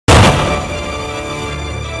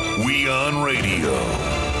We On Radio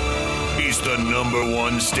is the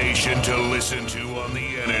 #1 station to listen to on the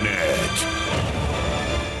internet.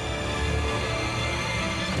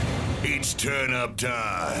 It's turn up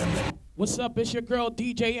time. What's up? It's your girl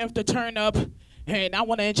DJ Inftheturnup, and I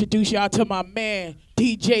want to introduce y'all to my man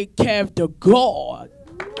DJ Kev the God.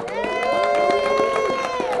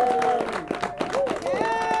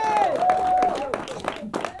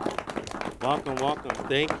 Welcome.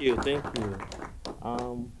 Thank you.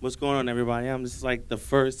 What's going on, everybody? I'm just like the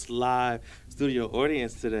first live studio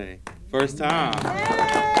audience today. First time.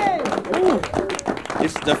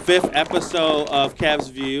 It's the 5th episode of Kev's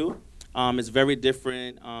View. It's very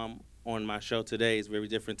different on my show today. It's very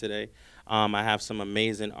different today. I have some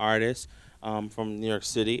amazing artists from New York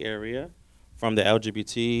City area, from the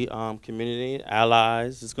LGBT community,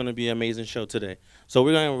 allies. It's going to be an amazing show today. So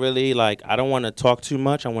we're going to really, I don't want to talk too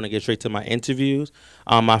much. I want to get straight to my interviews.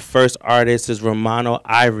 My first artist is Romano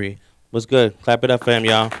Ivory. What's good? Clap it up for him,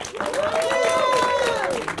 y'all.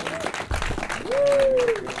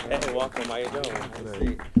 Hey, welcome. How you doing?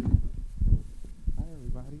 Hi,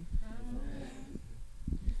 everybody.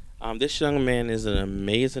 This young man is an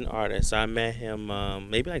amazing artist. I met him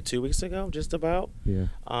maybe 2 weeks ago, just about. Yeah.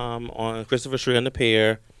 On Christopher Street on the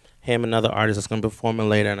Pier. Him, another artist that's going to be performing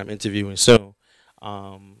later, and I'm interviewing soon.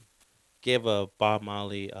 Gave a Bob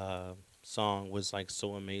Marley song, was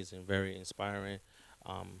so amazing, very inspiring.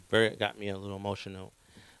 Got me a little emotional.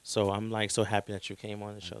 So I'm so happy that you came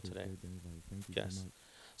on the show today. Thank you Yes. so much.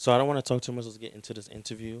 So I don't want to talk too much. Let's get into this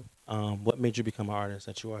interview. What made you become an artist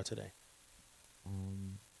that you are today?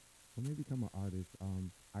 When I become an artist,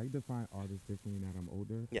 I define artist differently now that I'm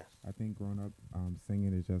older. Yes. I think growing up,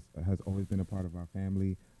 singing has always been a part of our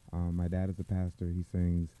family. My dad is a pastor. He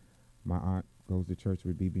sings. My aunt goes to church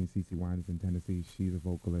with BB and CC Winans in Tennessee. She's a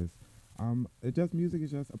vocalist. Music is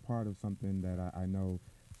just a part of something that I know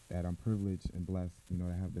that I'm privileged and blessed, to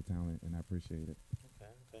have the talent, and I appreciate it.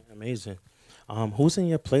 Okay, amazing. Who's in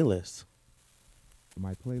your playlist?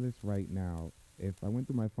 My playlist right now, if I went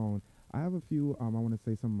through my phone, I have a few, I want to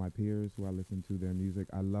say some of my peers who I listen to their music.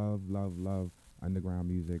 I love underground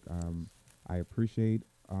music. I appreciate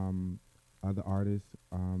other artists.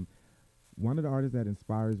 One of the artists that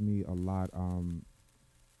inspires me a lot, I'm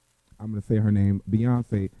going to say her name,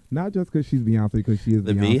 Beyonce. Not just because she's Beyonce, because she is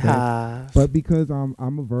The Beyonce. Beehive. But because I'm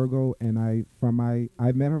a Virgo, and I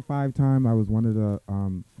met her 5 times. I was one of the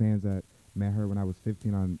fans that met her when I was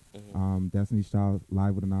 15 on Destiny's Child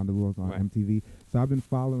Live with Ananda Rules on MTV. So I've been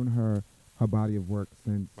following her body of work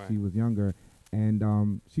since she was younger.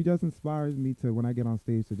 And she just inspires me to, when I get on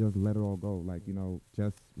stage, to just let it all go.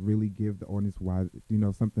 Just really give the audience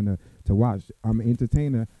something to watch. I'm an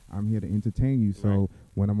entertainer. I'm here to entertain you. So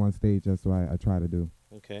when I'm on stage, that's what I try to do.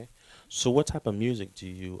 Okay. So what type of music do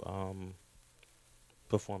you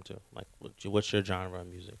perform to? What's your genre of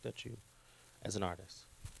music that you, as an artist?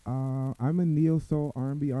 I'm a neo-soul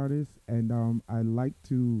R&B artist, and I like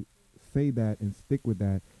to say that and stick with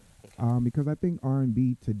that because I think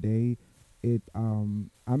R&B today, I'm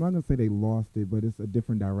not going to say they lost it, but it's a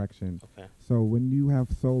different direction. Okay. So when you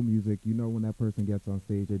have soul music, when that person gets on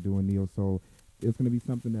stage, they're doing neo-soul, it's going to be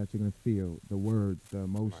something that you're going to feel, the words, the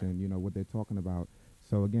emotion, what they're talking about.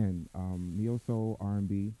 So again, neo-soul,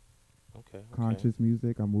 R&B, conscious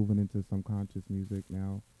music. I'm moving into some conscious music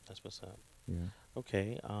now. That's what's up. Yeah.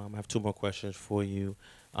 Okay, I have 2 more questions for you.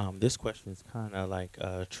 This question is kind of like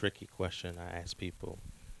a tricky question I ask people.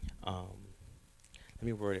 Let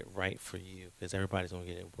me word it right for you, because everybody's going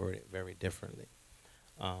to get it worded very differently.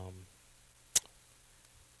 I'm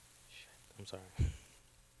sorry.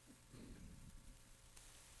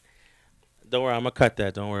 Don't worry, I'm going to cut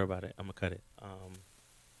that. Don't worry about it. I'm going to cut it.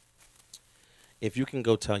 If you can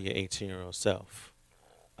go tell your 18-year-old self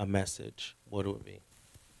a message, what would it be?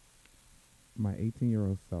 My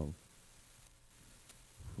 18-year-old self,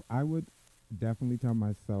 I would definitely tell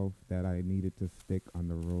myself that I needed to stick on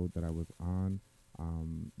the road that I was on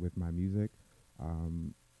with my music.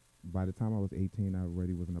 By the time I was 18, I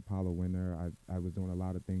already was an Apollo winner. I was doing a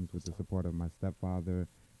lot of things with the support of my stepfather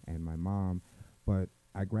and my mom. But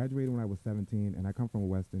I graduated when I was 17, and I come from a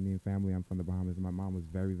West Indian family. I'm from the Bahamas, and my mom was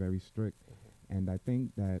very, very strict. And I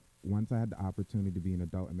think that once I had the opportunity to be an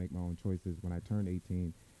adult and make my own choices when I turned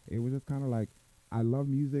 18, it was just kind of like, I love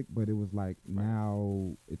music, but it was like,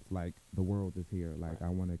 now it's like the world is here. I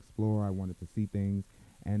want to explore. I wanted to see things.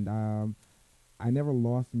 And I never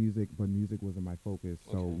lost music, but music wasn't my focus.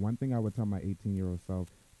 So one thing I would tell my 18-year-old self,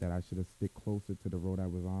 that I should have stick closer to the road I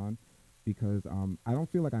was on, because I don't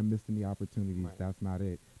feel like I missed any opportunities. That's not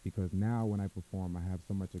it. Because now when I perform, I have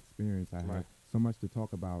so much experience. I have so much to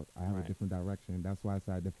talk about. I have a different direction. That's why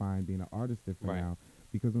I define being an artist different now.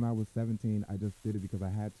 because when I was 17, I just did it because I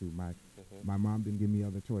had to. My mom didn't give me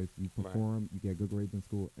other choice. You perform, you get good grades in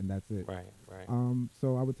school, and that's it. Right, right.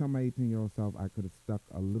 So I would tell my 18-year-old self I could have stuck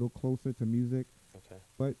a little closer to music. Okay.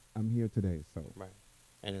 But I'm here today, so. Right,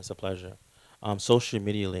 and it's a pleasure. Social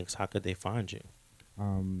media links. How could they find you?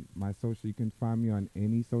 My social, you can find me on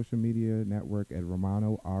any social media network at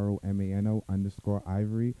Romano, ROMANO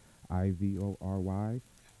 _Ivory, IVORY.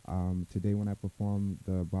 Today when I performed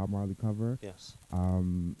the Bob Marley cover, Yes.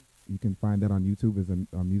 you can find that on YouTube as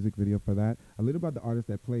a music video for that. A little about the artist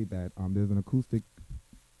that played that. There's an acoustic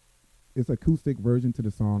version to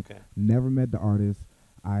the song. Okay. Never met the artist.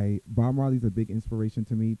 Bob Marley's a big inspiration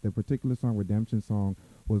to me. The particular song, Redemption Song,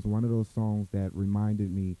 was one of those songs that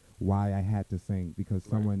reminded me why I had to sing, because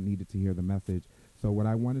someone needed to hear the message. So what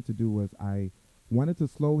I wanted to do was I wanted to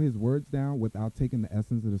slow his words down without taking the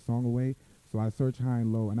essence of the song away. So I searched high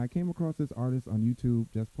and low, and I came across this artist on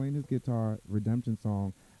YouTube just playing his guitar, Redemption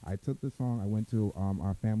Song. I took the song, I went to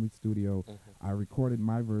our family studio, I recorded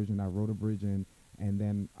my version, I wrote a bridge in, and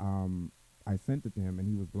then I sent it to him, and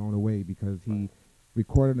he was blown away because he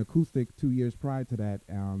recorded an acoustic 2 years prior to that,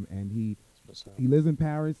 and he lives in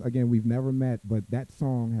Paris. Again, we've never met, but that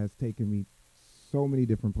song has taken me so many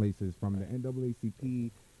different places, from the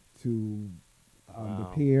NAACP to the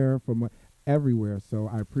Pier, from everywhere. So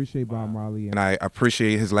I appreciate Bob Marley, and I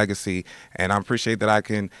appreciate his legacy, and I appreciate that I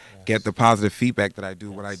can get the positive feedback that I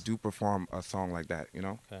do when I do perform a song like that, you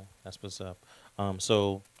know? Okay, that's what's up.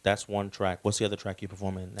 So that's one track. What's the other track you're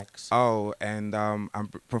performing next? Oh, and I'm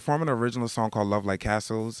performing an original song called Love Like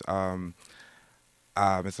Castles. It's an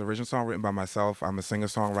original song written by myself. I'm a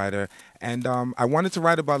singer-songwriter, and I wanted to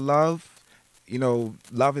write about love. You know,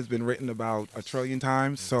 love has been written about a trillion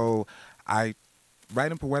times, so I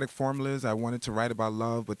write in poetic formulas. I wanted to write about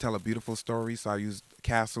love but tell a beautiful story, so I used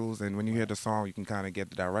castles, and when you hear the song, you can kind of get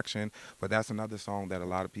the direction. But that's another song that a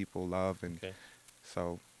lot of people love, and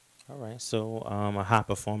so... All right, so a hot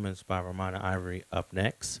performance by Romano Ivory up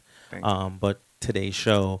next. Thank you. But today's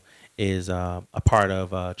show is a part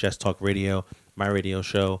of Just Talk Radio, my radio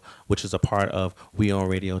show, which is a part of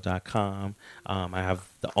WeOwnRadio.com. I have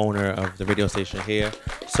the owner of the radio station here.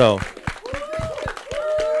 So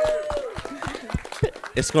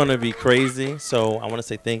it's going to be crazy. So I want to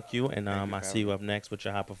say thank you, and I see you up next with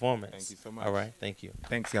your hot performance. Thank you so much. All right, thank you.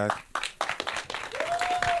 Thanks, guys.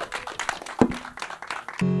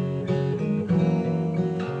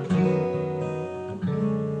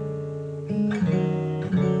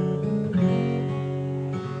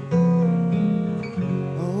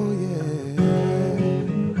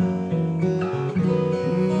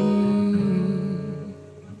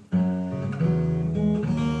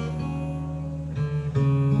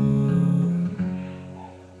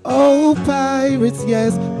 Pirates,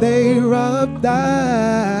 yes, they robbed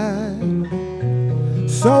I,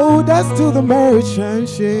 sold us to the merchant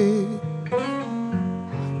ship.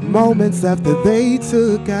 Moments after they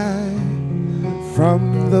took I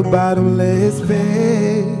from the bottomless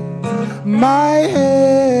pit. My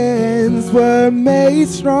hands were made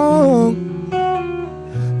strong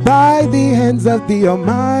by the hands of the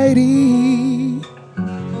Almighty.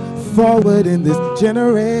 Forward in this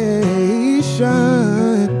generation,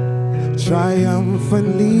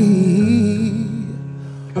 triumphantly,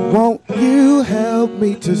 won't you help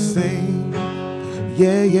me to sing?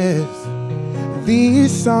 Yeah, yes,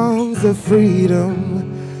 these songs of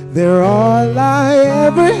freedom, they're all I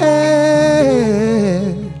ever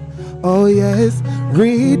had. Oh yes,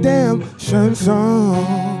 redemption song.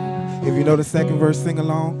 If you know the second verse, sing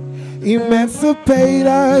along. Emancipate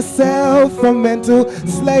ourselves from mental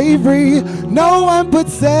slavery. No one but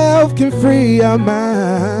self can free our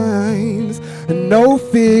minds. No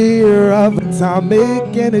fear of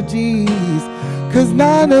atomic energies, 'cause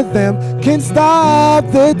none of them can stop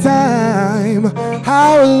the time.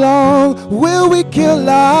 How long will we kill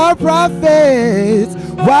our prophets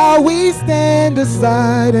while we stand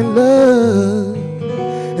aside and look?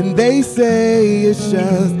 And they say it's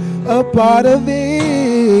just a part of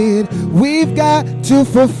it. We've got to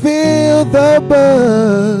fulfill the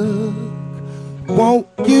book. Won't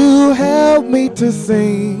you help me to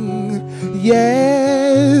sing?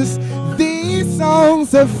 Yes, these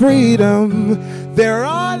songs of freedom, they're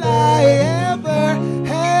all I ever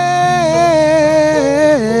had.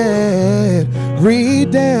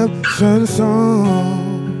 Redemption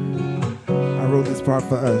song. I wrote this part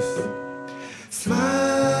for us.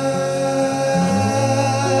 Smile,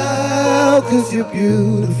 'cause you're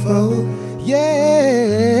beautiful.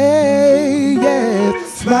 Yeah, yeah.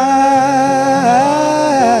 Smile,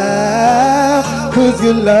 'cause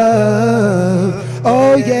you love.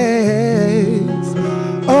 Oh yes.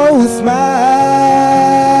 Oh, smile.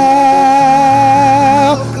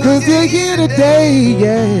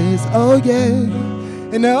 yes, oh yeah.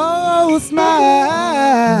 And oh, smile,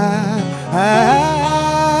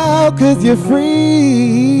 'cause you're free.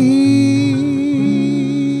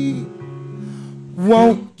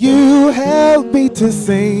 Won't you help me to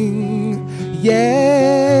sing?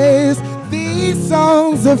 Yes, these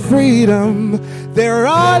songs of freedom, they're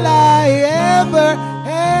all I ever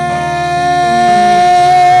had.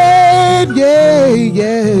 Yeah,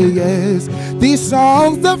 yeah, yes. These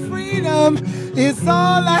songs of freedom is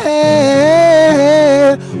all I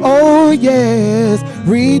had. Oh, yes.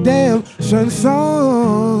 Redemption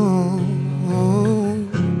song.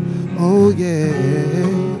 Oh, yeah.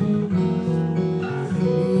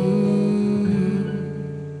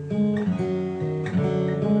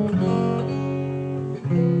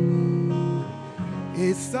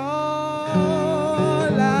 It's all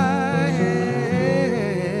I had.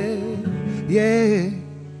 Yeah.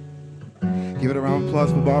 Give it a round of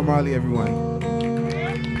applause for Bob Marley, everyone.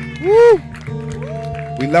 Woo!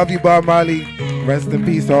 We love you, Bob Marley. Rest in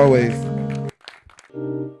peace always.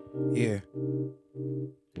 Yeah.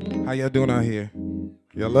 How y'all doing out here?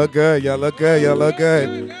 Y'all look good. Y'all look good. Y'all look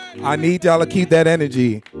good. I need y'all to keep that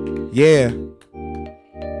energy. Yeah.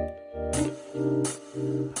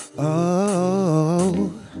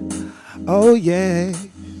 Oh. Oh, yeah.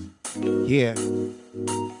 Yeah.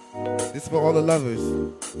 This is for all the lovers.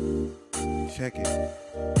 Check it.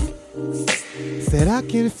 Said I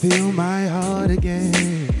can feel my heart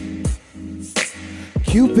again.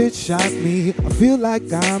 Cupid shot me. I feel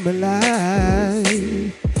like I'm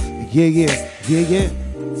alive. Yeah, yeah, yeah, yeah.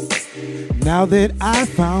 Now that I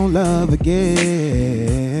found love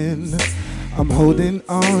again, I'm holding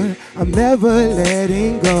on. I'm never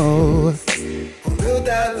letting go.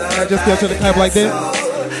 I just get to the clap like that.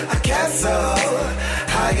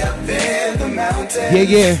 Yeah,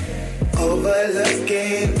 yeah.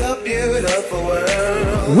 Overlooking the beautiful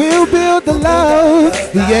world. We'll build the love.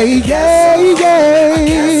 Yeah, yeah,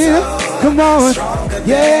 yeah. Come on.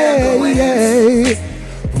 Yeah, yeah.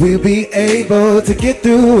 We'll be able to get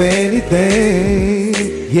through anything.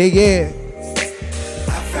 Yeah, yeah.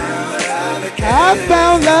 I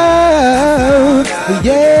found love.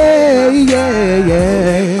 Yeah, yeah,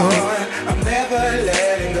 yeah.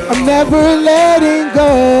 I'm never letting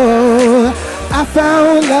go. I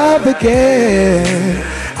found love again.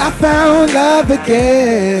 I found love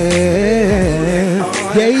again.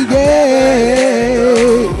 Yeah, yeah.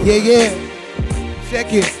 Yeah, yeah.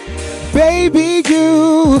 Check it. Baby,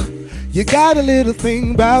 you got a little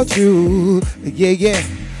thing about you. Yeah, yeah.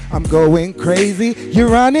 I'm going crazy. You're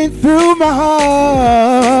running through my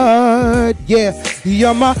heart. Yeah,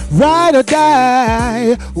 you're my ride or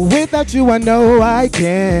die. Without you, I know I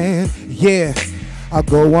can't. Yeah, I'll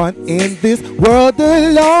go on in this world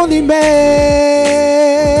a lonely man.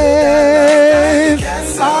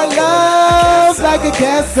 Our love's like a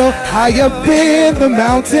castle high up in the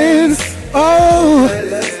mountains. Oh,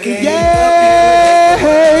 yeah,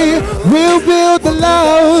 we'll build the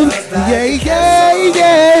love. Yeah, yeah,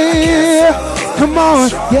 yeah. Come on,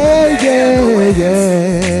 yeah, yeah,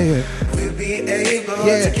 yeah. We'll be able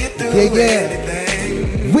to get through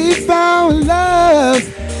anything. We found love.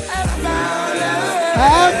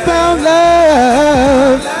 I found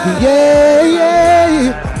love. Yeah,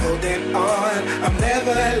 yeah. I'm holding on. I'm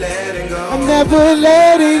never letting go. I'm never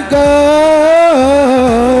letting go.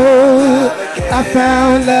 I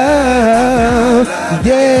found love,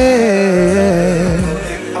 yeah.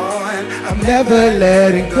 I'm never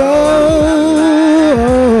letting go.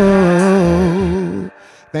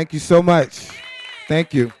 Thank you so much.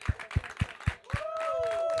 Thank you.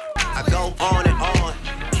 I go on and on.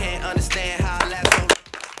 Can't understand how I last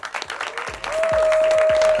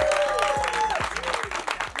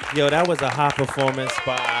so. Yo, that was a hot performance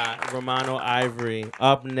by Romano Ivory.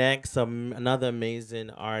 Up next, another amazing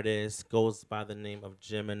artist goes by the name of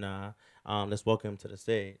JeMini. Let's welcome him to the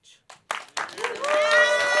stage.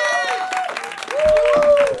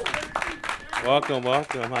 Welcome,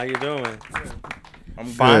 welcome. How you doing? I'm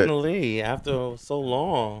good. Finally, after so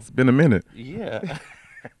long. It's been a minute. Yeah.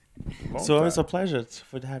 So it's a pleasure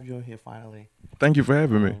to have you here finally. Thank you for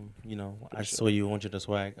having me. You know, I saw you on the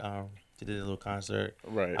swag. You did a little concert.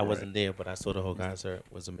 Right. I wasn't there, but I saw the whole concert.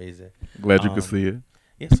 It was amazing. Glad you could see it.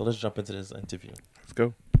 Yeah, so let's jump into this interview. Let's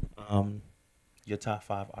go. Your top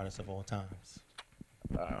 5 artists of all times.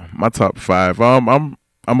 My top 5. I'm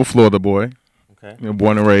a Florida boy. Okay. You know,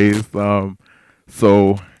 born and raised.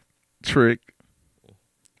 So Trick,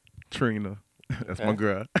 Trina, that's my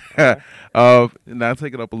girl. Now I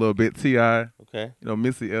take it up a little bit. T.I. Okay. You know,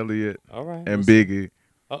 Missy Elliott. All right. And Biggie.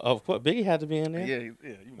 Of course, Biggie had to be in there. Yeah. You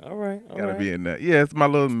know, All right. gotta be in that. Yeah, it's my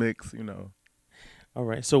little mix. You know. All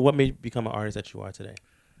right. So what made you become an artist that you are today?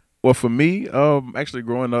 Well, for me, actually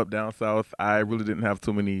growing up down south, I really didn't have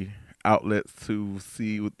too many outlets to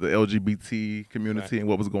see with the LGBT community and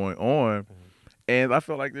what was going on. And I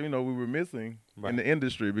felt like, we were missing in the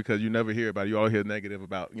industry because you never hear about it. You all hear negative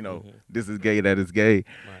about, this is gay, that is gay.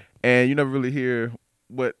 And you never really hear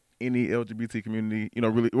what any LGBT community,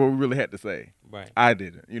 really, what we really had to say. I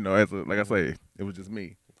didn't, like I say, it was just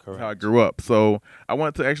me. That's how I grew up. So I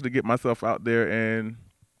wanted to actually get myself out there and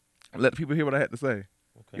let people hear what I had to say.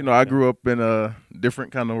 I grew up in a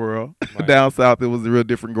different kind of world. Down south, it was real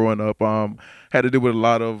different growing up. Had to deal with a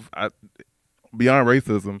lot of beyond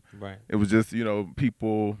racism. It was just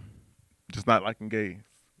people just not liking gays.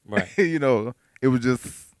 It was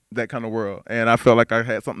just that kind of world, and I felt like I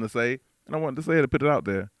had something to say, and I wanted to say it and put it out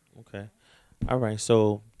there. Okay, all right.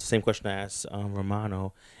 So the same question I asked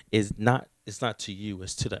Romano is not. It's not to you.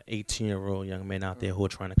 It's to the 18-year-old young men out there who are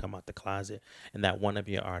trying to come out the closet and that want to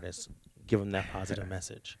be an artist. Give them that positive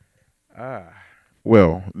message.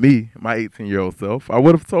 Well, me, my 18-year-old self, I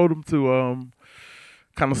would have told him to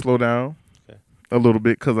kind of slow down a little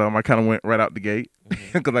bit because I kind of went right out the gate.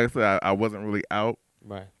 Because like I said, I wasn't really out.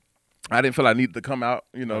 I didn't feel I needed to come out,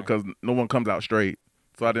 because no one comes out straight.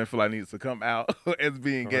 So I didn't feel I needed to come out as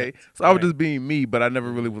being gay. So I was just being me, but I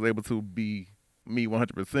never really was able to be me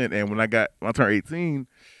 100%. And when I turned 18,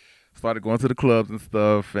 started going to the clubs and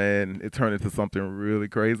stuff, and it turned into something really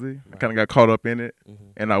crazy. I kind of got caught up in it,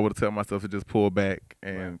 and I would tell myself to just pull back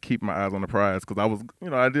and keep my eyes on the prize because I was,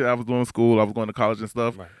 I was doing school, I was going to college and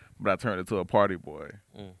stuff, but I turned into a party boy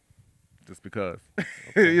just because,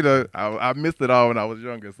 I missed it all when I was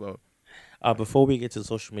younger. So, before we get to the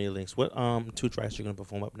social media links, what 2 tracks you're gonna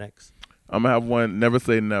perform up next? I'm gonna have one, "Never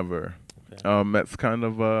Say Never." That's kind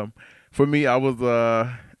of for me. I was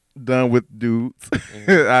done with dudes.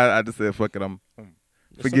 I just said, fuck it,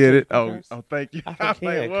 forget it. Oh, thank you. I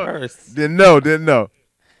can't curse. Didn't know.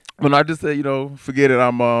 When I just said, forget it,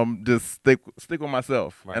 I'm just stick with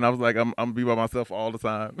myself. And I was like, I'm be by myself all the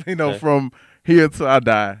time, from here till I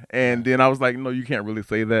die. And then I was like, no, you can't really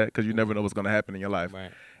say that because you never know what's gonna happen in your life.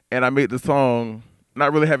 And I made the song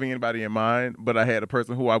not really having anybody in mind, but I had a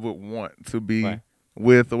person who I would want to be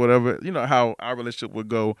with or whatever, how our relationship would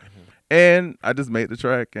go. And I just made the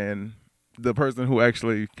track, and the person who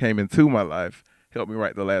actually came into my life helped me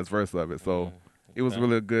write the last verse of it. So it was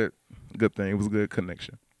really a good thing. It was a good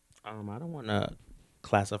connection. I don't want to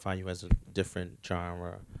classify you as a different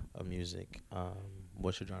genre of music.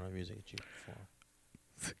 What's your genre of music that you perform?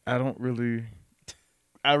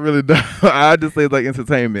 I really don't. I just say it's like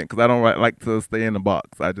entertainment because I don't like to stay in the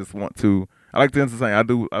box. I like to entertain. I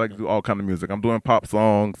like to do all kind of music. I'm doing pop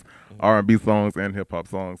songs, R&B songs, and hip hop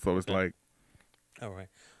songs. So it's like, all right.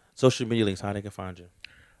 Social media links, how they can find you?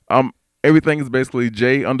 Everything is basically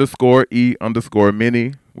J_E_Mini,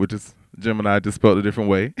 which is JeMini, just spelled a different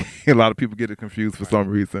way. A lot of people get it confused for some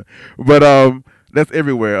reason, but that's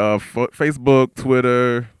everywhere. Facebook,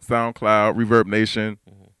 Twitter, SoundCloud, Reverb Nation,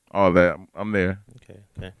 all that. I'm there.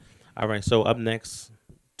 Okay. All right. So up next,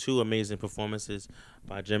 2 amazing performances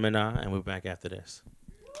by JeMini, and we're back after this.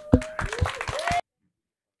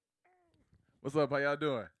 What's up? How y'all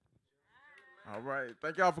doing? All right.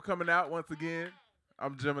 Thank y'all for coming out once again.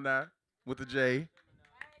 I'm JeMini with a J.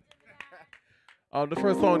 The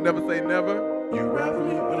first song, "Never Say Never." You ride for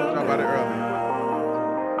me when I'm down. About it early.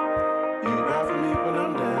 You ride for me when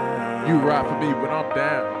I'm down. You ride for me when I'm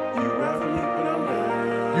down. You ride for me when I'm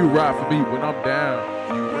down. You ride for me when I'm down.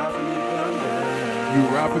 You ride for me when I'm down. You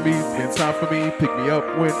ride for me, spend time for me, pick me up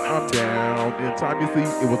when I'm down. In time, you see,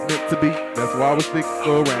 it was meant to be. That's why we stick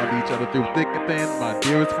around each other through thick and thin. My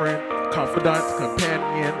dearest friend, confidant,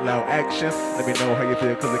 companion, loud action. Let me know how you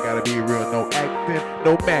feel, cause it gotta be real. No acting,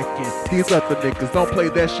 no macking. These other niggas don't play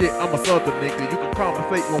that shit. I'm a southern nigga. You can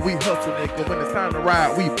compensate when we hustle, nigga. When it's time to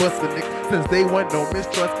ride, we bust a nigga. Since day one, no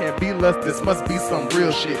mistrust, can't be lust. This must be some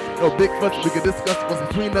real shit. No big fuss, we can discuss what's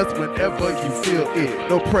between us whenever you feel it.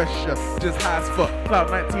 No pressure, just high as fuck. Cloud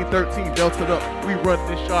 1913, delta up. We run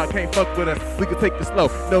this yard, can't fuck with us. We can take it slow,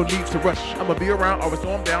 no need to rush. I'ma be around, always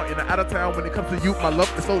storm down in and out of town. When it comes to you, my love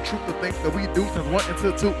is so true. The things that we do since 1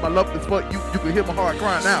 until 2. My love is for you. You can hear my heart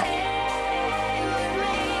crying out.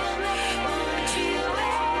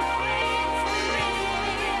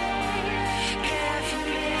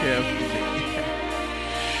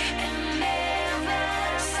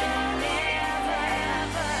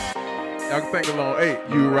 Y'all can sing along. Hey,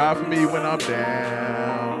 you ride for me when I'm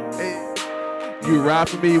down. Hey, you ride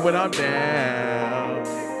for me when I'm down.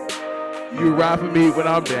 You ride for me when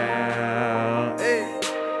I'm down. Hey,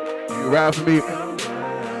 you ride for me.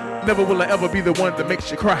 Never will I ever be the one that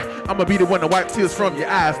makes you cry. I'ma be the one to wipe tears from your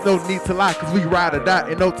eyes. No need to lie, cause we ride or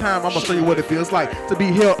die. In no time, I'ma show you what it feels like to be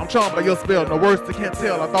held. I'm charmed by your spell. No words that can't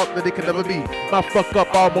tell. I thought that it could never be. My fuck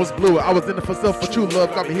up almost blew it. I was in it for self, for true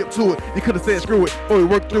love. Got me hip to it. You could've said screw it, but we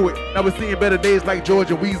worked through it. Now we're seeing better days like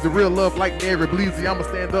George and Weezy. Real love like Mary Bleezy. I'm a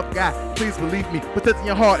stand up guy. Please believe me. Protecting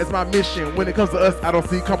your heart is my mission. When it comes to us, I don't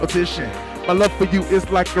see competition. My love for you is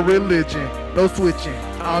like a religion. No switching.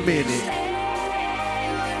 I'm in it.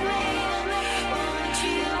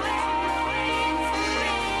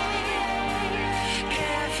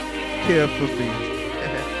 Care for me.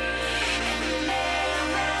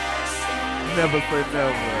 Never say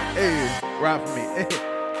never. Hey, ride for me. Hey.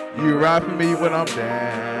 You ride for me when I'm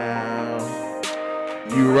down.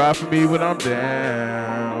 You ride for me when I'm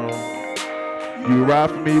down. You ride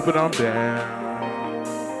for me when I'm down.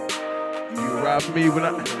 You ride for me when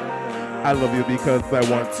I love you because I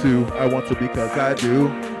want to. I want to because I do.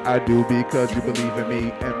 I do because you believe in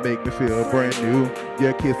me and make me feel brand new.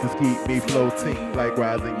 Your kisses keep me floating like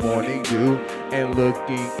rising morning dew. And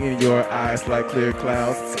looking in your eyes like clear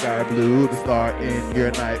clouds, sky blue. The star in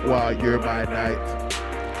your night while you're my night.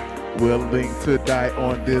 Willing to die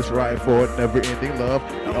on this ride for never-ending love.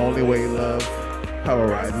 The only way love power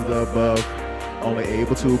rises above. Only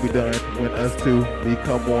able to be done when us two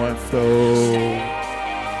become one. So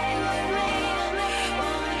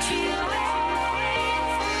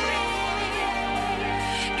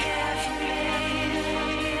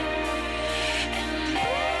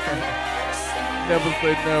never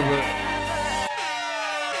say never.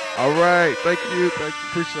 All right, thank you,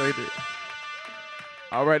 appreciate it.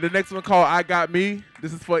 All right, the next one called I Got Me.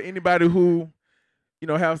 This is for anybody who, you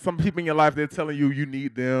know, have some people in your life that are telling you you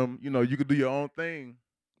need them. You know, you could do your own thing,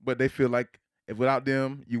 but they feel like if without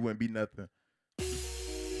them, you wouldn't be nothing.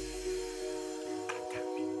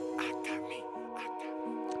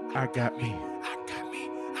 I got me.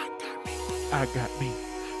 I got me.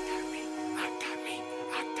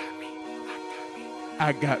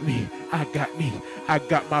 I got me, I got me, I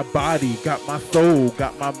got my body, got my soul,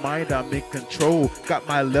 got my mind, I'm in control. Got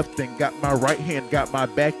my left and got my right hand, got my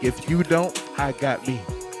back. If you don't, I got me.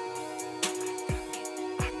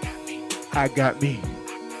 I got me.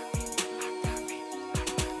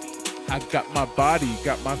 I got my body,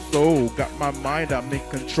 got my soul, got my mind, I'm in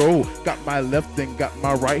control. Got my left and got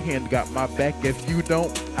my right hand, got my back. If you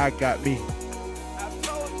don't, I got me.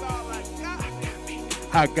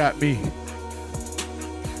 I got me.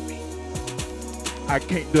 I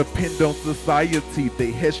can't depend on society.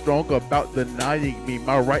 They headstrong about denying me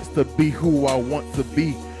my rights to be who I want to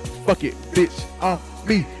be. Fuck it, bitch, I'm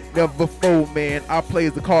me. Never fold, man. I play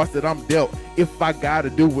the cards that I'm dealt. If I gotta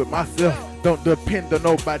do it myself, don't depend on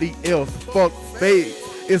nobody else. Fuck spades.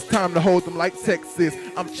 It's time to hold them like Texas.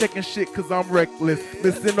 I'm checking shit cause I'm reckless.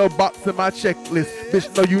 Missing no box in my checklist.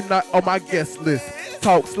 Bitch, no, you not on my guest list.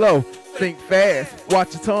 Talk slow. Think fast,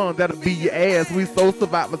 watch your tongue, that'll be your ass. We soul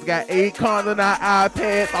survivors, got Akon on our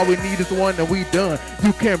iPads. All we need is one and we done.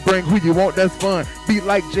 You can bring who you want, that's fun. Be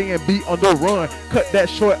like J&B on the run. Cut that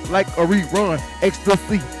short like a rerun. Extra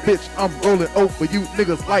C, bitch, I'm rolling over you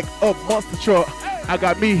niggas like a monster truck. I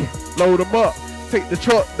got me, load them up. Take the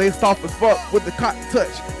truck, they soft as fuck with the cotton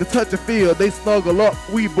touch. The touch of feel, they snuggle up.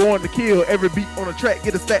 We born to kill. Every beat on the track,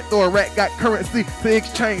 get a stack, throw a rack. Got currency to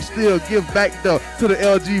exchange, still give back though. To the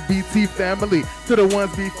LGBT family, to the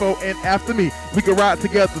ones before and after me. We can ride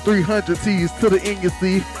together 300 T's to the end you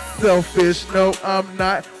see. Selfish, no I'm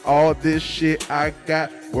not. All this shit I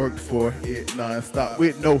got, worked for it non-stop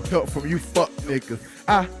with no help from you fuck niggas.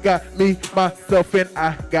 I got me, myself, and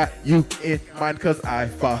I got you in mind cause I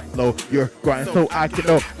follow your grind so I can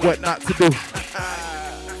know what not to do.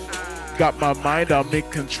 Got my mind, I'm in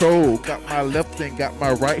control. Got my left and got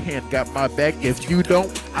my right hand, got my back. If you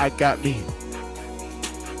don't, I got me.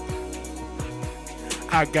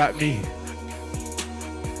 I got me.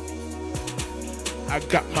 I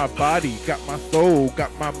got my body, got my soul,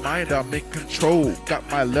 got my mind, I'm in control. Got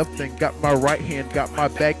my left and got my right hand, got my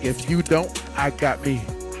back. If you don't, I got me.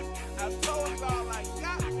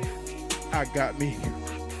 I got me.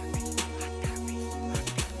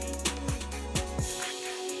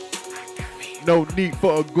 No need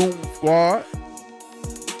for a goon squad.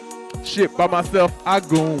 Shit by myself, I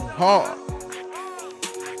goon hard.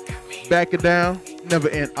 Back it down, never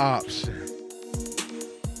an option.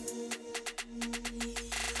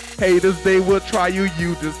 Haters, they will try you.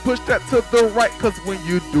 You just push that to the right, cause when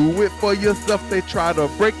you do it for yourself, they try to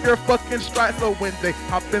break your fucking stride. So when they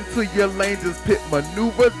hop into your lane, just pit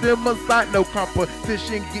maneuver them aside. No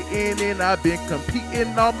competition getting in. I've been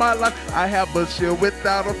competing all my life. I have a chill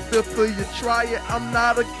without a filter. You try it, I'm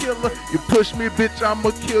not a killer. You push me, bitch,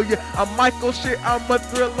 I'ma kill you. I'm Michael shit, I'm a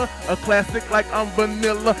thriller. A classic like I'm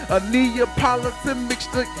vanilla. A Neapolitan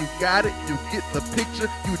mixture. You got it, you get the picture.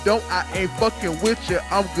 You don't, I ain't fucking with you.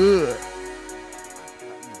 I'm good.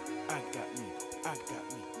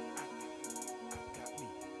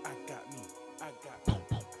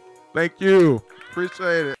 Thank you.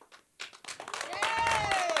 Appreciate it.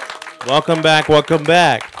 Welcome back. Welcome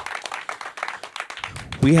back.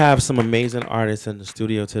 We have some amazing artists in the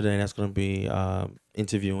studio today that's going to be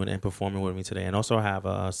interviewing and performing with me today. And also have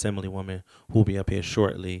a assembly woman who will be up here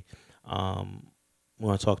shortly. We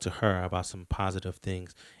want to talk to her about some positive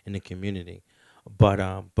things in the community.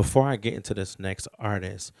 But before I get into this next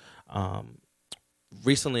artist,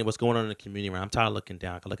 recently what's going on in the community, right? I'm tired of looking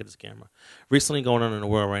down. I can look at this camera. Recently going on in the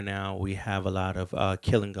world right now, we have a lot of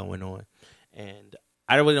killing going on. And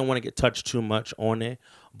I really don't want to get touched too much on it,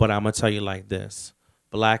 but I'm going to tell you like this.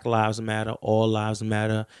 Black lives matter. All lives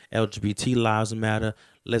matter. LGBT lives matter.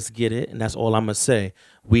 Let's get it. And that's all I'm going to say.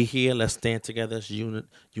 We here. Let's stand together. Let's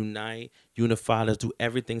unite, unify. Let's do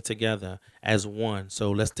everything together as one. So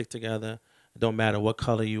let's stick together. It don't matter what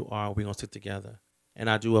color you are. We're going to stick together. And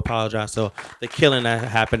I do apologize. So the killing that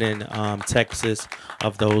happened in Texas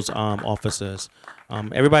of those officers.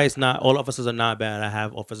 Everybody's not, all officers are not bad. I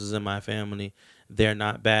have officers in my family. They're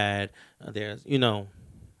not bad. They're,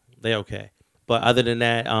 they're okay. But other than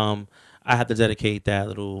that, I have to dedicate that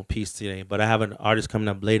little piece today. But I have an artist coming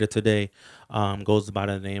up later today, goes by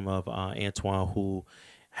the name of Antoine, who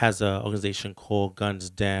has an organization called Guns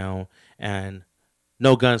Down and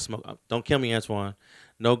No Gun Smoke. Don't kill me, Antoine.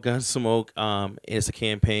 No Gun Smoke. It's a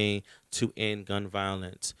campaign to end gun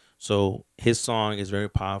violence. So his song is very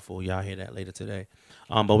powerful. Y'all hear that later today.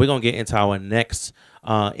 But we're going to get into our next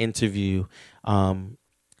interview.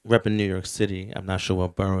 Repping New York City. I'm not sure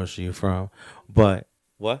what borough she's from. But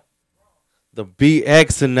what? The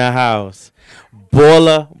BX in the house.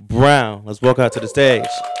 Baller Brown. Let's walk out to the stage.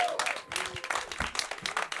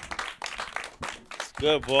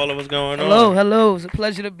 Good, Baller. What's going on? Hello. It's a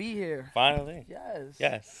pleasure to be here. Finally.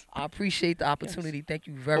 Yes. I appreciate the opportunity. Yes. Thank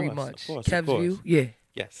you very much. Kev's View. Yeah.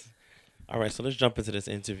 Yes. All right, so let's jump into this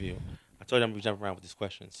interview. I told you I'm going to jump around with these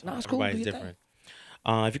questions. No, it's cool. Everybody's different.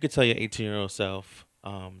 If you could tell your 18-year-old self,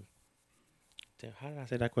 damn, how did I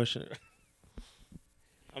say that question?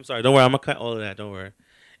 I'm sorry. Don't worry. I'm going to cut all of that. Don't worry.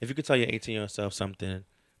 If you could tell your 18-year-old self something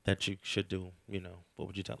that you should do, what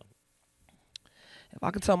would you tell him? If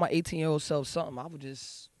I could tell my 18-year-old self something, I would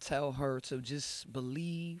just tell her to just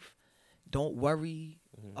believe. Don't worry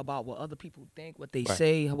about what other people think, what they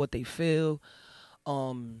say, what they feel.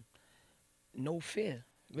 No fear.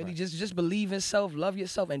 Really, just believe in self, love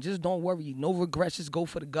yourself, and just don't worry. No regrets. Just go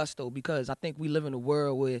for the gusto, because I think we live in a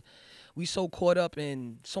world where we so caught up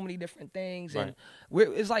in so many different things, and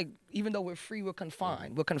it's like, even though we're free, we're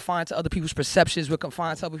confined. We're confined to other people's perceptions. We're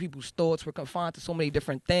confined to other people's thoughts. We're confined to so many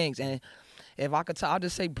different things. And if I could tell, I'll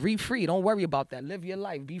just say, breathe free. Don't worry about that. Live your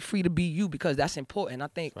life. Be free to be you, because that's important. I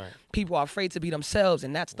think people are afraid to be themselves,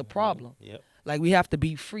 and that's the problem. Yep. Like, we have to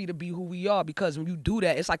be free to be who we are, because when you do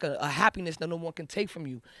that, it's like a happiness that no one can take from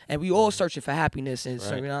you. And we all searching for happiness, and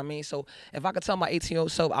so, you know what I mean? So if I could tell my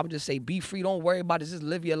 18-year-old self, I would just say, be free. Don't worry about it. Just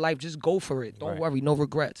live your life. Just go for it. Don't worry. No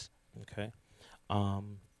regrets. Okay.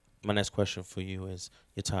 My next question for you is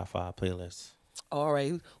your top 5 playlist. All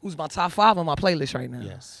right. Who's my top 5 on my playlist right now?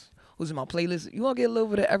 Yes. Who's in my playlist? You want to get a little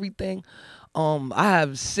bit of everything. I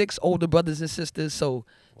have 6 older brothers and sisters, so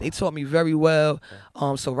they taught me very well.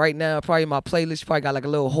 So right now, probably my playlist probably got like a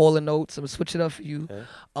little Hall of Notes. I'm going to switch it up for you.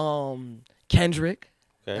 Kendrick.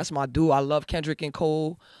 That's my dude. I love Kendrick and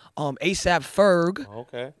Cole. A$AP Ferg.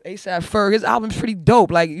 A$AP Ferg. His album's pretty dope.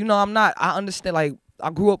 Like, I understand, like, I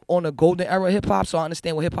grew up on the golden era of hip-hop, so I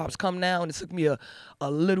understand where hip-hop's come now, and it took me a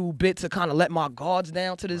little bit to kind of let my guards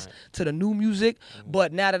down to this, to the new music.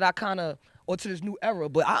 But now that I kind of, or to this new era,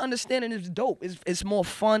 but I understand it is dope. It's more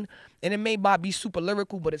fun, and it may not be super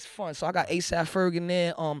lyrical, but it's fun. So I got A$AP Ferg in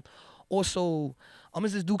there. Also,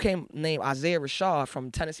 this dude named Isaiah Rashad from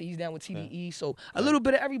Tennessee. He's down with TDE. So a little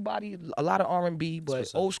bit of everybody, a lot of R&B, but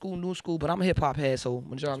old school, new school. But I'm a hip-hop head, so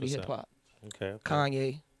majority hip-hop. Okay.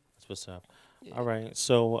 Kanye. That's what's up. Yeah. All right.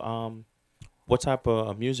 So what type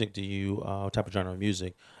of music do you, what type of genre of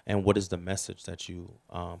music, and what is the message that you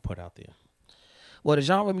put out there? Well, the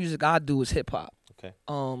genre of music I do is hip-hop. Okay.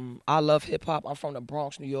 I love hip-hop. I'm from the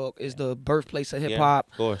Bronx, New York. It's the birthplace of hip-hop.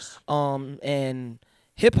 Yeah, of course. And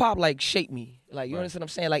hip hop like shaped me. Like, you understand what I'm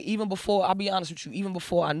saying? Like, even before, I'll be honest with you, even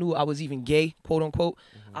before I knew I was even gay, quote unquote,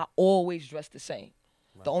 I always dressed the same.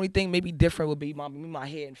 The only thing maybe different would be my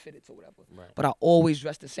hair and fitteds or whatever. But I always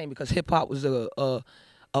dressed the same because hip hop was a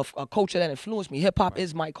culture that influenced me. Hip hop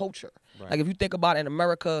is my culture. Like, if you think about it in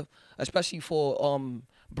America, especially for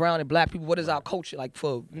brown and black people, what is our culture? Like,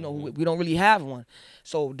 for, you know, we don't really have one.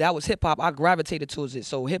 So that was hip hop. I gravitated towards it.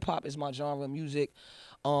 So hip hop is my genre of music.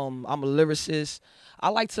 I'm a lyricist. I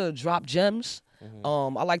like to drop gems.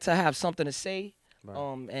 I like to have something to say.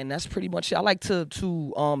 And that's pretty much it. I like to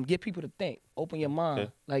get people to think, open your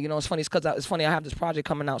mind. Like, you know, it's funny. It's funny. I have this project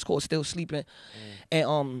coming out. It's called Still Sleeping,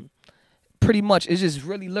 and pretty much it's just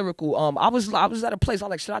really lyrical. I was at a place. I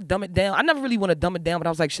was like, should I dumb it down? I never really want to dumb it down, but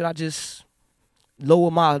I was like, should I just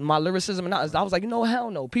lower my lyricism? And I was like, you know,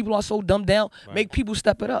 hell no. People are so dumbed down. Make people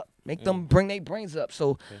step it up. Make them bring their brains up.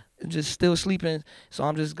 So just Still Sleeping. So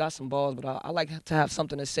I'm just got some balls, but I like to have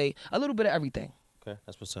something to say. A little bit of everything. Okay,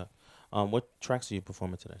 that's what's up. What tracks are you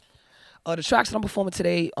performing today? The tracks that I'm performing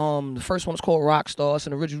today, the first one is called Rockstar. It's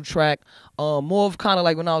an original track. More of kind of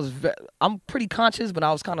like when I was, I'm pretty conscious, but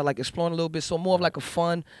I was kind of like exploring a little bit. So more of like a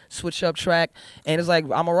fun switch up track. And it's like,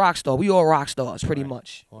 I'm a rock star. We all rock stars, pretty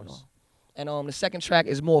much. You know? And the second track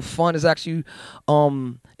is more fun. It's actually,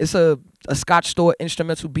 it's a Scotch Store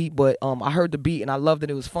instrumental beat, but I heard the beat and I loved it.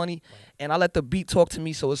 It was funny, and I let the beat talk to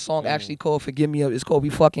me. So a song actually called "Forgive Me." It's called "We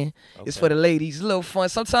Fucking." It's for the ladies. It's a little fun.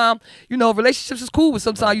 Sometimes, you know, relationships is cool, but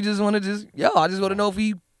sometimes you just want to I just want to know if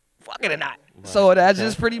we fucking or not. So that's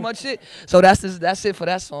just pretty much it. So that's it for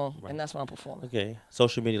that song, and that's what I'm performing. Okay.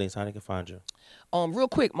 Social media links. How they can find you? Real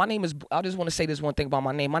quick, my name is. I just want to say this one thing about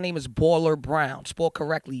my name. My name is Baller Brown, spelled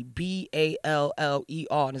correctly, Baller,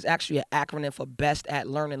 and it's actually an acronym for Best at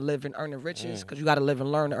Learning, Living, Earning Riches, because you got to live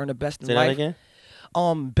and learn to earn the best in life. Say that again.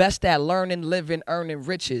 Best at learning, living, earning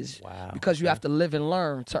riches. Wow. Because you have to live and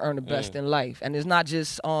learn to earn the best in life, and it's not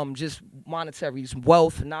just monetary. It's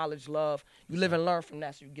wealth, knowledge, love. You live and learn from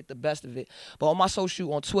that, so you get the best of it. But on my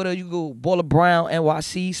social, on Twitter, you go Baller Brown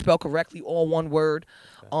NYC, spelled correctly, all one word.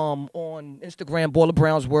 On Instagram, Baller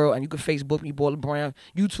Brown's World, and you can Facebook me, Baller Brown.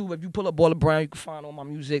 YouTube, if you pull up Baller Brown, you can find all my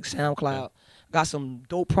music, SoundCloud. Got some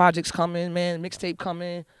dope projects coming, man. Mixtape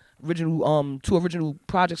coming. Two original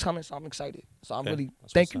projects coming, so I'm excited. So I'm really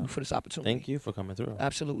thank you for this opportunity. Thank you for coming through.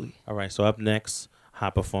 Absolutely. All right, so up next,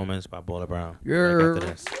 Hot Performance by Baller Brown. Yeah. Back after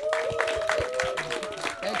this.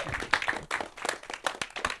 Thank you.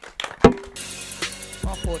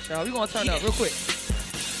 My fault, y'all. We gonna turn up real quick.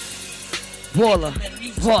 Baller.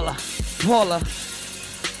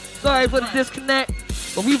 Sorry for the disconnect,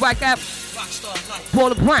 but we back at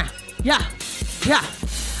Baller Brown. Yeah.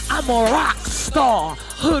 I'm a rock star,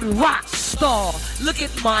 hood rock star. Look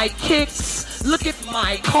at my kicks, look at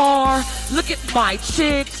my car, look at my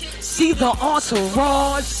chick. See the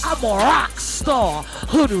entourage. I'm a rock star,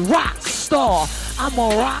 hood rock star. I'm a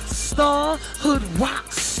rock star, hood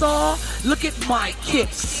rock star. Look at my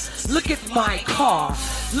kicks, look at my car,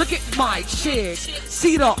 look at my chick.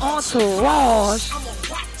 See the entourage.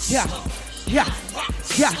 Yeah.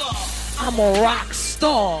 I'm a rock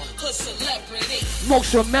star.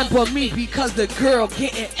 Most remember me because the girl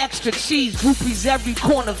getting extra cheese. Groupies every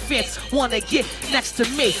corner fence wanna get next to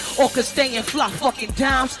me. Or could stay and fly fucking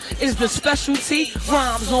dimes is the specialty.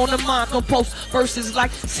 Rhymes on the mind compose verses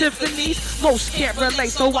like symphonies. Most can't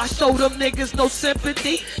relate, so I show them niggas no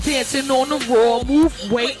sympathy. Dancing on the raw,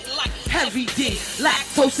 move weight like heavy D.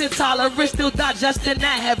 Lactose intolerant, still digesting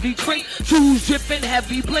that heavy drink. Jewels dripping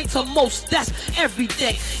heavy, blink to most, that's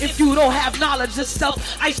everything. If you don't have knowledge of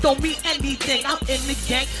self, ice don't mean anything. I'm in the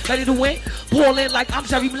gang, ready to win. Ballin' like I'm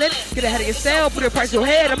Jerry Lynn. Get ahead of yourself, put a price on your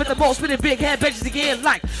head. I'm at the ball, spinning big head benches again.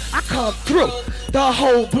 Like I come through, the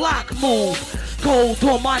whole block move. Gold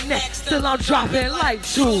on my neck, still I'm dropping like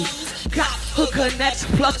jewels. Got hook connects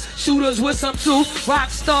plus shooters with some tools.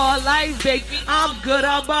 Rockstar life, baby. I'm good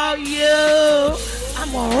about you.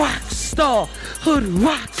 I'm a rock star, hood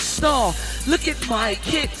rock star. Look at my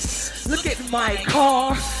kicks, look at my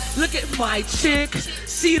car, look at my chick.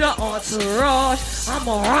 See the entourage. I'm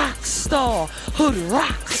a rock star, hood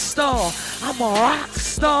rock star. I'm a rock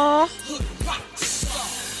star, hood rock star.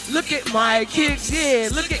 Look at my kicks, yeah.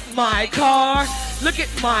 Look at my car. Look at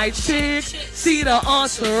my chick. See the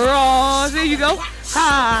entourage. There you go.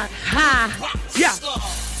 Ha, yeah.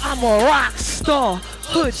 I'm a rock star,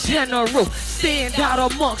 hood general. Stand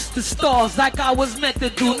out amongst the stars like I was meant to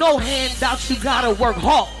do. No handouts, you gotta work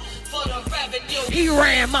hard. He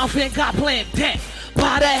ran mouth and got planned dead. By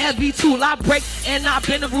got a heavy tool. I break and I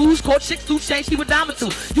bend the rules. Caught chicks through change, she would diamond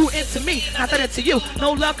too. You into me, not that into you.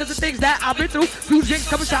 No love cause the things that I've been through. Few drinks,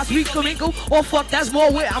 couple shots, we can mingle. Or fuck, that's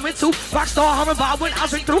more what I'm into. Rockstar, humming by when I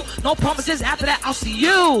drink through. No promises, after that I'll see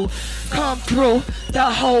you. Come through, the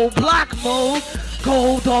whole block move.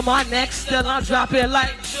 Gold on my neck, still I'm dropping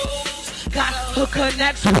like jewels. Got hook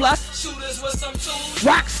connects plus shooters with some tools.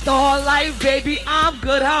 Rockstar life, baby, I'm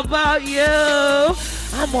good. How about you?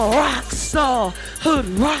 I'm a rock star, hood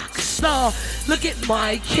rock star. Look at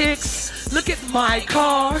my kicks, look at my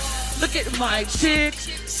car, look at my chicks.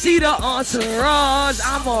 See the entourage.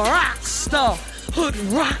 I'm a rock star, hood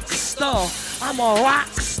rock star. I'm a rock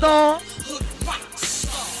star, hood rock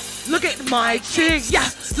star. Look at my chick, yeah.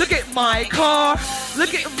 Look at my car,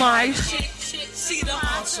 look at my chick. See the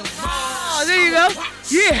entourage. Oh, there you go.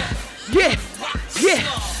 Yeah, yeah,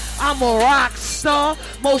 yeah. I'm a rock star,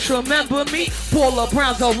 most remember me. Paula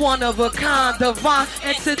Brown's a one-of-a-kind divine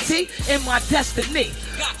entity in my destiny.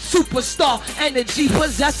 Superstar energy,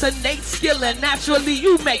 possess innate skill, and naturally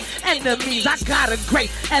you make enemies. I got a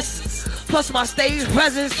great essence, plus my stage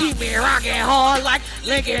presence keep me rocking hard like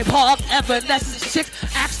Linkin Park. Evanescence chicks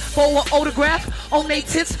ask for an autograph on they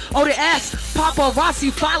tits or their ass.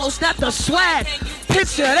 Paparazzi follow, snap the swag.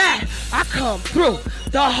 Picture that, I come through,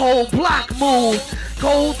 the whole block move.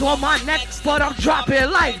 Gold on my neck, but I'm dropping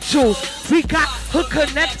like jewels. We got hook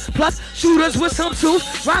connects, plus shooters with some tools.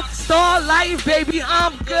 Rockstar life, baby,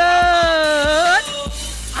 I'm good.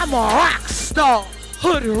 I'm a rock star,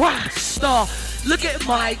 hood rock star. Look at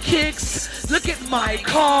my kicks, look at my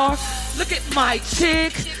car, look at my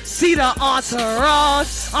chick. See the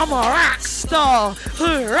entourage. I'm a rock star,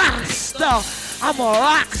 hood rock star. I'm a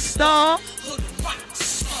rock star, hood rock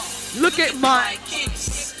star. Look at my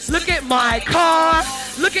kicks, look at my car,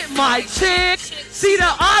 look at my chick. See the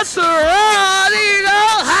entourage. There you go.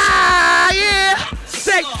 Ah, yeah.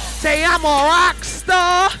 Say I'm a rock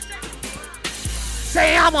star.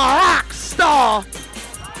 Say I'm a rock star.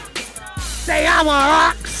 Say I'm a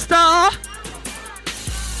rock star.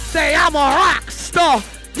 Say I'm a rock star.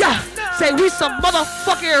 Yeah. Say we some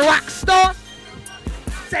motherfucking rock stars.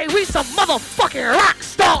 Say we some motherfucking rock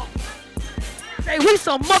stars. Say we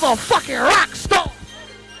some motherfucking rock stars.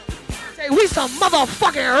 Say we some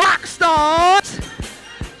motherfucking rock stars.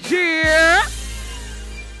 Yeah.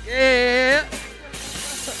 Yeah.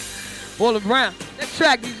 Paula Brown. Next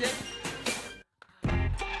track, DJ.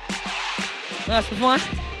 That's for fun.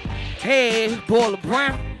 Hey, Paula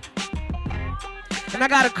Brown. And I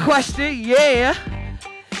got a question, yeah.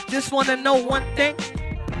 Just want to know one thing.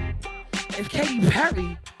 If Katy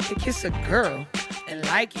Perry could kiss a girl and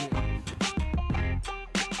like it,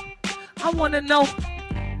 I want to know,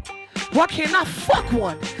 why can't I fuck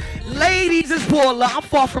one? Ladies, it's Paula. I'm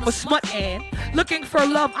far from a smut and looking for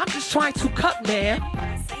love. I'm just trying to cut, man.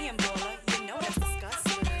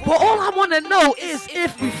 But all I want to know is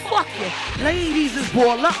if we fucking. Ladies, it's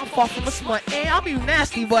Paula. I'm far from a smut and I'll be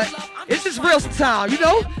nasty, but it's just real sometimes, you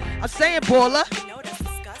know? I'm saying Paula.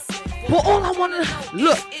 But all I want to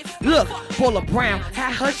look, Paula Brown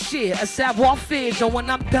had her share of savoir-faire. So when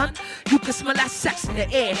I'm done, you can smell that sex in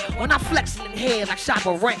the air. When I'm flexing in hair like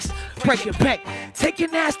Shopper Ranks, break your back. Take your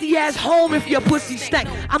nasty ass home if your pussy stank.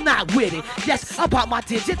 I'm not with it. Yes, about my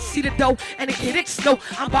digits, see the dough and the kiddicks. No,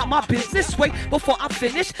 I'm about my business. Wait, before I'm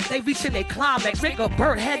finished, they reaching their climax. Make a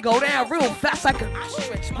bird head go down real fast like an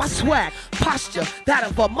ostrich. My swag, posture, that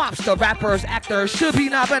of a mobster. Rappers, actors should be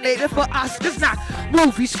nominated for Oscars, not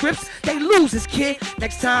movie scripts. They lose this kid.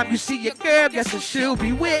 Next time you see your girl, guess it she'll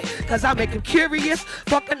be with. Cause I make him curious.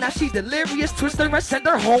 Fucking now she delirious. Twist her and send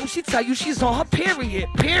her home. She tell you she's on her period.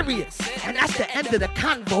 And that's the end of the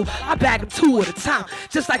convo. I bag them two at a time.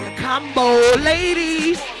 Just like a combo.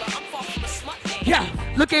 Ladies. Yeah,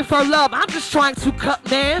 looking for love. I'm just trying to cut,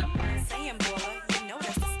 man.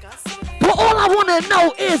 But all I wanna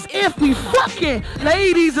know is if we fucking.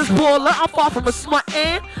 Ladies, it's Paula. I'm far from a smut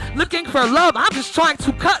and looking for love. I'm just trying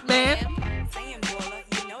to cut, man.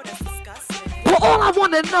 But all I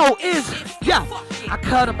wanna know is, yeah, I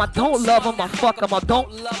cut him, I don't love him, I fuck him, I don't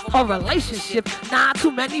love him. A relationship, not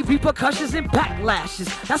too many repercussions and backlashes.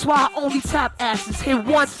 That's why I only tap asses. Hit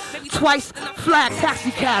once, twice, flag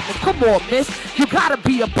taxi cabin. Come on, miss, you gotta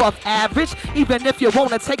be above average. Even if you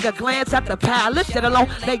wanna take a glance at the palace, let alone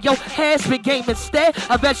lay your hands big game instead.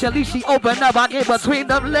 Eventually she opened up, I get between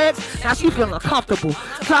them legs. Now she feeling comfortable.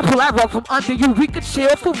 So I pull that rug from under you, we could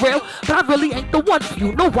chill for real. But I really ain't the one for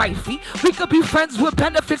you, no wifey. We could be friends with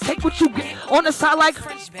benefits, take what you get on the side like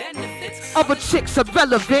other chicks are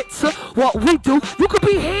relevant to what we do. You could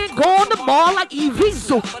be here and go on the mall like EV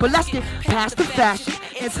Zoo, but let's get past the fashion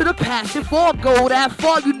into the passion for go that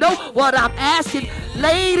far. You know what I'm asking,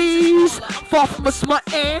 Ladies, far from a smart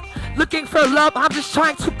end. Looking for love, I'm just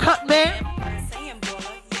trying to cut, man.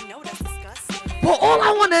 But all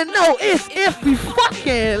I wanna know is if we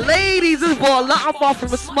fucking. Ladies is baller, I'm far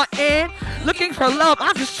from a smart end. Looking for love,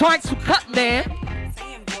 I'm just trying to cut, man.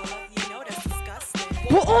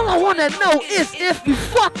 But all I wanna know is if we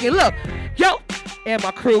fucking. Look, yo, and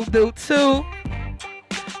my crew do too.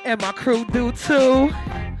 And my crew do too.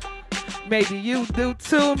 Maybe you do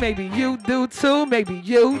too, maybe you do too, maybe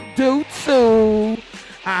you do too.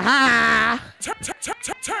 Aha! Turn up.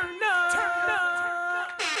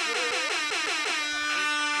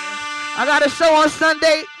 I got a show on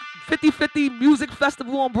Sunday, 50/50 Music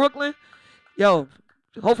Festival in Brooklyn. Yo,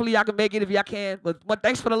 hopefully y'all can make it if y'all can. But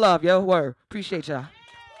thanks for the love, yo. Word. Appreciate y'all.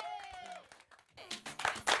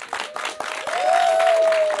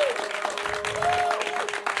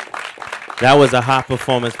 That was a hot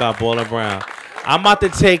performance by Baller Brown. I'm about to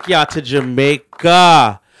take y'all to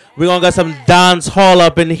Jamaica. We're going to get some dance hall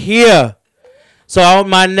up in here. So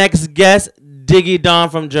my next guest, Diggy Don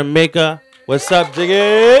from Jamaica. What's up,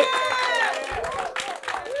 Diggy?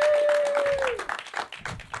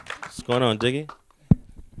 What's going on, Diggy?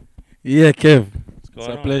 Yeah, Kev. It's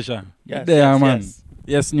a pleasure. Yes, there, man. yes.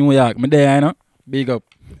 Yes, New York. Me there, you know. Big up.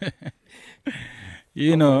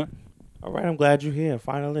 You know. All right, I'm glad you're here,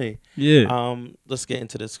 finally. Yeah. Let's get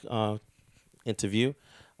into this interview.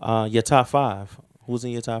 Your top 5. Who's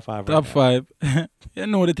in your top 5 right Top now? 5. You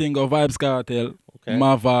know the thing of Vibes Cartel, Okay.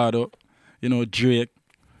 Mavado, you know, Drake,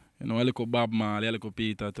 you know, a little Bob Marley, a little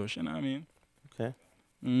Peter Tosh, you know what I mean? Okay.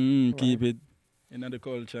 Keep it in the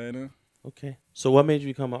culture, you know. Okay. So what made you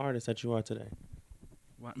become an artist that you are today?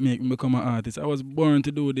 What make me become an artist? I was born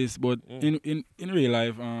to do this, but in real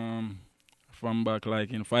life, from back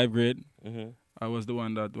like in 5th grade, I was the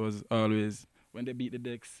one that was always, when they beat the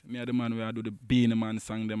decks, me are the man where I do the Beanie Man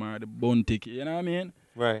song, them are the bone tick, you know what I mean?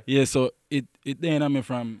 Right. Yeah, so it then I mean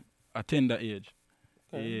from a tender age.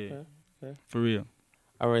 Okay, okay. For real.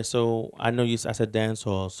 All right, so I know I said dance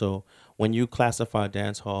hall. So when you classify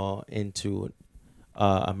dance hall into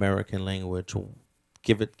American language,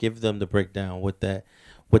 give them the breakdown what that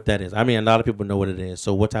is. I mean, a lot of people know what it is.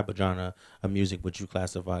 So what type of genre of music would you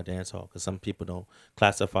classify dance hall? Because some people don't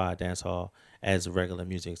classify dance hall as regular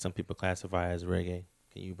music. Some people classify it as reggae.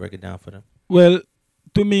 Can you break it down for them? Well,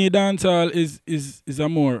 to me, dancehall is a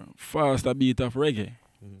more faster beat of reggae.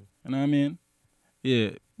 You know what I mean?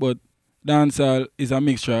 Yeah, but dancehall is a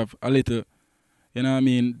mixture of a little, you know what I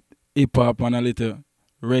mean, hip hop and a little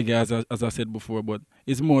reggae, as I said before. But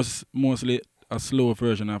it's mostly a slow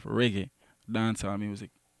version of reggae, dancehall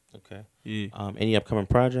music. Okay. Yeah. Any upcoming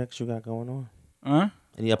projects you got going on? Huh?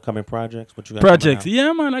 Any upcoming projects? What you got? Projects?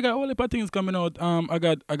 Yeah, man. I got all the things coming out. I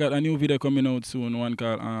got a new video coming out soon. One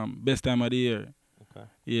called Best Time of the Year. Okay.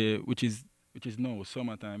 Yeah, which is now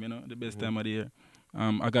summertime. You know, the best time of the year.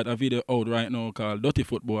 I got a video out right now called Dirty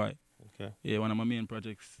Foot Boy. Okay. Yeah, one of my main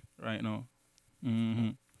projects right now.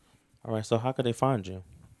 All right. So how could they find you?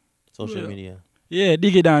 Social media. Yeah,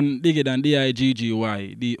 Diggy Don, Diggy Don.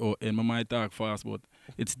 I might talk fast, but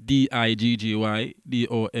it's Diggy Don.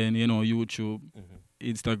 You know, YouTube,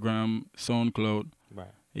 Instagram, SoundCloud. Right.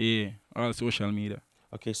 Yeah, all social media.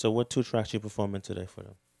 Okay, so what 2 tracks you performing today for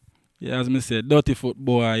them? Yeah, as me said, Dirty Foot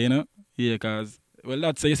Boy, you know. Yeah, cause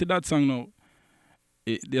you see that song now.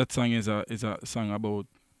 That song is a song about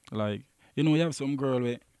like, you know, you have some girl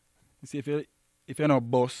where you see if you're not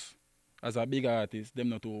boss as a big artist, them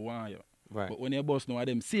not too want you. Right. But when you boss now,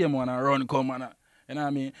 them same one and run come and you know what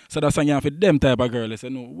I mean. So that song you have for them type of girl. They say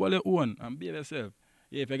no, what you own and be yourself.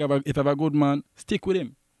 Yeah, if you have a good man, stick with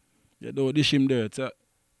him. You don't dish him dirt. So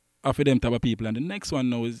after them type of people. And the next one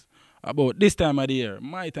now is about this time of the year,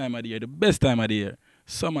 my time of the year, the best time of the year,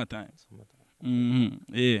 summertime.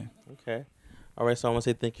 Yeah. Okay. All right, so I want to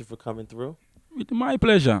say thank you for coming through. With my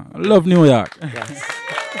pleasure. I love New York. Yes.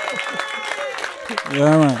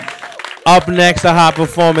 Yeah, man. Up next, a hot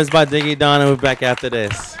performance by Diggy Don, and we're back after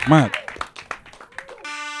this. Man.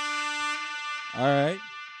 All right.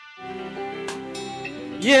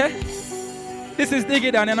 Yeah. This is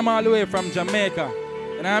Diggy Don, and I'm all the way from Jamaica. You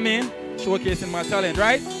know what I mean? Showcasing my talent,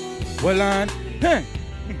 right? Well, on.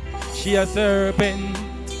 She a serpent.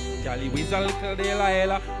 Cali with a little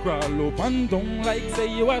Delilah. Crawl up and down like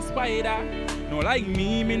say you a spider. No like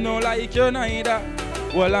me no like you neither.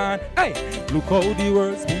 Well on, hey, look how the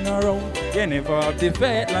world spin around. You never have the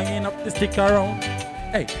fate long enough to stick around.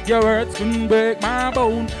 Hey, your words couldn't break my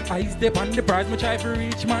bone. I step on the prize, me try to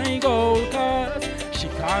reach my goal. Cause she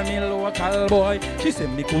call call me local boy. She said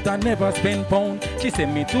me coulda never spend pound. She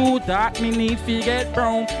said me too dark, me need fi get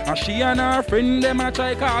brown. And she and her friend them a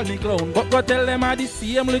try call me clown, but go tell them I the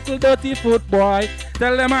same little dirty foot boy.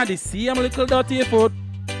 Tell them I the same little dirty foot.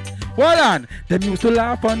 Hold on, them used to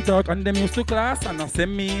laugh and talk and them used to class and I say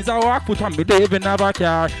me is a walk foot and me don't even have a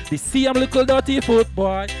car. The same little dirty foot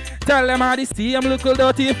boy. Tell them I the same little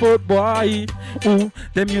dirty foot boy. Ooh,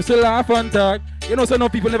 them used to laugh and talk. You know, so no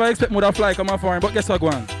people never expect me to fly come off foreign, but guess what, go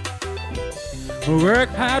on? Work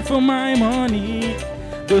hard for my money,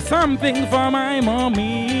 do something for my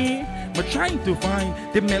mommy. But trying to find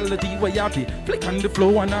the melody where you have the flick on the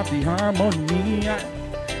flow and have the harmony.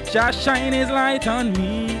 Just shine his light on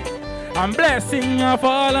me, and blessing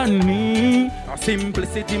fall on me. A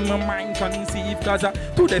simplicity my mind conceive, cause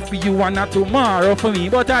today for you and not tomorrow for me.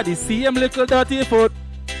 But I the same little dirty foot.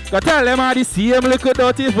 Go tell them I the same little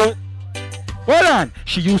dirty foot. Hold on,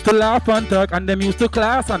 she used to laugh and talk and them used to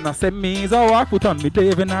class and I said me is a walk foot on me don't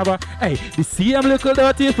even have a, hey, the same little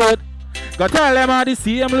dirty foot. Go tell them I the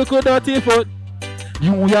same little dirty foot.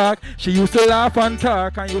 New York, she used to laugh and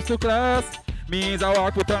talk and used to class. Me is a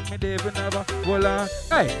walk foot on me don't even have a, hold on.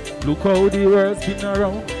 Hey, look how the world's been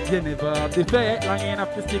around. You never have the faith long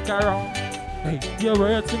enough to stick around. Hey, your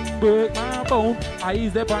words can break my bone.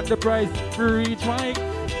 Eyes up on the price to reach my.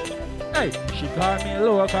 Hey, she called me a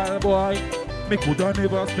local boy. Me coulda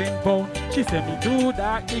never spend pound. She said me too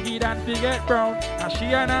dark, Diggy Don fi get brown. And she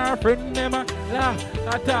and her friend them a laugh,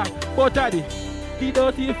 attack. But I the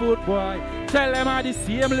dirty foot boy. Tell them I the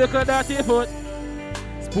same little dirty foot.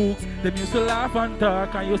 Spooks, them used to laugh and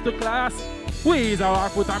talk and used to class. Ways I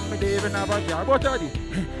walk foot and me they even have a car. But I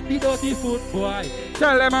the dirty foot boy.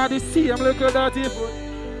 Tell them I the same little dirty foot.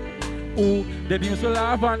 Ooh, them used to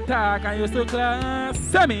laugh and talk and used to class.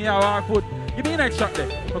 Send me a walk foot. Give me next shot there.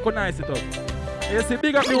 I could nice it up. You see,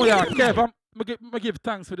 big up New York. Kev, I give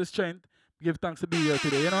thanks for the strength. Give thanks to be here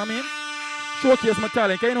today, you know what I mean? Showcase my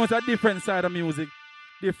talent, because you know it's a different side of music.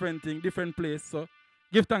 Different thing, different place. So,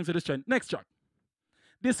 give thanks to the strength. Next track.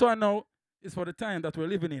 This one now is for the time that we're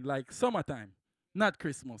living in, like summertime, not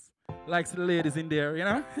Christmas. Like the ladies in there, you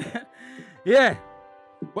know? Yeah.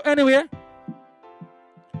 But anyway,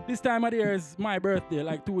 this time of the year is my birthday.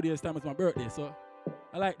 Like 2 days time is my birthday, so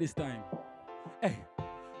I like this time. Hey.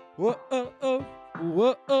 Whoa, oh, oh.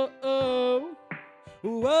 Whoa, oh, oh.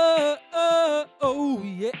 Whoa, oh, oh.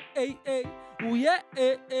 Yeah, hey, hey. Yeah,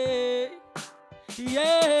 hey, hey.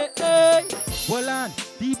 Yeah, hey. Well, on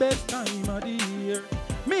the best time of the year.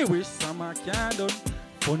 Me wish summer can done.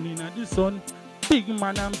 Fun in the sun. Big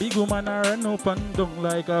man and big woman are run up and down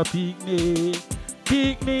like a picnic.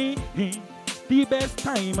 Picnic. The best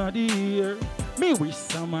time of the year. Me wish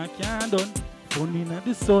summer can done. Fun in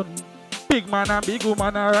the sun. Big man and big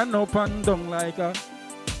woman are run up and down like a.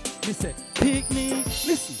 Me say, pick me,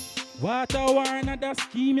 listen. What a war na da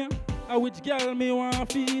scheme ya. A which girl me want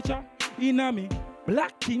feature. Inna me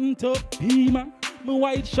black tint up Pima. Me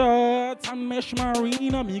white shorts and mesh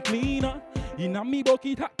marina me cleaner. Inna me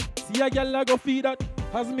bucket hat. See a girl a go feed that.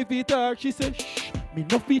 As me feet her, she say, shh, me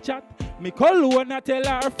no fi chat. Me call one a tell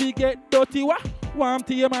her fi get dirty wa. Want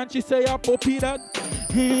to man, she say a puppy that.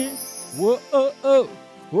 Whoa oh oh.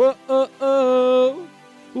 Whoa, oh, oh,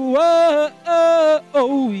 whoa, oh,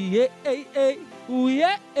 oh, yeah, hey, hey,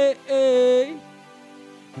 yeah, hey, hey.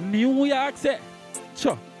 New York say,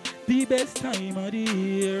 sure, the best time of the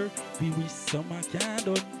year. We wish summer can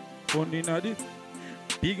done. Fun in the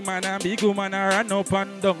big man and big woman are run up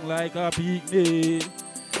and down like a picnic.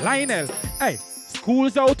 Lionel, hey,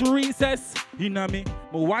 school's out to recess. Inna me,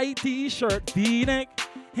 my white t-shirt, V-neck.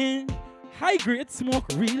 High grade smoke,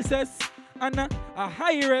 real cess. And a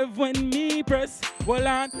high rev when me press. Well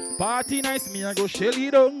on, party nice, me I go Shelly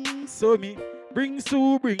down. So me bring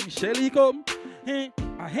Sue, bring Shelly come. A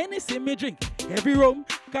Hennessy me drink every rum.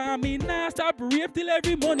 Cause me nah stop rave till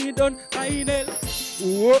every money done. I know.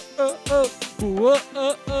 Whoa, oh, oh, whoa,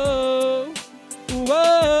 oh, oh.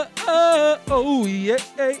 Whoa, oh, oh, yeah,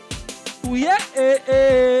 hey. Yeah, hey,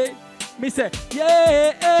 hey. Me say,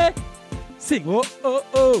 yeah, hey. Sing, oh, oh,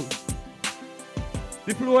 oh.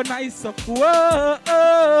 The flow nice up. Whoa,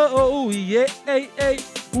 oh, oh, yeah, hey, hey.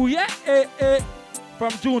 Yeah, hey, hey.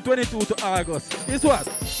 From June 22 to August. This was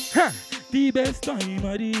the best time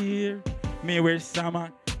of the year. Me wish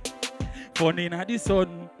summer. Fun in the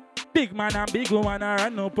sun. Big man and big woman are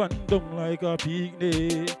run up and down like a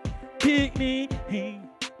picnic. Picnic.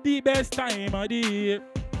 The best time of the year.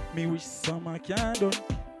 Me wish summer can done.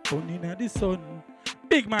 Fun in the sun.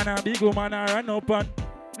 Big man and big woman are run up and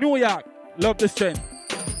New York. Love the strength.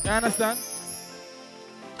 You understand?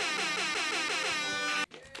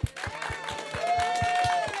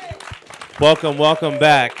 Welcome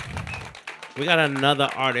back. We got another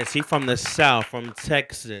artist. He from the South, from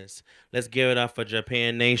Texas. Let's give it up for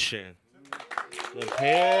Japan Nation.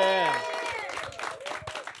 Japan.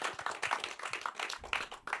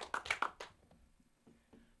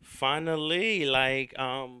 Finally, like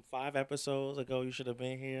 5 episodes ago, you should have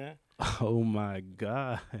been here. Oh my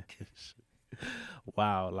gosh.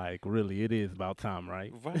 Wow, like really, it is about time,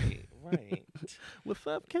 right? Right. What's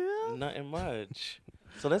up, Cam? Nothing much.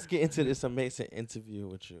 So let's get into this amazing interview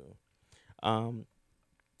with you. I'm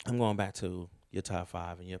going back to your top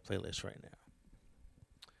 5 and your playlist right now.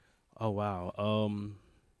 Oh wow.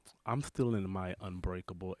 I'm still in my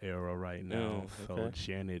Unbreakable era right now, so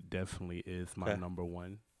Janet definitely is my number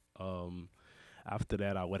one. After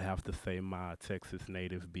that, I would have to say my Texas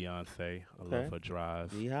native Beyonce. I love her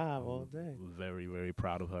drive. Yeah, all day. Very, very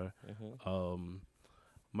proud of her.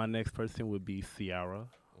 My next person would be Ciara.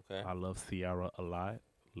 Okay. I love Ciara a lot.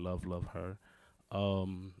 Love her.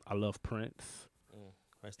 I love Prince.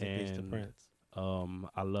 Rest in peace to Prince.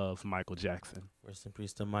 I love Michael Jackson. Rest in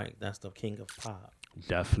peace to Mike. That's the king of pop.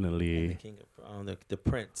 Definitely. And the king of the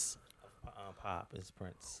prince of pop is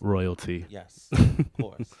Prince. Royalty. Yes, of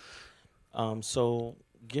course. So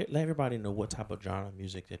let everybody know what type of genre of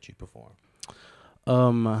music that you perform.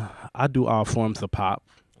 I do all forms of pop.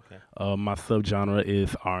 Okay. My subgenre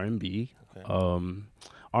is R&B. Okay.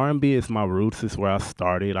 R&B is my roots. It's where I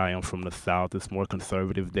started. I am from the South. It's more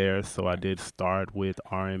conservative there, so I did start with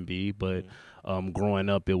R&B. But growing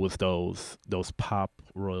up, it was those pop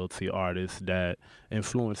royalty artists that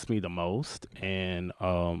influenced me the most, and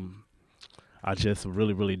I just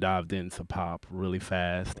really, really dived into pop really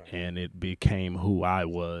fast, and it became who I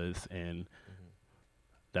was, and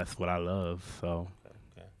that's what I love. So.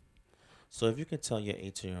 Okay. So if you could tell your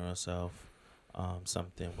 18-year-old self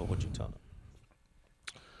something, what would you tell them?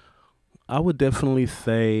 I would definitely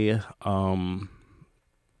say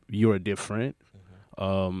you're different.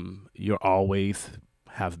 You're always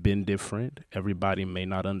have been different. Everybody may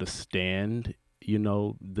not understand,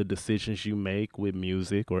 the decisions you make with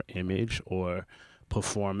music or image or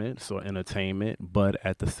performance or entertainment, but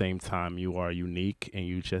at the same time, you are unique, and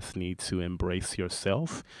you just need to embrace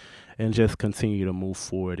yourself and just continue to move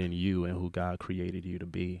forward in you and who God created you to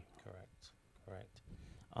be. Correct.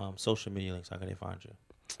 Social media links, how can they find you?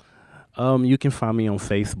 You can find me on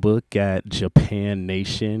Facebook at Japan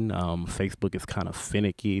Nation. Facebook is kind of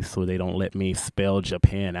finicky, so they don't let me spell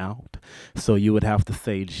Japan out. So you would have to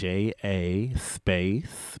say JA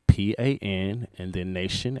space PAN and then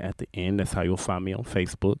Nation at the end. That's how you'll find me on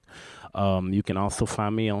Facebook. You can also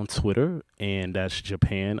find me on Twitter, and that's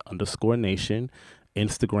Japan_Nation.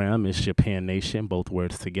 Instagram is Japan Nation, both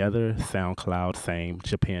words together. SoundCloud, same,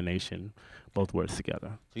 Japan Nation, both words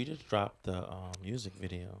together. So you just dropped the music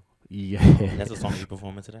video. Yeah. That's a song you're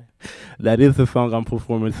performing today? That is the song I'm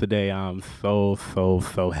performing today. I'm so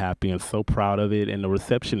happy and so proud of it, and the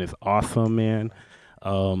reception is awesome, man.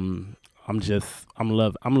 I'm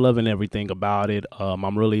loving everything about it.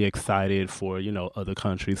 I'm really excited for, other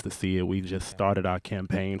countries to see it. We just started our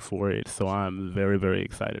campaign for it, so I'm very, very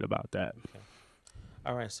excited about that. Okay.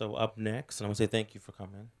 All right, so up next, and I'm going to say thank you for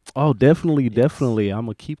coming. Oh, definitely. I'm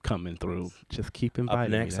going to keep coming through. Just keep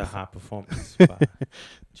inviting me. Up next, a hot performance by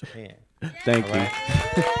Japan. Thank you.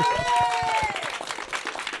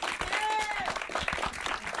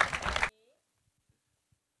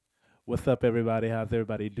 What's up, everybody? How's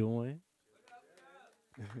everybody doing?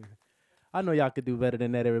 I know y'all could do better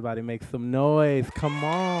than that. Everybody make some noise. Come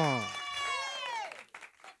on.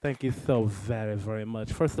 Thank you so very, very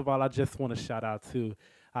much. First of all, I just want to shout out to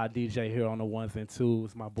our DJ here on the ones and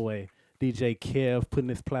twos, my boy DJ Kev, putting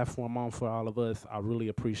this platform on for all of us. I really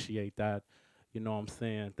appreciate that. You know what I'm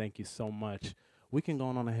saying? Thank you so much. We can go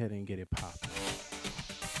on ahead and get it popping.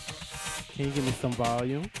 Can you give me some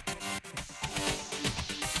volume?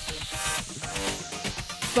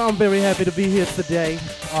 So I'm very happy to be here today,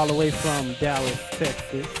 all the way from Dallas,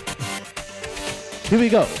 Texas. Here we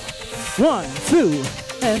go. 1, 2.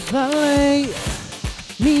 As I lay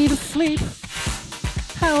me to sleep,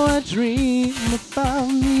 how I dream about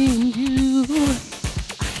me and you.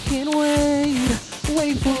 I can't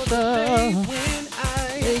wait for the when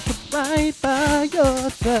I wake up right by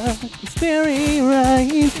your side, staring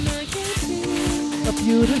right. And I can see a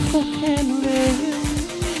beautiful canvas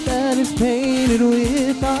that is painted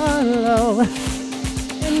with our love,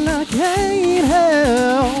 and I can't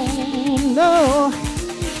help, no,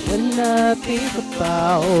 when I think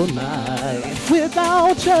about my life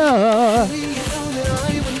without you.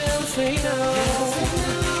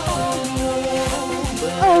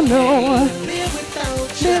 Oh no, live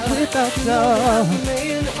without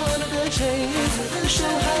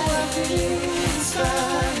you.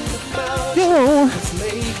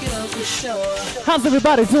 How's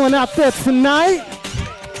everybody doing out there tonight?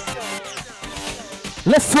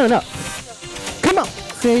 Let's turn up. Come on.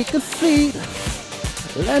 Take a seat.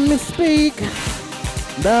 Let me speak.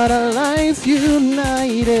 But our lives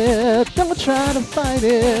united. Don't try to fight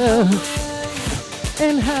it.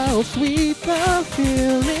 And how sweet the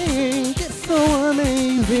feeling. It's so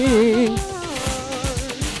amazing.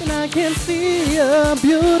 And I can see a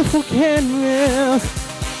beautiful canvas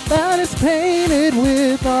that is painted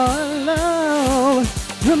with our love.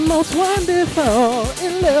 The most wonderful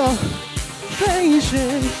illustration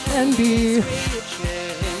and be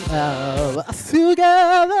of us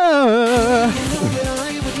together.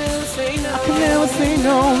 I can never say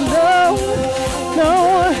no, no, no,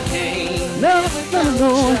 no, no, no.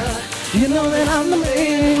 You know that I'm the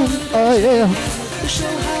man. Oh yeah.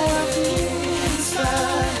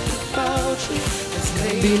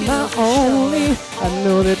 Be my only. I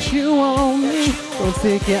know that you want me. Don't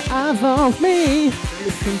take your eyes off me.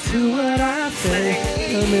 Listen to what I say.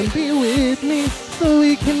 Come and be with me so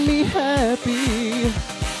we can be happy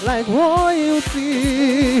like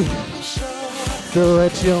royalty. So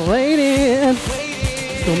what you're waiting,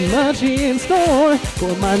 so much in store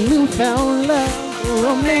for my newfound love,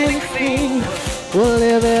 romantic thing. We'll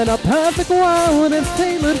live in a perfect world that's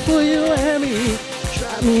tailored for you and me.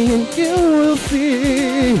 Try me and you will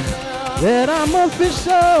see that I'm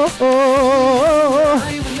official.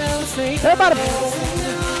 Everybody.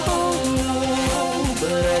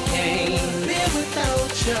 But I can't live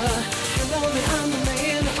without you. You know that I'm the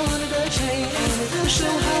man under the chain. I'll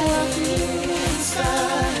show how I feel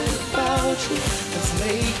inside about you. Let's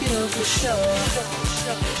make it official.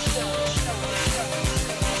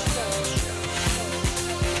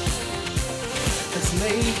 Let's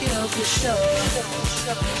make it official.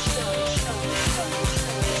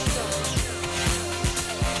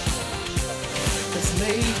 Let's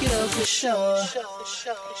make it official.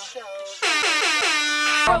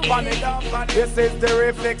 This is the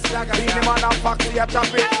reflex. Beenie Man and Foxy a chop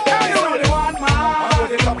it. You only one man. I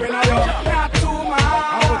put it up in a yo. Not two man.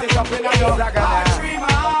 I put it up in a yo. Not three man. I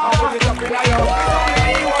put it up in a yo.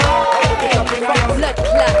 I put it up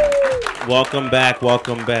in a yo. Welcome back.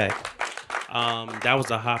 Welcome back. That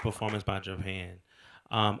was a hot performance by Japan.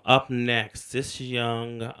 Up next, this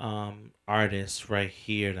young artist right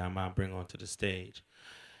here that I'm about to bring onto the stage.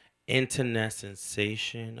 Internet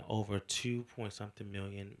sensation, over 2-point-something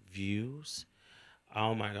million views.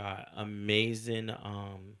 Oh my God, amazing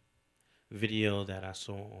video that I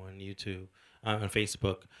saw on YouTube, on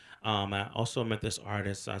Facebook. I also met this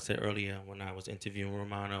artist, I said earlier when I was interviewing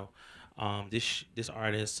Romano. This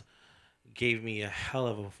artist gave me a hell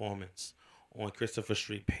of a performance on Christopher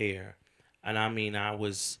Street Pier. And I mean, I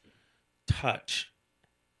was touched.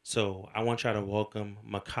 So I want y'all to welcome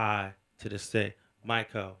Miach to the stage.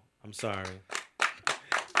 Michael, I'm sorry.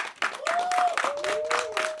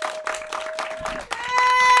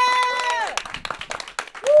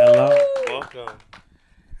 Hello, welcome.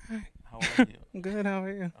 Hi. How are you? Good, how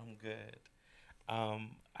are you? I'm good.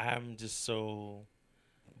 I'm just so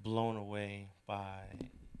blown away by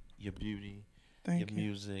your beauty, your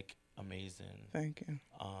music, amazing. Thank you.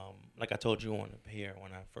 Like I told you on the pier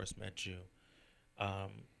when I first met you,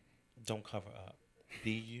 don't cover up.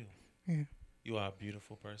 Be you. Yeah. You are a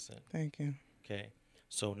beautiful person. Thank you. Okay.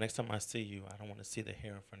 So next time I see you, I don't want to see the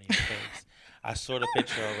hair in front of your face. I saw the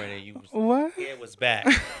picture already. What? Hair was back.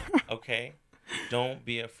 Okay. Don't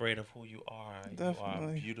be afraid of who you are. Definitely. You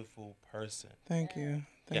are a beautiful person. Thank you.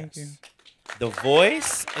 Thank you. The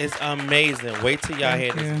voice is amazing. Wait till y'all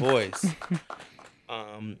hear this voice.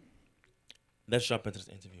 Let's jump into this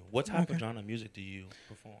interview. What type of genre of music do you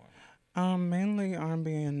perform? Mainly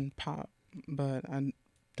R&B and pop, but I've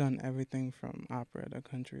done everything from opera to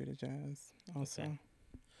country to jazz also. Okay.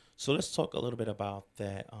 So let's talk a little bit about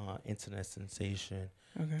that internet sensation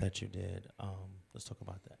that you did. Let's talk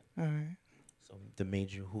about that. All right. So that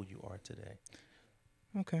made you who you are today.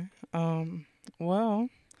 Okay. Well,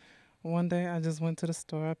 one day I just went to the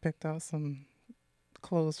store. I picked out some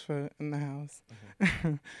clothes for in the house.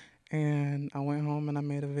 And I went home and I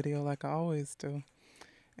made a video like I always do.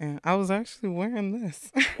 And I was actually wearing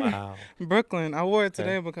this. Wow. Brooklyn. I wore it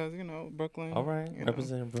today because, you know, Brooklyn. All right.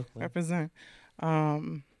 Represent Brooklyn. Represent.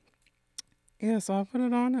 Yeah, so I put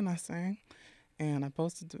it on and I sang. And I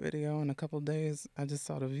posted the video. In a couple of days, I just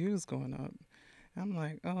saw the views going up. I'm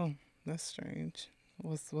like, oh, that's strange.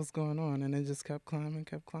 What's going on? And it just kept climbing.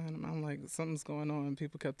 I'm like, something's going on.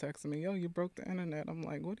 People kept texting me, yo, you broke the internet. I'm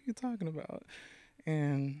like, what are you talking about?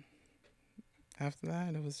 And after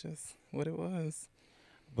that, it was just what it was.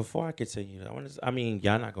 Before I continue, I mean,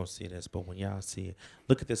 y'all not going to see this, but when y'all see it,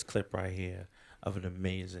 look at this clip right here of an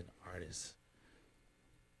amazing artist.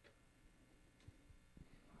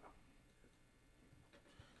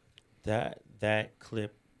 That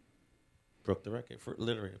clip broke the record.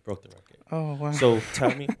 Literally broke the record. Oh wow! So tell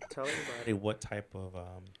everybody what type of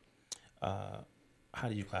how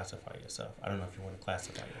do you classify yourself? I don't know if you want to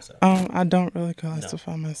classify yourself. I don't really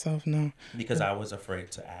classify myself, no. Because I was afraid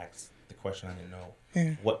to ask the question. I didn't know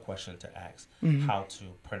what question to ask, how to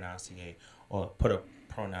pronunciate or put a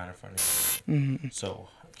pronoun in front of you. So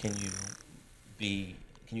can you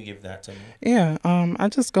give that to me? Yeah, I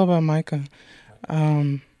just go by Micah.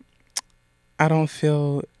 I don't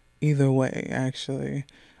feel either way, actually,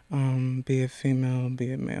 be it female,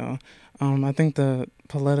 be it male. I think the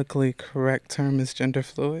politically correct term is gender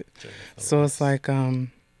fluid. So it's like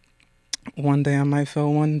one day I might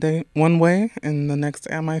feel one way, and the next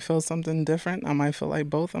day I might feel something different. I might feel like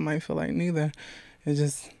both. I might feel like neither. It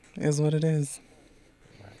just is what it is.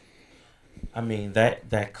 I mean,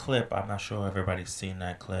 that clip, I'm not sure everybody's seen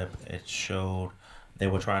that clip. It showed they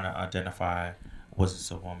were trying to identify, was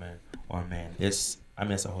this a woman or a man? It's a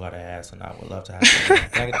whole lot of ass, and I would love to have some.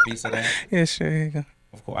 Can I get a piece of that? Yeah, sure, here you go.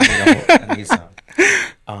 Of course, I need some.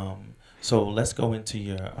 So let's go into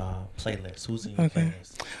your playlist. Who's in your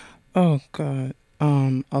playlist? Oh, God.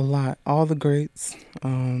 A lot. All the greats,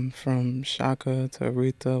 from Shaka to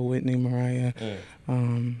Aretha, Whitney, Mariah,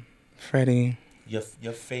 Freddie.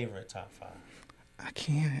 Your favorite top 5? I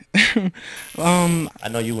can't. I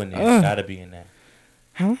know you in there. Gotta be in there.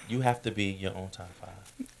 Huh? You have to be your own top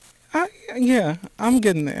 5. Yeah, I'm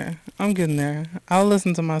getting there. I'll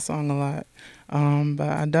listen to my song a lot. But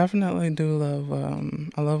I definitely do love,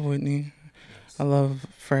 I love Whitney. Yes. I love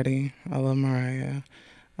Freddie. I love Mariah.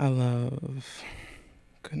 I love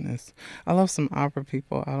some opera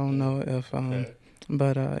people. I don't know if,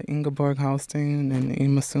 but Ingeborg Halstein and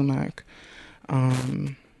Emma Sumac.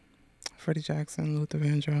 Freddie Jackson, Luther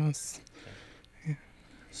Vandross. Yeah.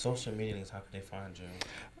 Social media links, how can they find you?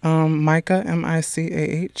 Micah,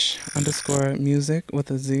 MICAH _music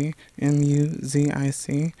with a Z,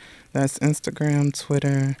 MUZIC. That's Instagram,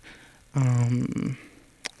 Twitter,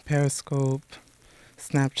 Periscope,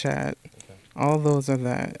 Snapchat. All those are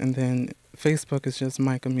that. And then Facebook is just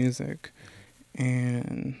Micah Music.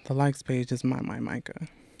 And the likes page is my Micah.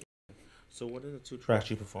 So what are the 2 tracks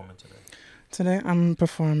you're performing today? Today I'm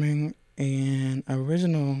performing an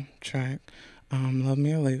original track, Love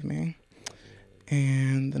Me or Leave Me.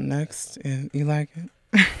 And the next is, you like it?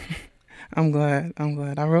 I'm glad.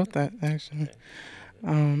 I wrote that, actually.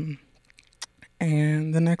 And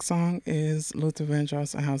the next song is Luther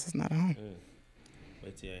Vandross, A House Is Not a Home.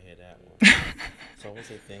 Wait till I hear that one. So I want to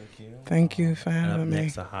say thank you. Thank you for having me.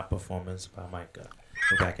 Next, a hot performance by Micah.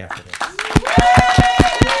 We're back after this.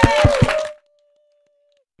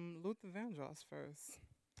 Luther Vandross first,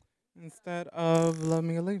 instead of Love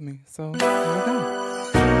Me or Leave Me. So here we go.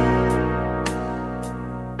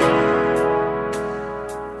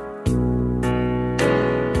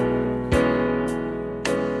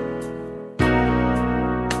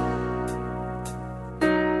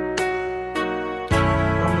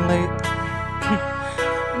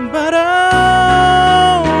 But a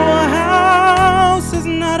house is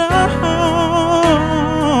not a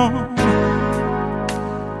home.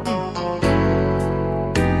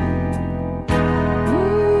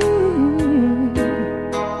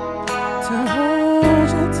 To hold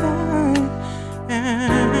you tight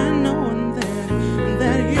and knowing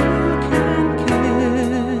that you can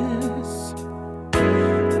kiss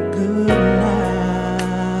goodnight.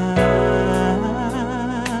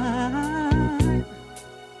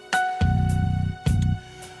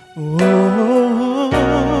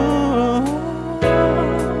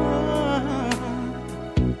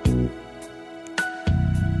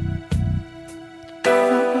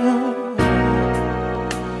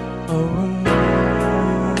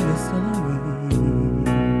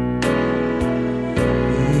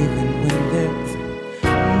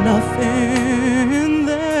 Nothing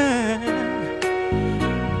there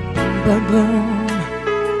but gloom.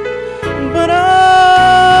 But a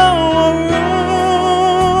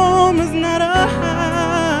room is not a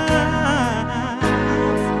house,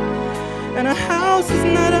 and a house is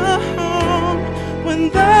not a home when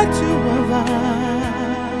the two of us,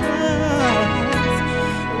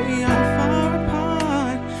 we are far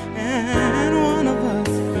apart, and one of us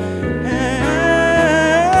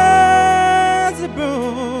has a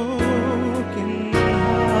broken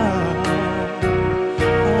heart.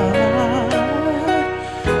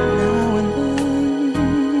 Now and then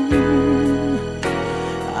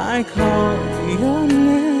I call your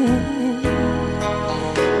name,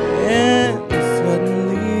 and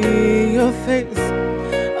suddenly your face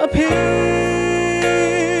appears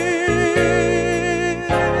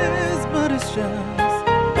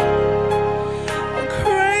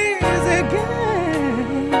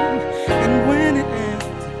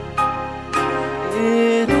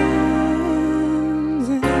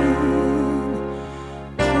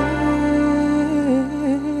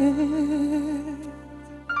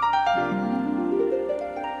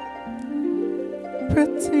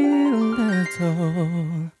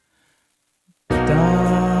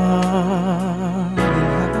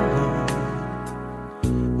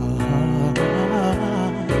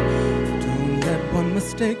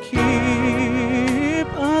keep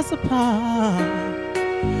us apart.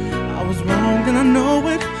 I was wrong and I know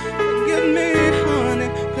it. Forgive me, honey,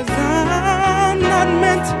 'cause I'm not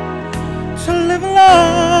meant to live alone.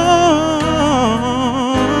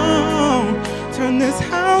 Turn this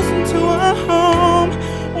house into a home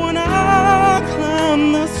when I climb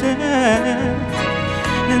the stairs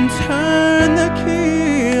and turn the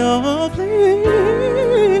key. Oh,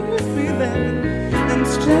 please be there and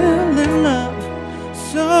still in love,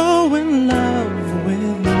 so in love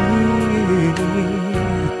with me.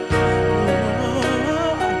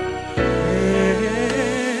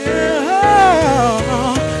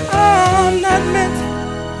 I'm not meant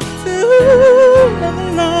to live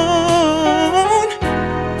alone.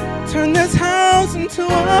 Turn this house into a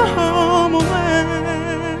home when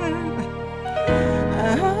I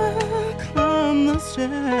climb the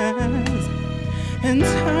stairs and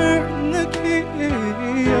turn the key.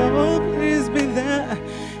 Oh, please be there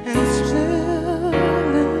and still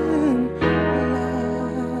in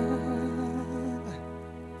love.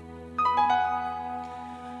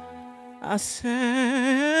 I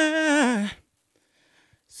said,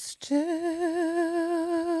 still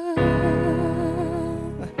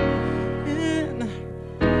in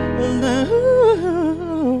love.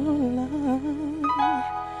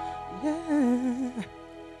 Yeah.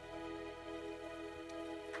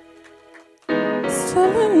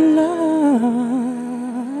 Still in love.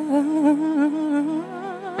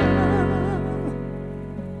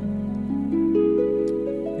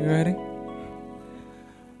 You ready?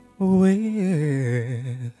 With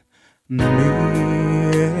me.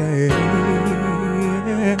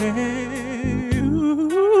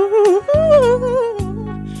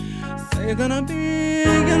 Say you're gonna be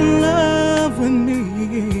in love with me.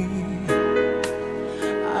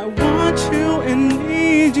 I want you and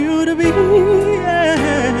need you to be,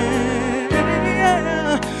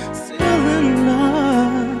 yeah, still in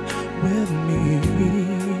love with me.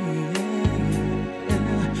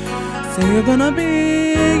 Yeah. Say you're gonna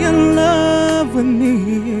be in love with me.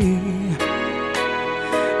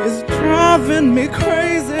 It's driving me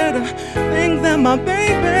crazy to think that my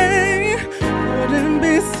baby wouldn't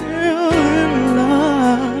be still in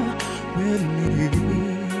love with me.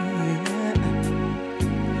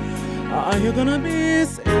 Are you gonna be,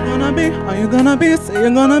 say you're gonna be, are you gonna be, say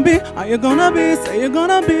you're gonna be, are you gonna be, say you're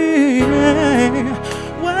gonna be, yeah.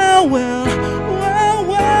 Well, well, well,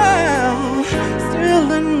 well,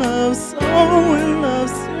 still in love, so in love,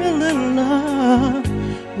 still in love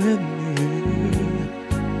with me.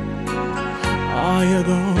 Are you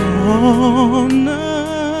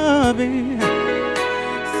gonna be,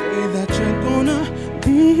 say that you're gonna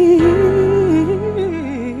be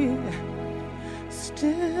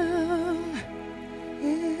still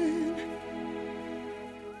in.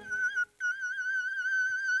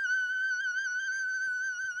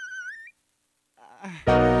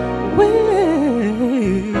 With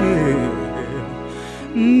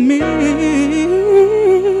me, with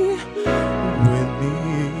me,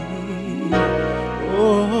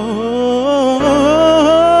 oh,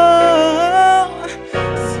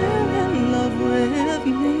 still in love with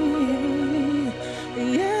me,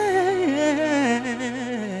 yeah.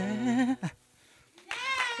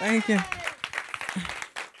 Thank you.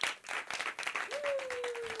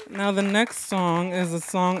 Now the next song is a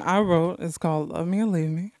song I wrote. It's called Love Me or Leave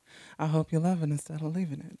Me. I hope you love it instead of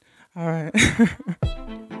leaving it. All right.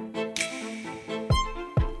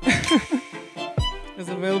 It's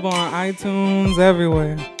available on iTunes,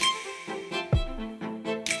 everywhere.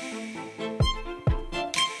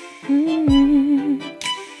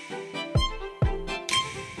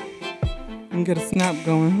 And get a snap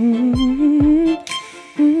going.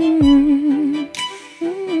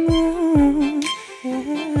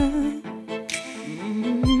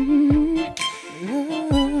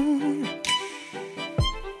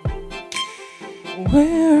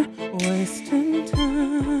 We're wasting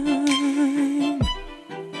time.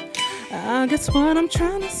 I guess what I'm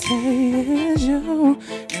trying to say is you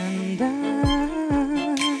and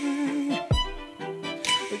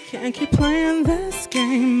we can't keep playing this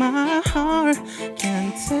game. My heart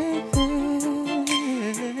can't take this,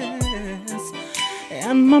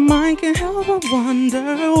 and my mind can't help but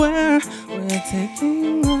wonder where we're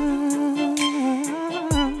taking us.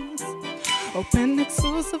 Open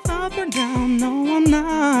exclusive up or down, no I'm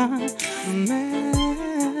not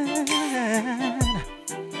mad,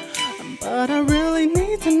 but I really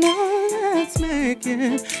need to know, let's make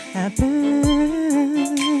it happen,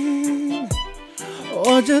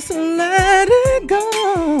 or just let it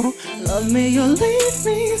go. Love me or leave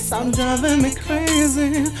me, stop driving me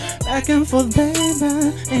crazy. Back and forth,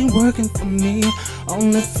 baby, ain't working for me.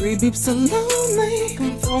 Only 3 beeps are lonely,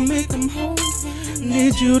 come throw me, come home.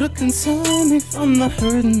 Need you to console me from the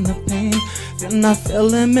hurt and the pain. If you're not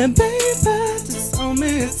feeling me, baby, just tell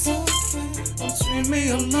me it's okay. Don't treat me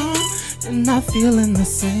alone, you're not feeling the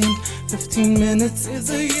same. 15 minutes is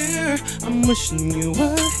a year, I'm wishing you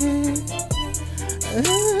were here.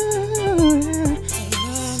 Oh, yeah.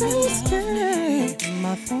 So scared in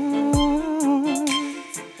my thoughts,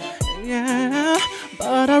 yeah.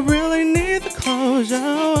 But I really need the closure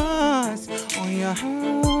on your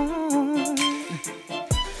heart.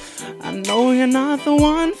 I know you're not the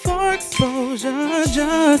one for exposure,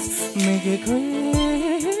 just make it clear.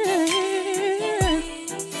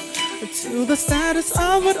 To the status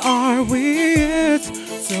of what are we, it's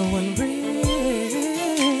so unreal.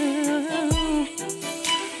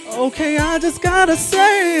 Okay, I just gotta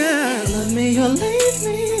say it. Love me or leave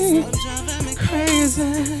me, driving me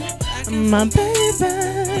crazy, my baby.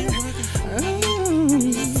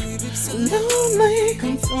 Lonely,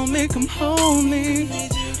 come for me, come hold me,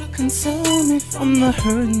 console me from the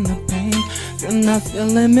hurt and the pain. If you're not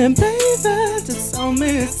feeling me, baby, just tell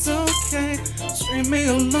me it's okay. Treat me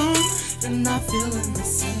alone, you're not feeling the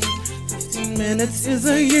same. 15 minutes is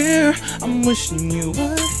a year, I'm wishing you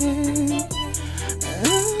were here.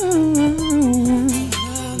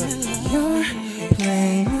 You're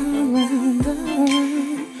playing around.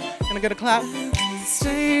 Can I get a clap?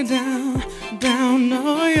 Stay down, down,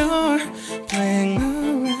 no, you're playing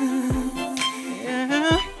around.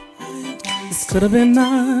 Yeah, this could have been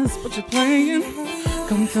us, but you're playing.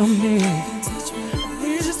 Come feel me.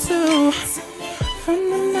 Need you to from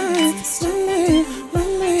the night. Let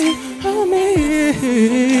me, hold me.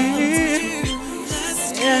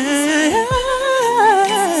 Yeah.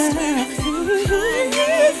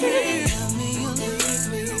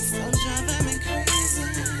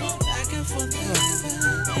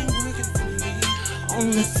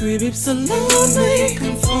 Only 3 beeps are lonely.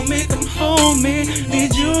 Come for me, come hold me.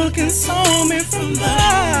 Need you to console me from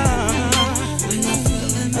love.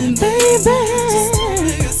 And baby,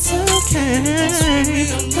 it's okay.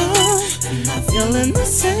 I'm feeling the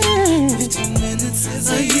same. 15 minutes is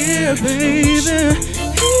a year, baby.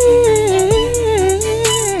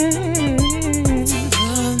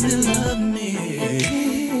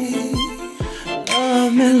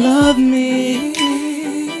 Love me, love me.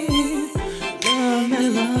 Love me,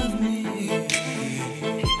 love me.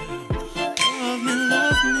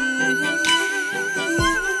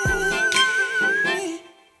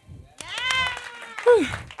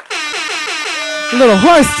 A little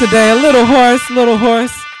hoarse today, a little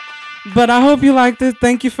hoarse. But I hope you liked it.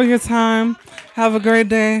 Thank you for your time. Have a great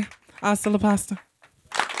day. Hasta la pasta.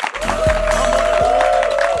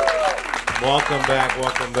 Welcome back.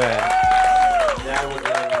 That was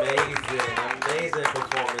an amazing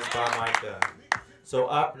performance by Micah. So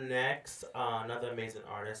up next, another amazing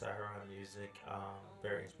artist. I heard her music,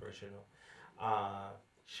 very inspirational.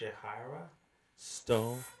 Shira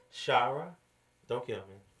Stone. Shira, don't kill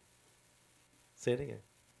me. Say it again.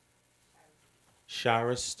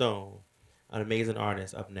 Shira Stone, an amazing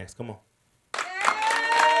artist. Up next, come on.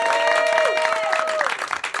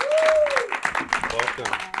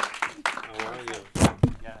 Welcome. How are you?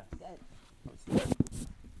 Yes.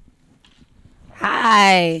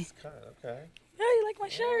 Hi. Okay. Yeah, you like my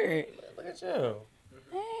shirt. Look at you.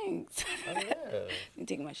 Thanks. I live. I'm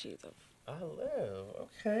taking my shoes off. I live.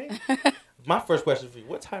 Okay. My first question for you: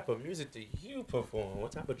 what type of music do you perform?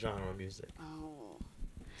 What type of genre of music? Oh.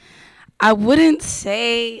 I wouldn't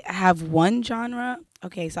say I have one genre.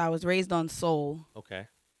 Okay, so I was raised on soul. Okay.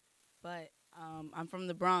 But I'm from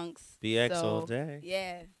the Bronx. BX so, all day.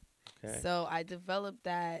 Yeah. Okay. So I developed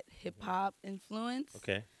that hip hop influence.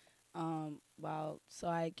 Okay. So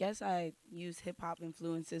I guess I use hip hop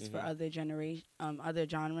influences for other other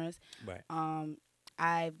genres. Right.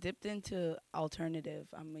 I've dipped into alternative.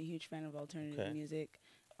 I'm a huge fan of alternative music.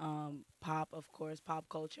 Pop, of course, pop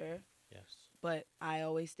culture. Yes. But I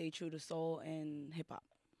always stay true to soul and hip hop.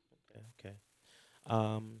 Okay.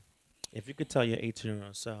 If you could tell your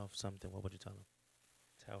 18-year-old self something, what would you tell him?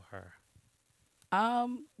 Tell her.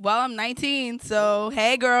 Well, I'm 19, so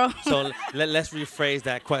hey, girl. So let's rephrase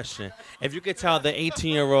that question. If you could tell the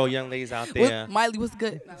 18-year-old young ladies out there. Miley, what's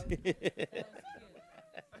good?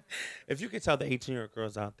 If you could tell the 18-year-old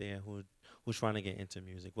girls out there who's trying to get into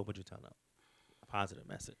music, what would you tell them? A positive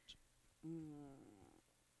message.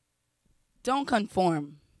 Don't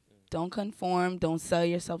conform. Don't conform. Don't sell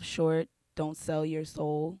yourself short. Don't sell your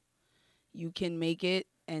soul. You can make it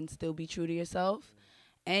and still be true to yourself.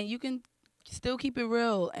 And you can still keep it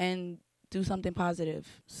real and do something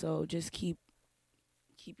positive. So just keep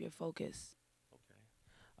your focus.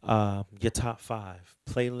 Your top 5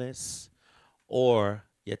 playlists or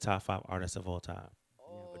your top 5 artists of all time.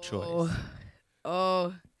 You have a choice.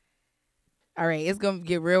 Oh. All right, it's going to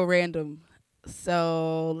get real random.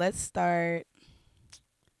 So let's start.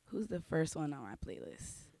 Who's the first one on my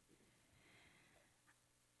playlist?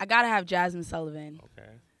 I got to have Jasmine Sullivan. Okay,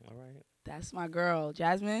 all right. That's my girl,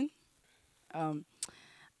 Jasmine.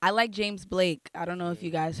 I like James Blake. I don't know if you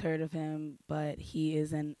guys heard of him, but he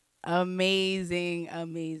is an amazing. I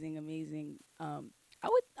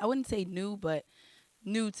wouldn't say new, but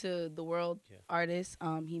new to the world artist.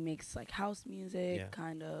 He makes like house music,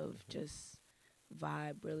 kind of just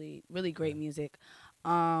vibe, really, really great music.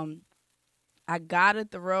 I gotta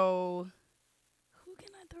throw. Who can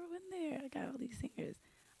I throw in there? I got all these singers.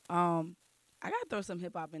 I gotta throw some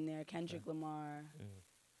hip hop in there. Kendrick Lamar.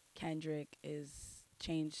 Kendrick is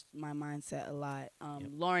changed my mindset a lot.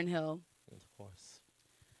 Lauryn Hill. Of course.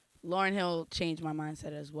 Lauryn Hill changed my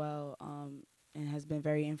mindset as well, and has been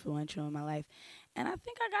very influential in my life. And I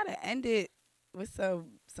think I gotta end it with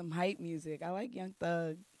some hype music. I like Young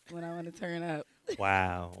Thug when I want to turn up.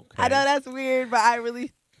 Wow. Okay. I know that's weird, but I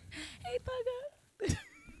really. Hey, Thugger.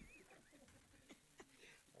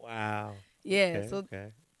 Wow. Yeah.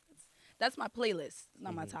 Okay, that's my playlist. It's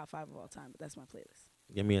not my top 5 of all time, but that's my playlist.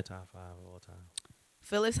 Give me a top 5 of all time.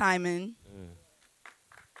 Phyllis Hyman.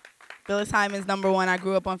 Phyllis Hyman's number 1. I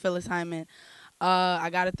grew up on Phyllis Hyman. I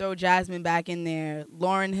got to throw Jasmine back in there.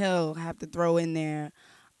 Lauryn Hill, I have to throw in there.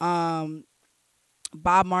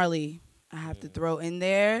 Bob Marley, I have to throw in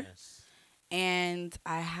there. Yes. And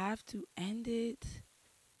I have to end it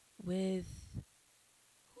with,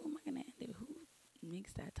 who am I going to end it? Who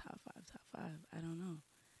makes that top 5? I don't know.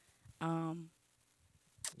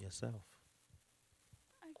 Yourself.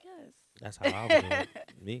 I guess. That's how I would do it.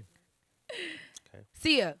 Me. Okay.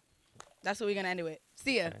 Sia. That's what we're going to end it with.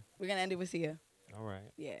 Sia. Okay. We're going to end it with Sia. All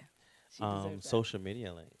right. Yeah. She deserves that. Social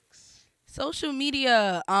media links. Social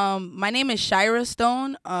media. My name is Shira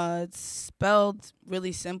Stone. It's spelled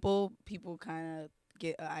really simple. People kind of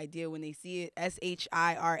get an idea when they see it.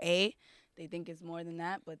 Shira. They think it's more than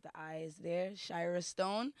that, but the I is there. Shira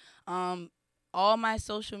Stone. All my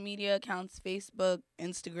social media accounts, Facebook,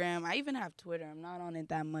 Instagram. I even have Twitter. I'm not on it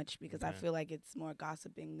that much because I feel like it's more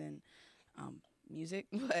gossiping than music.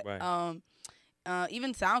 But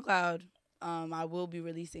even SoundCloud, I will be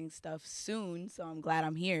releasing stuff soon. So I'm glad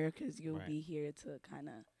I'm here because you'll be here to kind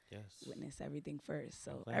of witness everything first.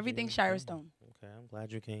 So everything's Shira Stone. Okay, I'm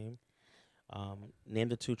glad you came. Name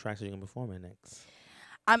the 2 tracks that you're going to perform in next.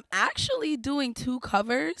 I'm actually doing 2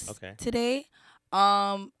 covers today.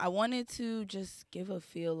 I wanted to just give a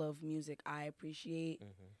feel of music I appreciate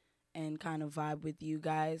and kind of vibe with you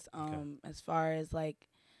guys. As far as like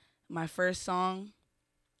my first song,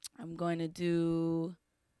 I'm going to do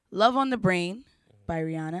Love on the Brain by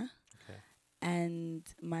Rihanna. Okay. And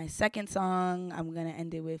my second song, I'm going to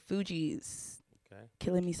end it with Fugees,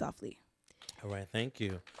 Killing Me Softly. All right, thank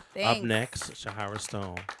you. Thanks. Up next, Shira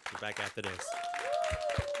Stone. Be back after this.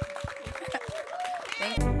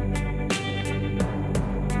 Thank you.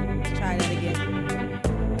 Let's try that again.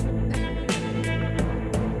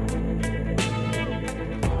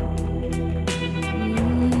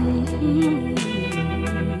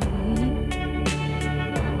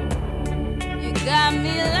 You got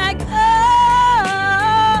me like, oh,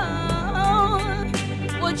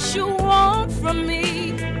 what you want from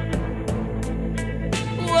me?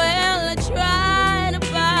 Well, I try to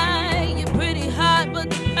buy you pretty hard, but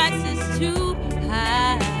the price is too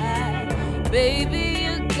high. Baby,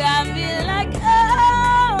 you got me like,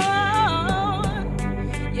 oh,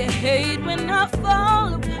 you hate when I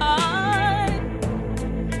fall apart.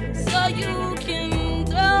 So you can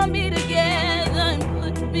throw me together and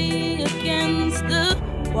put me against the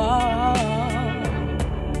wall.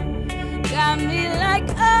 Got me like,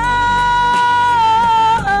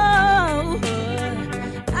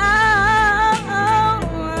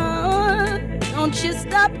 don't you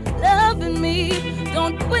stop loving me.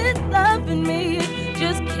 Don't quit loving me.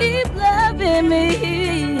 Just keep loving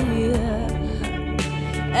me.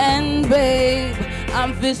 And babe,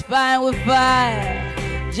 I'm fist fighting with fire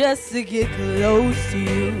just to get close to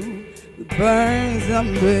you. We burn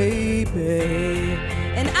some, baby.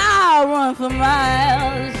 And I'll run for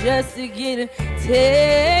miles just to get a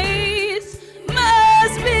taste.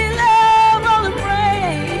 Must be love on the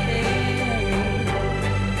brain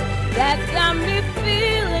that got me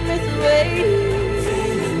feeling this way.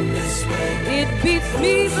 It beats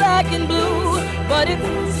me black and blue, but it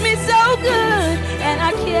beats me so good, and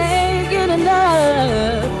I can't get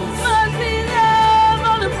enough. Must be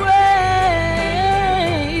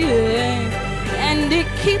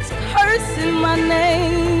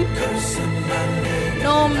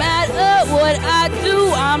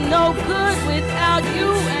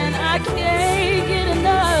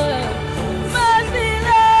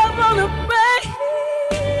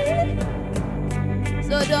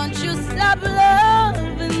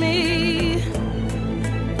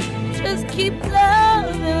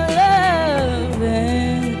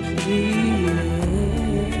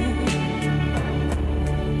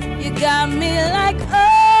me like,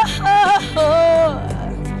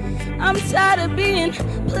 I'm tired of being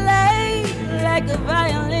played like a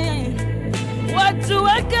violin. What do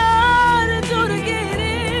I gotta do to get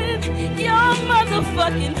in your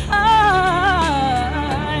motherfucking heart?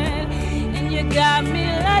 And you got me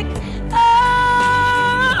like,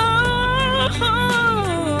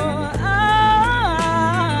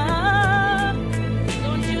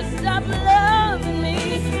 don't you stop loving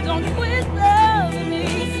me, don't quit loving me,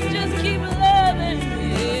 just keep loving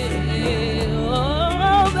me.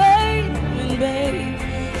 Oh, baby,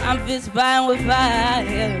 I'm fist fighting with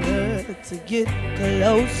fire to get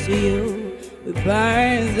close to you. We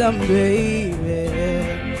burn some, baby,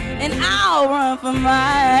 and I'll run for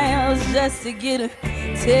miles just to get a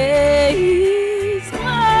taste.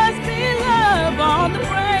 Must be love on the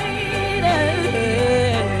brain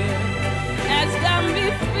that's got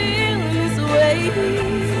me feeling this way.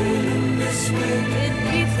 It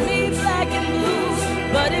beats me black and blue,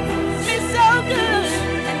 but it beats me so good,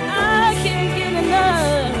 and I can't get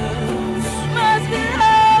enough. Must be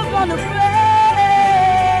love on the brain.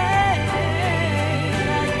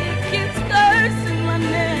 It keeps cursing my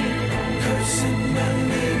name.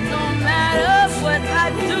 No matter what I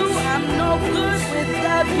do, I'm no good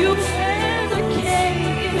without you, and I can't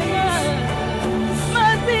get enough.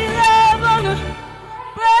 Must be love on the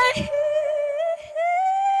brain.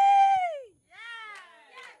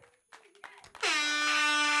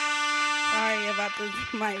 Sorry about the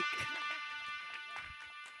mic.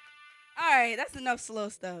 All right, that's enough slow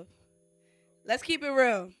stuff. Let's keep it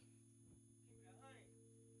real.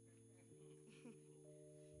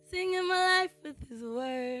 Singing my life with his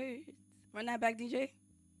words. Run that back, DJ.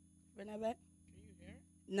 Run that back. Can you hear it?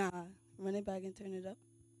 Nah. Run it back and turn it up.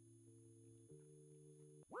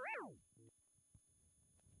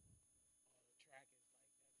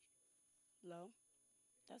 Low.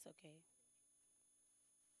 That's okay.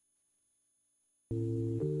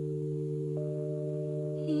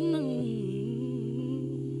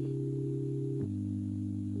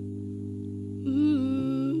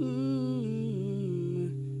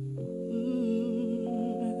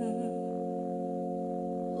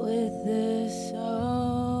 With this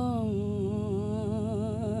song.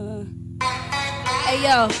 Hey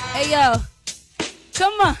yo,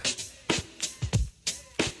 come on.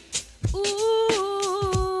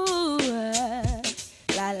 Ooh,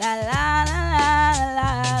 la la la la la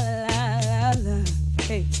la la.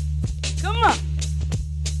 Hey, come on.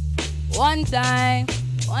 One time.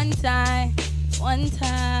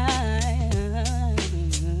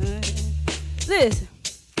 Listen,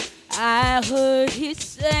 I heard he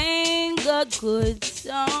sang a good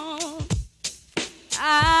song.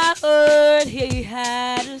 I heard he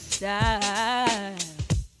had a style,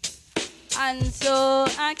 and so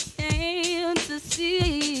I came to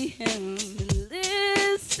see him and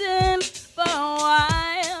listen for a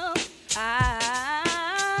while.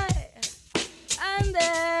 And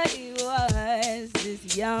there he was,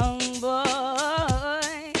 this young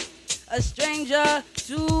boy, a stranger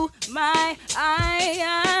to my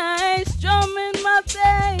eyes, strumming my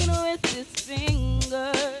pain with his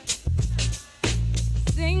finger,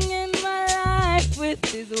 singing my life with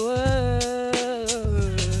his words,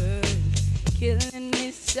 killing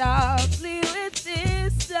me softly with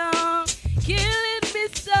his song, killing me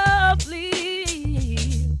softly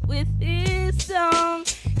with his song,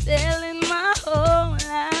 telling my whole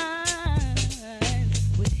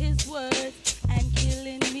life with his words and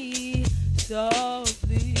killing me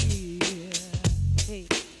softly, hey,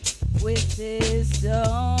 with his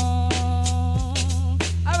song.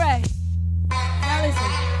 All right, now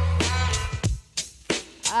listen.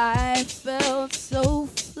 I felt so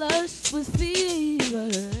flushed with fever,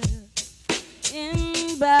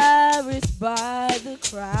 embarrassed by the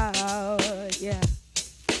crowd, yeah.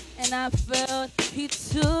 And I felt he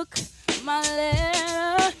took my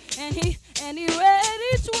letter and he read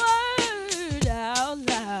each word out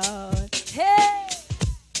loud. Hey,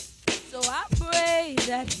 so I prayed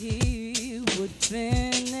that he would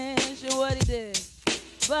finish what he did,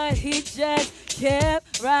 but he just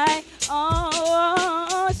kept right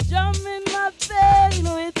on, strumming my pain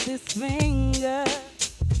with his finger.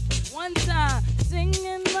 One time,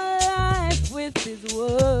 singing my life with his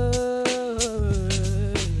words,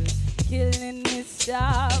 killing me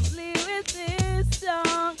softly with his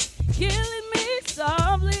song, killing me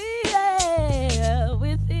softly, yeah,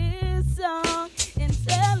 with his song, and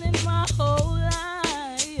telling my whole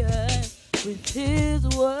life with his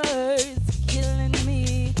words, killing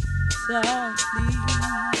me softly.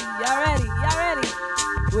 Y'all ready? Y'all ready?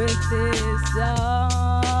 With his song.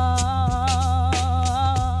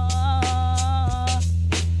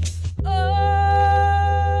 Oh.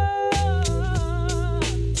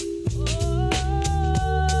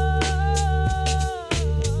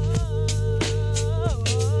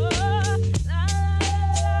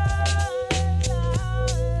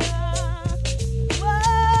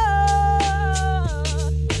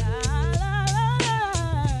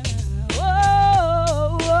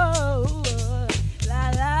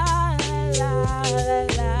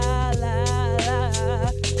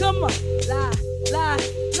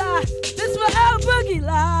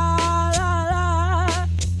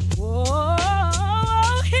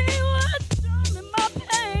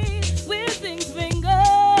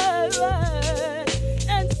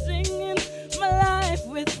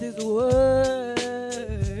 words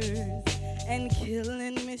and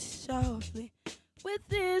killing me softly with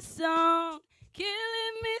this song.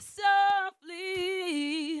 Killing me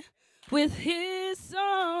softly with his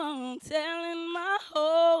song, telling my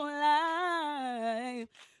whole life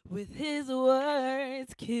with his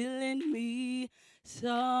words, killing me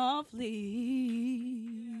softly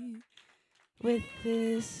with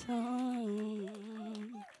this song.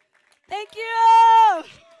 Thank you.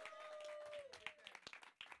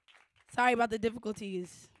 Sorry about the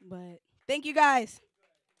difficulties, but thank you guys.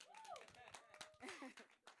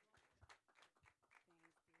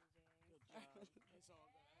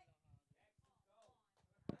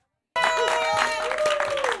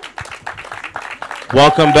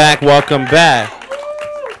 Welcome back, welcome back.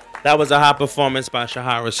 That was a hot performance by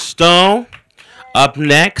Shira Stone. Up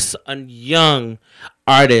next, a young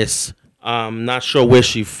artist. Not sure where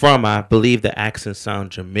she's from. I believe the accent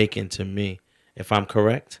sounds Jamaican to me, if I'm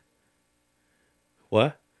correct.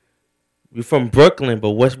 What? You're from Brooklyn,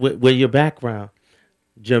 but where your background?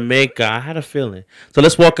 Jamaica. I had a feeling. So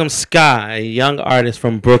let's welcome Skye, a young artist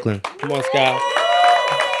from Brooklyn. Come on, Skye.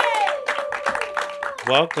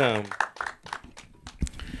 Welcome.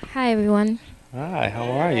 Hi, everyone. Hi,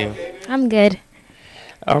 how are you? I'm good.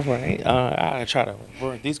 All right. I try to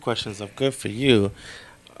word these questions up good for you.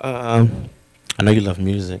 I know you love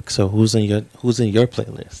music, so who's in your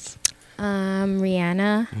playlist?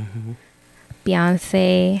 Rihanna,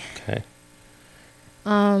 Beyonce. Okay.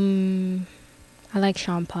 I like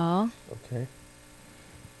Sean Paul. Okay.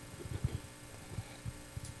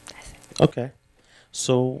 Okay.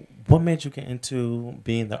 So, what made you get into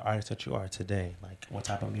being the artist that you are today? Like, what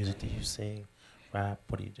type of music do you sing? Rap?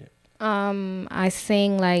 What do you do? I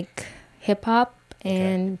sing like hip hop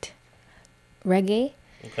and reggae.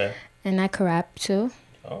 Okay. And I can rap too.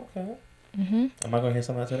 Okay. Mhm. Am I gonna hear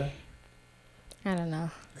something today? I don't know.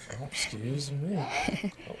 Oh, excuse me.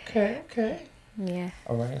 Okay. Yeah.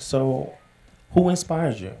 All right. So, who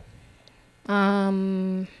inspires you? My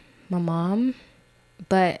mom,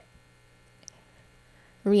 but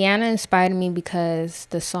Rihanna inspired me because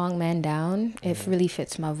the song "Man Down" it really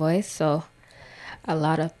fits my voice. So, a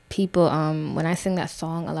lot of people, when I sing that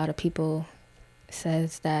song, a lot of people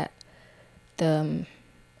says that I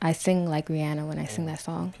sing like Rihanna when I sing that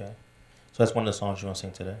song. Okay. So that's one of the songs you're gonna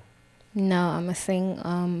sing today. No, I'm gonna sing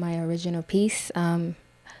my original piece, "Rude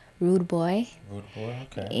Boy." Rude Boy.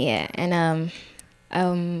 Okay. Yeah, and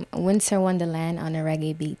 "Winter Wonderland" on a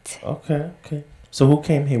reggae beat. Okay. So who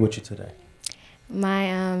came here with you today? My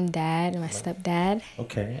dad, my stepdad.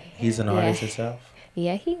 Okay. He's an artist himself?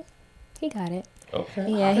 Yeah, he got it. Okay.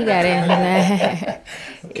 Yeah, he got it.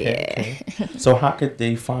 Okay. So how could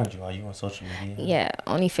they find you? Are you on social media? Yeah,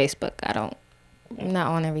 only Facebook. I'm not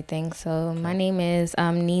on everything. So my name is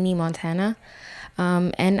Nini Montana.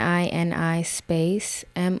 NINI space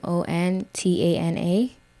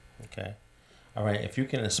MONTANA. Okay. All right. If you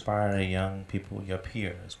can inspire the young people, your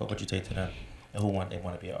peers, what would you say to them? And they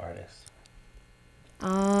want to be an artist?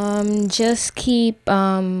 Just keep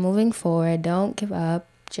moving forward. Don't give up.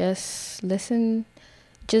 Just listen.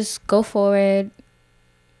 Just go forward.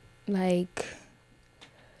 Like,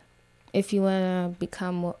 if you want to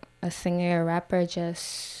become a singer or rapper,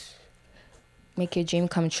 just make your dream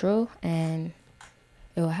come true and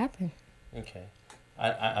it will happen. Okay.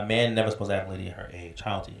 A man never supposed to have a lady her age.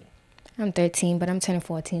 How old are you? I'm 13, but I'm turning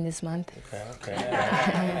 14 this month. Okay.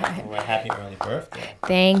 Well, happy early birthday.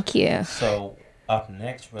 Thank you. So, up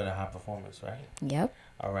next, for the high performance, right? Yep.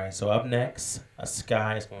 All right, so up next,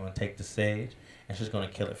 Skye is going to take the stage, and she's going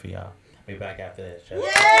to kill it for y'all. Be back after this.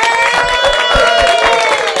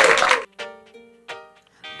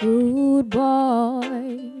 Rude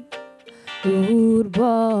boy, rude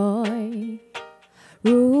boy,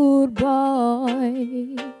 rude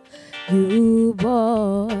boy, you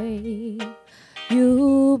boy,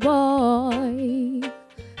 you boy,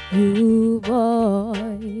 you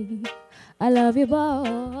boy. I love you, boy.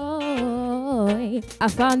 I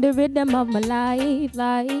found the rhythm of my life.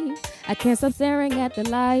 I can't stop staring at the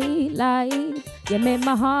light. You make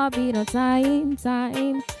my heart beat on time.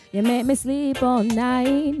 You make me sleep all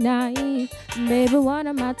night. Baby, what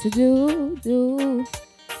am I to do?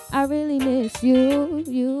 I really miss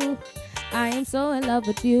you. I am so in love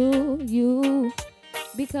with you.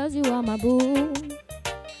 Because you are my boo.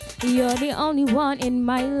 You're the only one in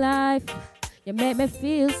my life. You make me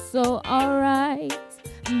feel so alright.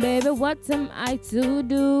 Baby, what am I to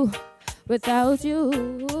do without you?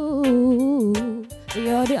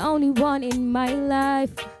 You're the only one in my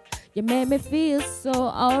life. You make me feel so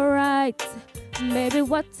alright. Baby,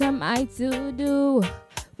 what am I to do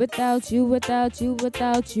Without you, without you,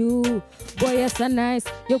 without you. Boy, you're so nice.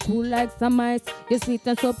 You're cool like some ice. You're sweet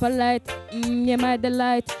and so polite. You're my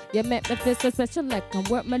delight. You make me feel so special, like I'm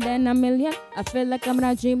worth more than a million. I feel like I'm in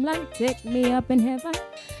a dreamland. Take me up in heaven.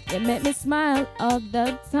 You make me smile all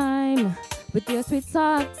the time. With your sweet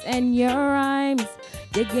talks and your rhymes.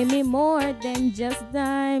 You give me more than just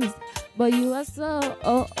dimes. But you are so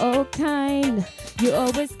kind. You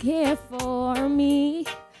always care for me.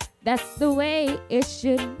 That's the way it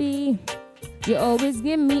should be. You always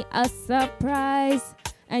give me a surprise.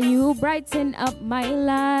 And you brighten up my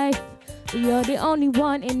life. You're the only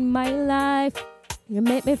one in my life. You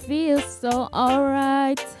make me feel so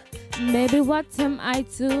alright. Maybe what am I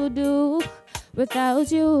to do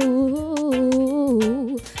without you?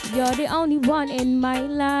 You're the only one in my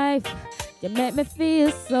life. You make me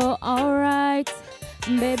feel so alright.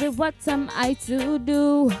 Baby, what am I to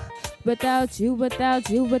do without you, without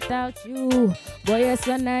you, without you? Boy, you're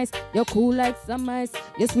so nice. You're cool like some ice.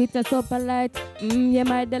 You're sweet and so polite. You're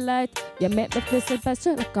my delight. You make me feel so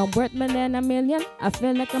special, like I'm worth more than a million. I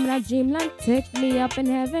feel like I'm in a dreamland. Take me up in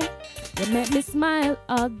heaven. You make me smile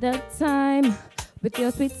all the time. With your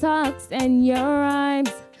sweet talks and your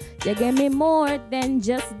rhymes. You give me more than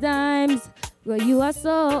just dimes. Well, you are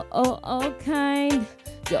so kind.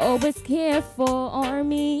 You always care for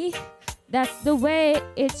me. That's the way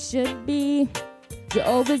it should be. You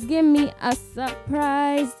always give me a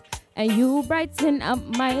surprise. And you brighten up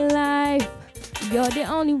my life. You're the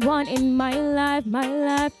only one in my life, my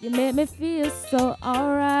life. You make me feel so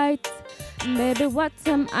alright. Baby, what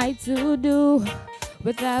am I to do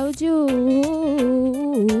without you?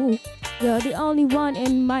 You're the only one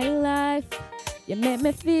in my life. You make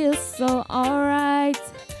me feel so alright.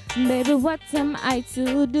 Baby, what am I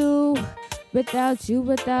to do without you,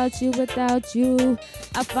 without you, without you?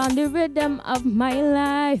 I found the rhythm of my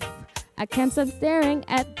life. I can't stop staring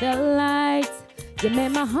at the lights. You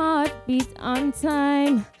make my heart beat on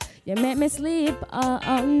time. You make me sleep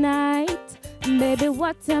all night. Baby,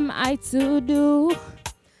 what am I to do?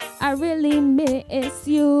 I really miss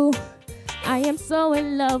you. I am so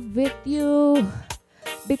in love with you.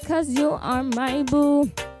 Because you are my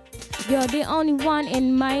boo. You're the only one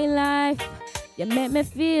in my life. You make me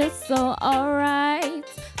feel so alright.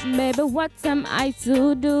 Baby, what am I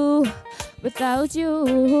to do without you?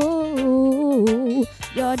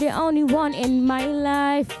 You're the only one in my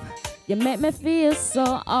life. You make me feel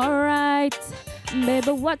so alright.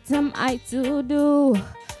 Baby, what am I to do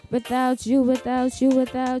without you, without you,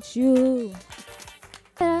 without you?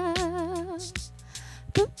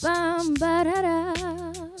 Bum ba da da,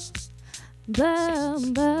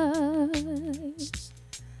 bum ba,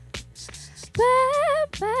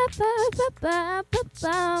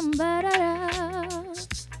 bum ba da da,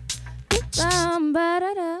 bum ba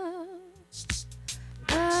da da,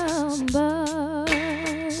 bum ba.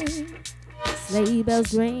 Sleigh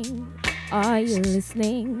bells ring. Are you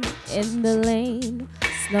listening? In the lane,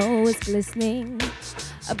 snow is glistening.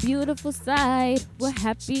 A beautiful sight. We're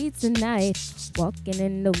happy tonight. Walking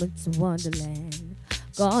in the winter wonderland.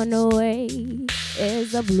 Gone away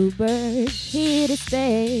is a bluebird. Here to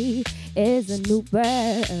stay is a new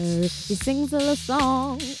bird. He sings a little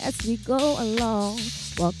song as we go along.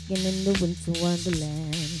 Walking in the winter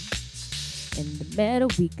wonderland. In the meadow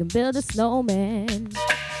we can build a snowman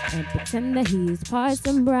and pretend that he's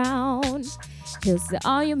Parson Brown. He'll say,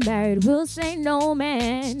 are you married? We'll say, no,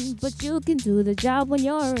 man. But you can do the job when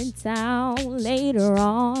you're in town. Later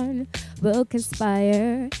on, we'll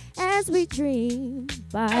conspire as we dream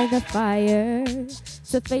by the fire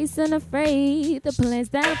to face unafraid the plans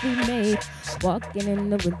that we made. Walking in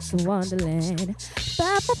the winter wonderland.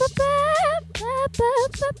 Ba ba ba ba ba ba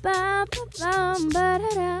ba ba ba da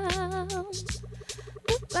da.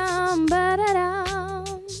 Bum ba da dum,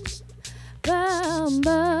 bum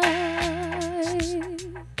ba,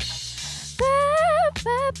 ba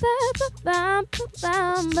ba ba ba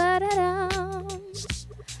bum ba da dum,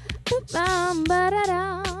 bum ba da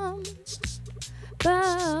dum,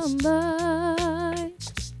 bum ba.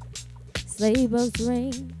 Sleigh bells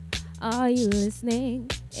ring, are you listening?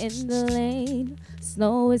 In the lane,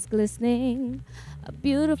 snow is glistening. A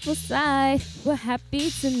beautiful sight, we're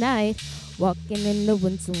happy tonight. Walking in the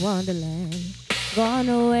winter wonderland. Gone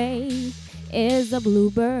away is a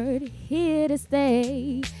bluebird. Here to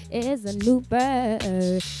stay is a new bird.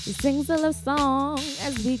 He sings a love song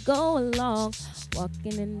as we go along.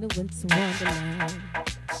 Walking in the winter wonderland.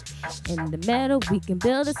 In the middle, we can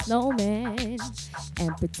build a snowman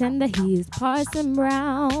and pretend that he is Parson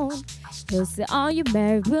Brown. He'll say, are you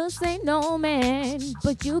married? We'll say, no, man.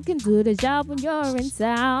 But you can do the job when you're in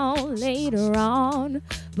town. Later on,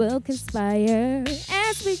 we'll conspire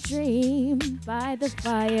as we dream by the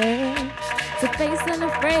fire to face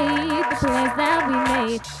unafraid the plans that we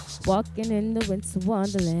made. Walking in the winter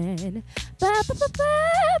wonderland. Ba ba ba ba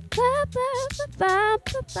ba ba ba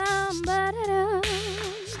ba ba ba da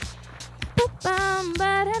ba ba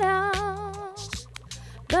ba da da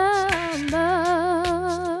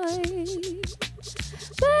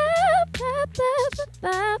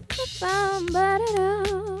ba ba ba ba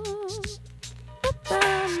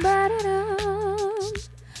da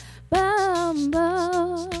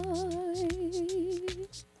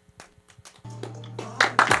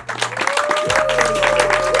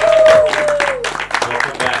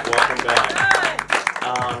Welcome back.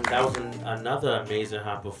 That was another amazing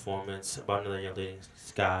hot performance about another young lady,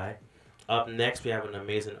 Skye. Up next, we have an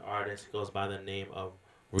amazing artist who goes by the name of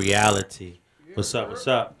Reality. What's up? What's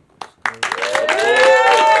up?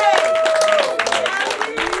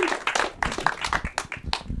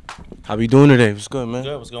 How we doing today? What's good, man?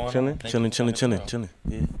 Good. What's going chilling? on? Chilling.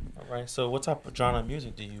 Yeah. All right. So, what type of genre of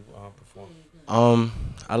music do you perform?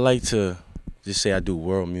 I like to just say I do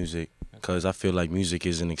world music because I feel like music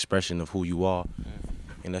is an expression of who you are,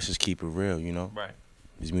 and let's just keep it real, you know. Right.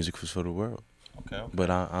 This music was for the world. Okay. But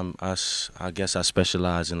I guess I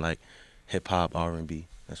specialize in like hip hop, R&B.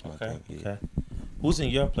 That's my thing. Yeah. Okay. Who's in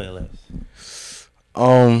your playlist?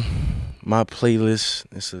 My playlist,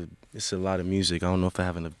 it's a lot of music. I don't know if I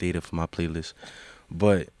have enough data for my playlist,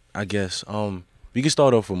 but I guess we can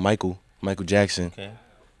start off with Michael Jackson,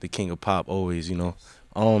 the king of pop, always, you know.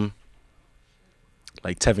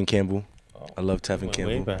 Like Tevin Campbell. I love Tevin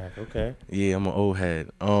Campbell. Way back, okay. Yeah, I'm an old head.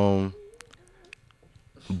 Baller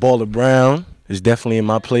Brown is definitely in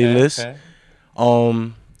my playlist.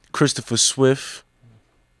 Okay. Christopher Swift.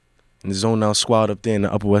 And the Zone Out Squad up there in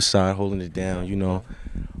the Upper West Side holding it down, you know.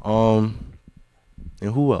 And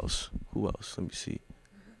who else? Let me see.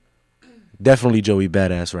 Definitely Joey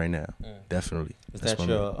Badass right now. Definitely. Is that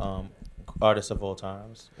your artist of all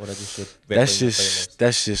times? Or that's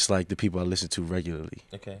just like the people I listen to regularly.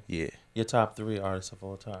 Okay. Yeah. Your top 3 artists of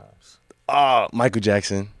all times. Michael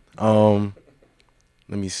Jackson. Let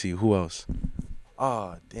me see. Who else?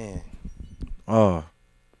 Damn.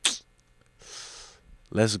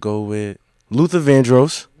 Let's go with Luther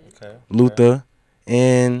Vandross. Okay. Luther.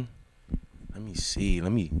 And let me see.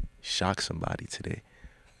 Let me shock somebody today.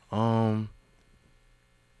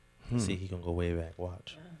 See, he gonna go way back.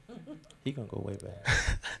 Watch. He gonna go way back.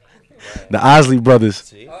 The Osley Brothers.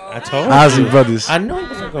 See? I told you. Osley Brothers. I know he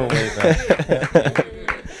was gonna go way back.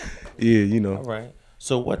 Yeah, you know. All right.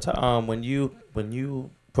 So what? When you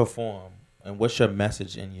perform, and what's your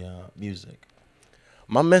message in your music?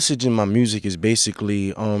 My message in my music is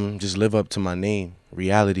basically just live up to my name,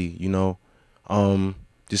 Reality, you know.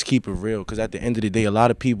 Just keep it real, because at the end of the day, a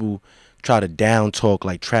lot of people try to down talk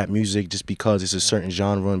like trap music just because it's a certain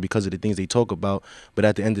genre and because of the things they talk about. But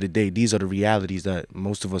at the end of the day, these are the realities that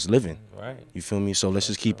most of us live in. Right. You feel me? So let's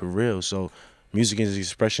just keep it real. So music is an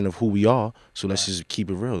expression of who we are. So let's just keep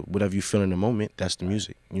it real. Whatever you feel in the moment, that's the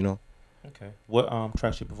music, you know? Okay. What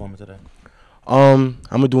tracks you performing today? I'm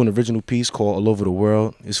gonna do an original piece called All Over the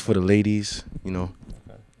World. It's for the ladies, you know.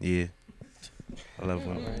 Okay. Yeah. I love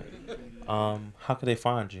one. How can they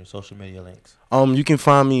find you? Social media links. You can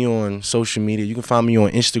find me on social media. You can find me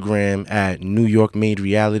on Instagram at New York Made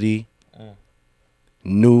Reality.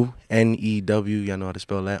 New N-E-W, y'all know how to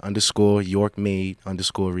spell that, _ York Made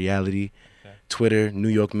 _ Reality. Okay. Twitter, New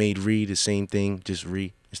York Made Re, the same thing, just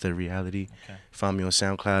Re instead of Reality. Okay. Find me on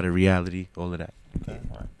SoundCloud at Reality, all of that. Okay,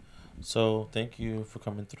 all right. So thank you for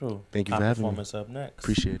coming through. Thank you for having me. Performance up next.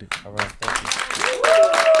 Appreciate it. All right, thank you.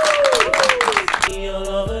 Hey,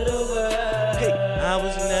 I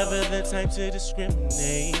was never the type to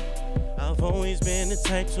discriminate. I've always been the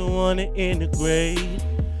type to want to integrate.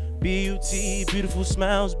 B-U-T, beautiful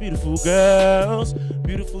smiles, beautiful girls,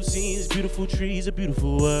 beautiful scenes, beautiful trees, a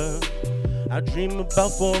beautiful world. I dream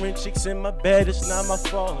about foreign chicks in my bed, it's not my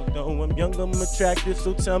fault though. I'm young, I'm attractive,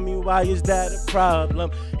 so tell me why is that a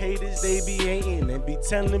problem? Haters, they be hating and be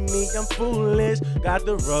telling me I'm foolish. Got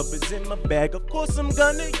the rubbers in my bag, of course I'm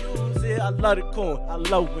gonna use it. I love the corn, I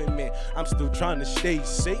love women, I'm still trying to stay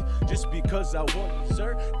safe. Just because I want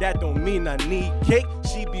dessert, that don't mean I need cake.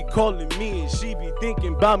 She be calling me and she be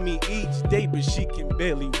thinking about me each day, but she can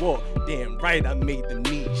barely walk. Damn right, I made them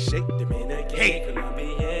knees shake. Hey,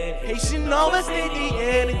 Haitian always stay the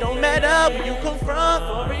end. It don't matter where you come from.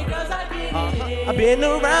 I've been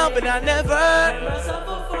around, but I never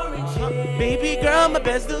Baby girl, my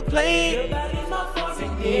best to play.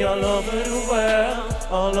 Take me all over the world,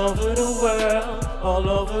 all over the world, all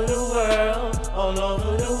over the world, all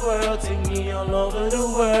over the world. Take me all over the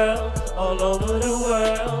world, all over the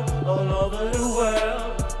world, all over the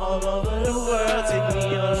world, all over the world. Take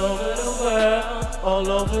me all over the world, all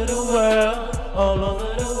over the world, all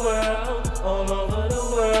over the world, all over the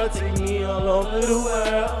world. Take me all over the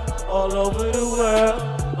world, all over the world,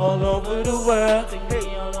 all over the world. Take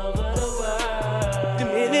me all over the world.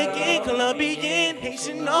 Dominican, Colombian,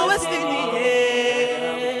 Haitian, no West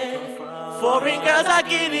Indian. Foreign girls, I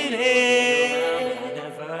get it in.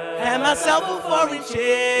 Had myself a foreign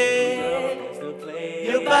chick.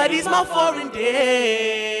 Your body's my foreign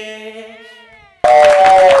dish.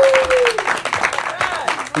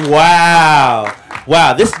 Wow.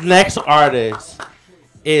 Wow. This next artist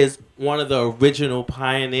is one of the original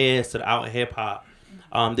pioneers to the out hip hop.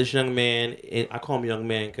 This young man, I call him young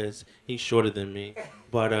man because he's shorter than me,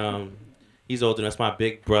 but he's older. That's my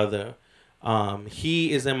big brother.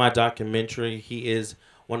 He is in my documentary. He is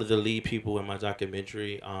one of the lead people in my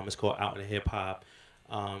documentary. It's called Out in Hip Hop.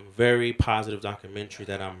 Very positive documentary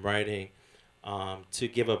that I'm writing to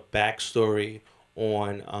give a backstory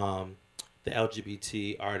on the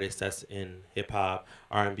LGBT artists that's in hip hop,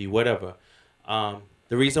 R&B, whatever.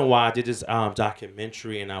 The reason why I did this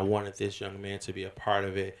documentary and I wanted this young man to be a part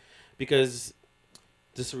of it, because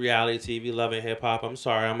this reality TV loving hip hop, I'm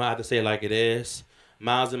sorry, I'm gonna have to say it like it is.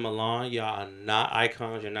 Miles and Milan, y'all are not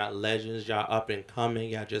icons, you're not legends, y'all up and coming,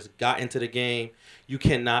 y'all just got into the game. You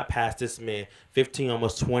cannot pass this man. 15,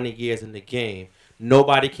 almost 20 years in the game.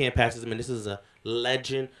 Nobody can pass this man. This is a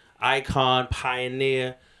legend, icon,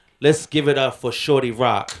 pioneer. Let's give it up for Shorty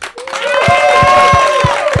Roc.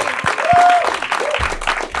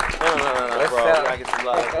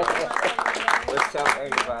 What's up,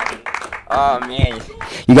 everybody? Oh man,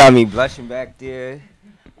 you got me blushing back there.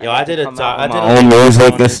 Yo, I did my own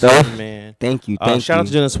music and stuff. Man. Thank you. Shout out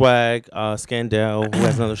to Jenna Swag, Scandell, who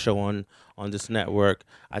has another show on this network.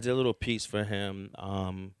 I did a little piece for him.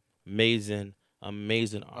 Amazing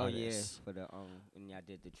artist. Oh yeah, for the when y'all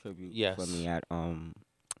did the tribute for Yes. me at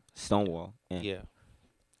Stonewall. Yeah.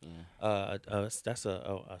 That's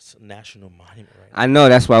a national monument right now. I know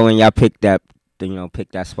that's why when y'all picked that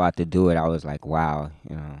spot to do it, I was like, wow,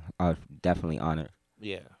 I was definitely honored.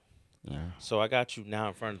 Yeah. Yeah. So I got you now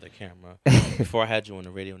in front of the camera. Before I had you on the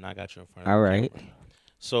radio, and I got you in front of All the right. camera.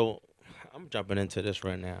 So I'm jumping into this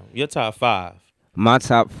right now. Your top 5. My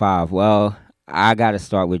top 5. Well, I got to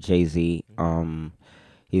start with Jay-Z.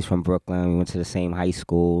 He's from Brooklyn. We went to the same high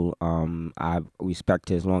school. I respect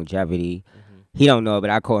his longevity. He don't know it, but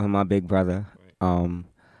I call him my big brother. Little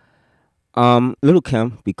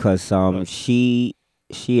Kim, because she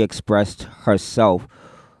expressed herself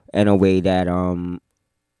in a way that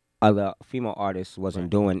other female artists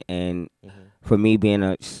wasn't doing, and for me being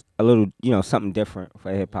a little something different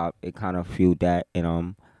for hip hop, it kind of fueled that.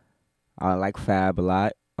 And I like Fab a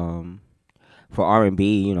lot. For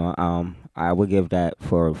R&B, I would give that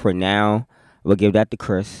for now. I would give that to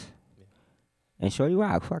Chris. And Shorty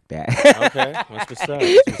Roc, fuck that. Okay, that's what's up.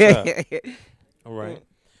 That's what's up. All right.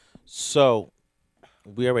 So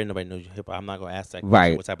we already nobody knows hip hop. I'm not gonna ask that question.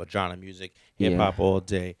 Right. What type of genre of music? Hip hop all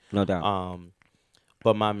day. No doubt.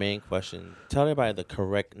 But my main question: tell everybody the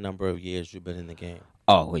correct number of years you've been in the game.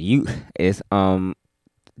 Oh, well, it's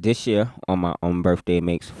this year on my own birthday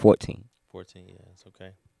makes 14. 14 years.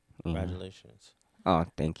 Okay. Congratulations. Oh,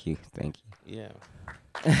 thank you. Yeah.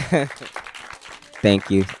 Thank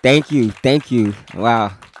you.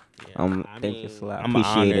 Wow. Thank you so much. I'm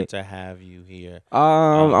honored to have you here.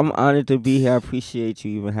 I'm honored to be here. I appreciate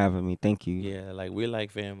you even having me. Thank you. Yeah, like we're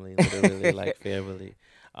like family, literally like family.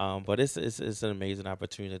 But it's an amazing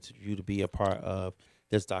opportunity for you to be a part of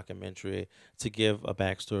this documentary, to give a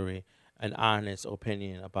backstory, an honest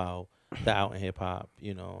opinion about the out in hip hop.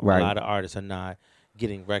 Right. A lot of artists are not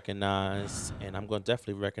getting recognized, and I'm going to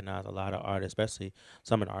definitely recognize a lot of artists, especially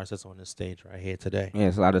some of the artists that's on this stage right here today. Yeah,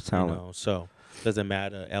 it's a lot of talent. So doesn't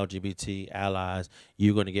matter, LGBT allies,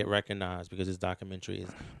 you're going to get recognized because this documentary is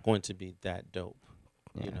going to be that dope.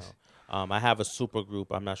 Yes. I have a super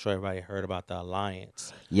group. I'm not sure everybody heard about the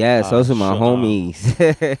Alliance. Yes, those are my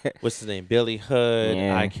homies. What's his name? Billy Hood,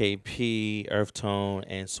 Yeah. IKP, Earth Tone,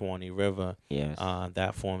 and Swanee River. Yes.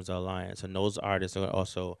 That forms the Alliance, and those artists are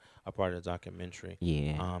also a part of the documentary.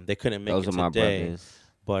 Yeah. They couldn't make Those it are my today, brothers.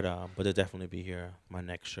 but they'll definitely be here my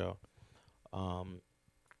next show.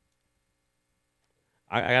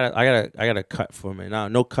 I gotta cut for a minute. Now,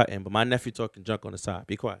 no cutting, but my nephew talking junk on the side.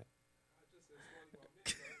 Be quiet.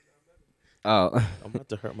 Oh. I'm about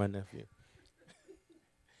to hurt my nephew.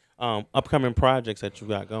 Upcoming projects that you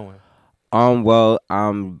got going. Well,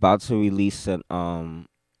 I'm about to release a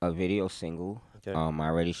video single. Okay. I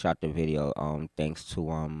already shot the video. Thanks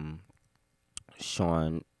to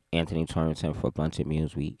Sean Anthony Torrington for Blunted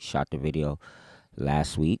Muse. We shot the video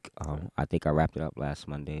last week. I think I wrapped it up last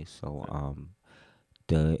Monday. So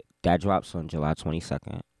that drops on July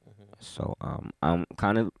 22nd. So I'm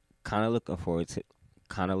kind of looking forward to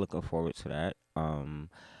that.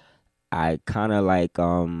 I kind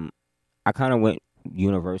of went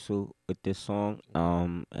universal with this song.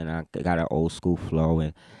 And I got an old school flow,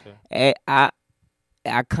 and I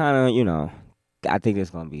kind of, I think it's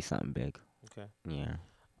gonna be something big. Okay. Yeah.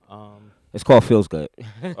 It's called Feels Good.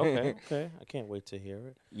 Okay. I can't wait to hear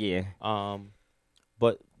it. Yeah.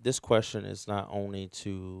 But this question is not only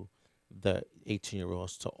to the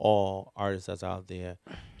 18-year-olds, to all artists that's out there.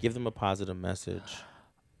 Give them a positive message.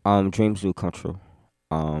 Dreams do come true.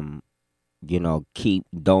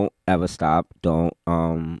 Don't ever stop. Don't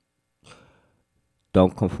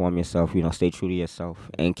conform yourself. Stay true to yourself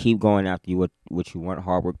and keep going after what you want.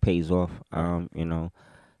 Hard work pays off.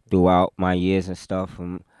 Throughout my years and stuff,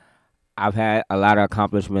 I've had a lot of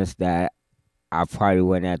accomplishments that I probably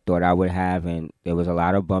wouldn't have thought I would have, and there was a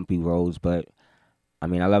lot of bumpy roads. But I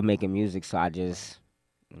love making music, so I just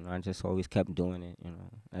always kept doing it.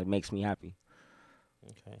 It makes me happy.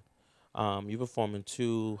 Okay. You performing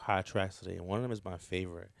 2 hot tracks today, and one of them is my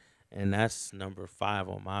favorite, and that's number 5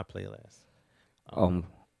 on my playlist.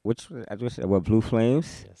 What, Blue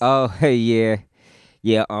Flames? Yes. Oh, hey, yeah.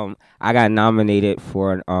 I got nominated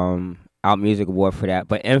for an Out Music Award for that,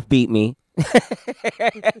 but Inf beat me.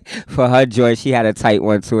 For her joy, she had a tight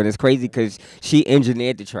one too, and it's crazy because she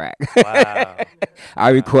engineered the track. Wow. I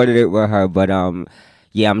recorded it with her, but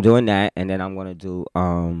yeah, I'm doing that, and then I'm gonna do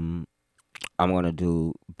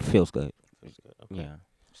Feels Good. Okay. Yeah,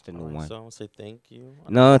 it's the new one. So I want to say thank you.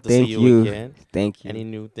 No, I'd love to see thank you. Again. Thank you. Any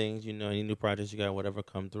new things, any new projects you got, whatever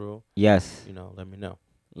come through. Yes. Let me know.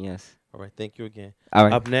 Yes. All right, thank you again. All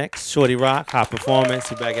right. Up next, Shorty Roc, hot performance.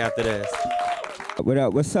 Be back after this. What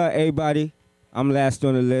up? What's up, everybody? I'm last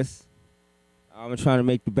on the list. I'm trying to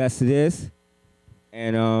make the best of this,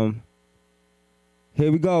 and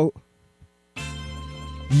here we go.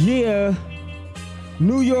 Yeah,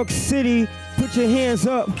 New York City, put your hands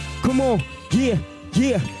up. Come on, yeah.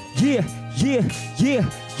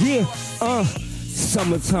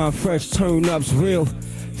 Summertime, fresh turn-ups, real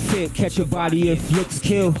fit. Catch your body if looks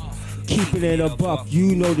kill. Keeping it a buck,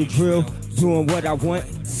 you know the drill. Doing what I want,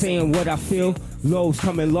 saying what I feel. Lows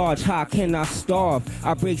coming large, how can I starve?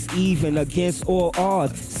 I breaks even against all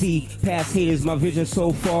odds. See, past haters, my vision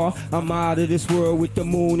so far. I'm out of this world with the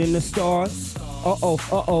moon and the stars.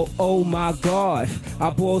 Oh my God. I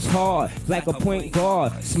balls hard like a point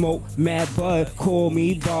guard. Smoke mad bud, call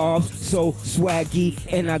me Bob. So swaggy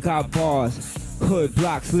and I got bars. Hood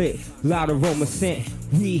blocks lit, loud aroma scent.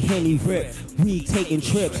 We Henny rip, we taking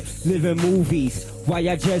trips, living movies. Why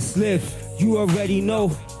I just live, you already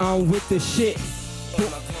know I'm with the shit.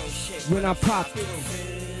 When I pop,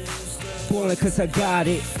 ballin' cause I got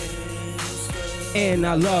it, and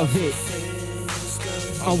I love it.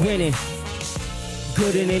 I'm winning,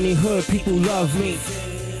 good in any hood, people love me.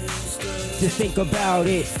 Just think about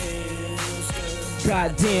it,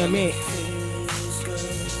 God damn it.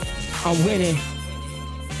 I'm winning.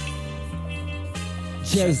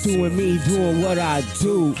 Just doing me, doing what I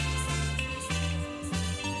do.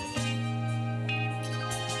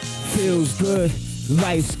 Feels good,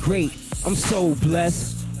 life's great, I'm so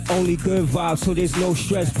blessed. Only good vibes, so there's no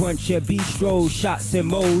stress. Bunch of bistros, shots and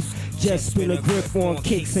modes. Just spin a grip on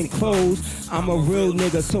kicks and clothes. I'm a real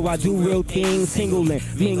nigga, so I do real things. Singling,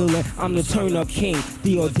 mingling, I'm the turn-up king.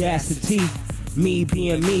 The audacity, me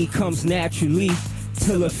being me comes naturally.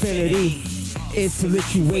 Till affinity, it's a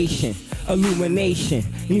lituation. Illumination,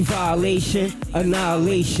 in violation,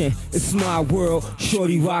 annihilation. It's my world,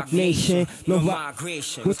 Shorty Roc Nation. No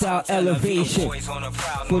migration without elevation.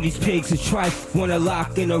 For these pigs of trife, wanna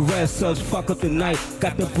lock in the rest us, fuck up the night.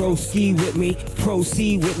 Got the broski with me,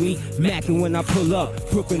 proceed with me. Mackin' when I pull up,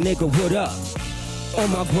 Brooklyn nigga, what up? On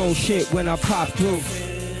my grown shit when I pop through.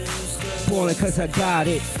 Ballin' cause I got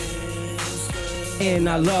it, and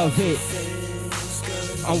I love it.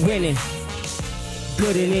 I'm winning.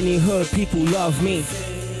 Good in any hood, people love me.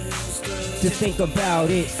 Just think about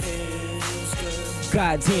it.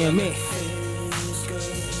 God damn it.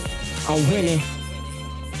 I'm winning.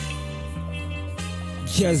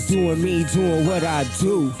 Just doing me, doing what I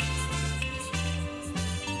do.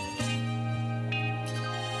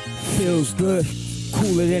 Feels good,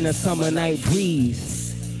 cooler than a summer night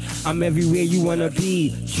breeze. I'm everywhere you wanna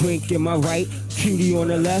be. Drink in my right, cutie on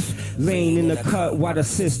the left. Lane in the cut while the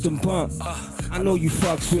system bump. I know you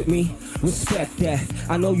fucks with me. Respect that,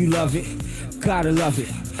 I know you love it, gotta love it.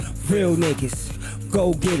 Real niggas,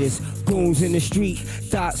 go getters, goons in the street,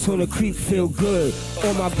 dots on the creek feel good.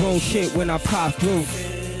 On my grown shit when I pop through.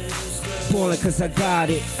 Ballin' cause I got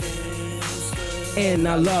it, and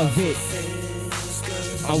I love it.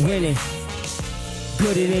 I'm winning,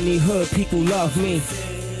 good in any hood, people love me.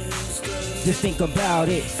 Just think about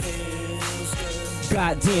it,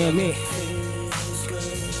 God damn it.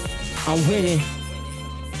 I'm winning.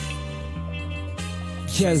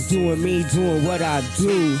 Just doing me, doing what I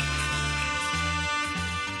do.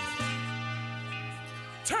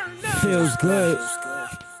 Feels good.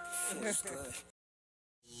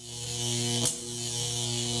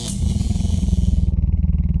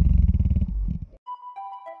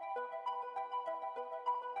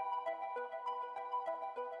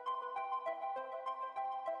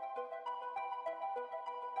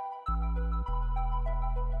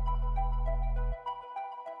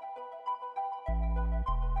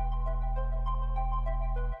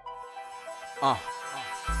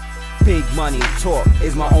 Big money talk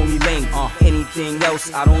is my only lane. Anything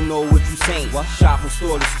else, I don't know what you saying. Shop from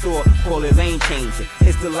store to store, call it lane changing.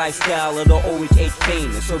 It's the lifestyle of the OHH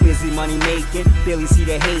famous. So busy money making, barely see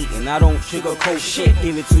the hating. I don't sugarcoat shit,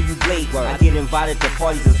 give it to you blatant. I get invited to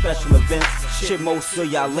parties and special events. Shit, most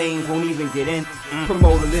of y'all lanes won't even get in.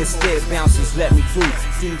 Promoter listed, bouncers let me through.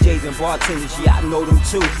 DJs and bartenders, yeah, I know them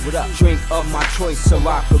too. What up? Drink of my choice,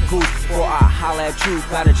 Ciroc or Goose. Before I holla at you,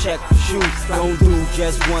 gotta check the shoes. Don't do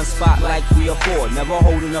just one spot like 3 or 4. Never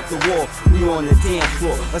holding up the wall, we on the dance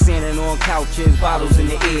floor. Or standing on couches, bottles in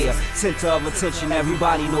the air. Center of attention,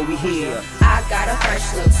 everybody know we here. I got a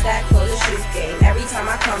fresh look, stack for the shoot game. Every time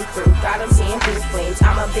I come through, got them seeing blue flames.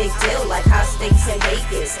 I'm a big deal like hot steaks in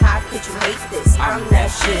Vegas. How could you hate this? I'm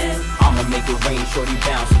that shit. I'ma make it rain, shorty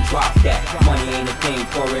bounce and drop that. Money ain't a thing,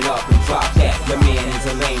 pour it up and drop that. Your man is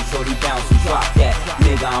a lame, shorty bounce and drop that.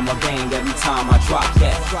 Nigga, I'ma bang every time I drop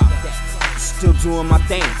that. Still doing my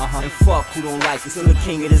thing, and fuck who don't like it. Still the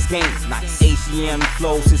king of this game. Nice. ACM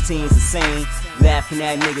flow, 16's insane. Laughing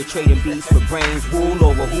at nigga trading beats for brains. Rule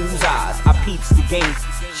over whose eyes? I peeps the game.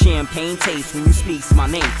 Champagne taste when you speaks my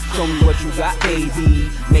name. Show me what you got, baby.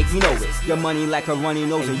 Make me know it. Your money like a runny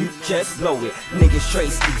nose and you just blow it. Niggas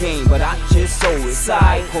trace the game, but I just sold it.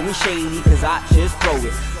 Side, call me shady, cause I just throw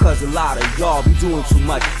it. Cause a lot of y'all be doing too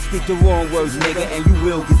much. Speak the wrong words, nigga, and you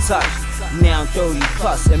will get touched. Now I'm 30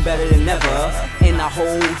 plus and better than ever. And I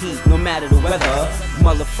hold heat no matter the weather.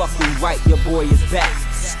 Motherfucking right, your boy is back.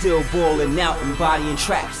 Still balling out and bodying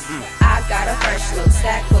traps. I got a fresh look,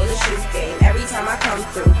 stack for the shoot game. Every time I come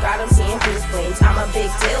through, got them seeing blue flames. I'm a big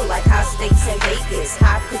deal like hot steaks in Vegas.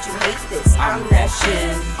 How could you hate this? I'm that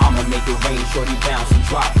shit. I'ma make it rain, shorty bounce and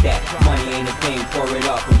drop that. Money ain't a thing, pour it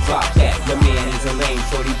up and drop that. Your man is a lame,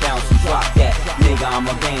 shorty bounce and drop that. Nigga,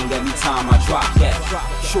 I'ma bang every time I drop that.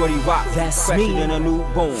 Shorty Roc, that's fresher than a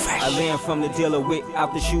newborn. I land from the dealer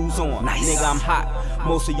without the shoes on. Nigga, I'm hot,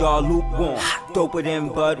 most of y'all lukewarm. Doper than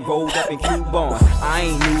Bud, rolled up in Cuban. I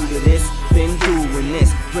ain't new to this, been doing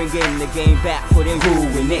this. Bringing the game back for they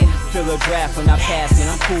ruin it. Fill a draft when I pass it,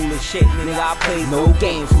 I'm cool as shit. Nigga, I play no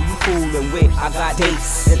games, who you fooling with? I got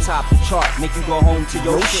dates that top the chart, make you go home to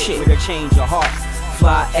your shit with a change of heart.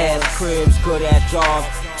 Fly ass cribs, good ass jobs.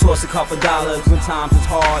 Toss a couple dollars when times is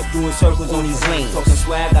hard. Doing circles on these lanes. Talking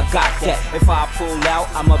swag, I got that. If I pull out,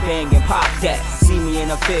 I'ma bang and pop that. See me in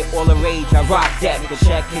a fit, all the rage, I rock that. The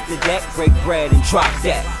check hit the deck, break bread and drop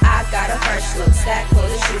that. I got a fresh look, stack for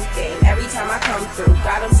the shoot game. Every time I come through,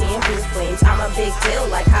 got them seeing blue flames. I'm a big deal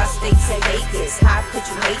like hot steaks in Vegas. How could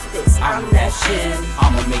you hate this? I'm that shit.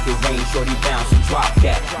 I'ma make it rain, shorty bounce and drop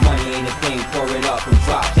that. Money ain't a thing, pour it up and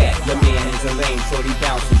drop that. Your man is a lame, shorty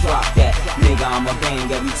bounce and drop that. Nigga, I'ma bang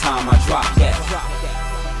every time I drop that.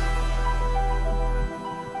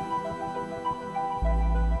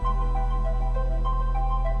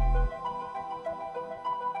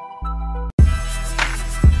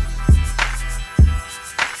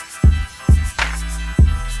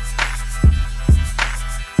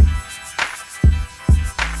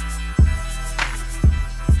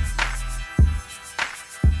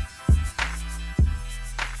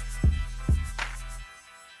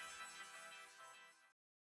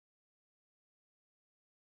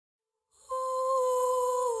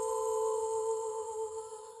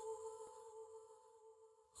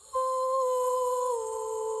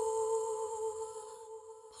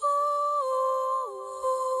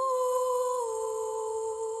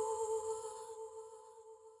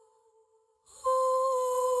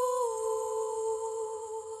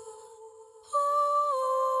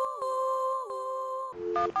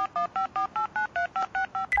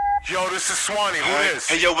 Yo, this is Swanee. Who this?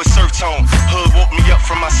 Hey, yo, it's Surf Tone. Hood woke me up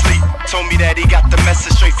from my sleep. Told me that he got the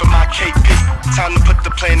message straight from my KP. Time to put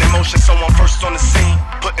the plan in motion, so I'm first on the scene.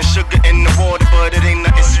 Putting sugar in the water, but it ain't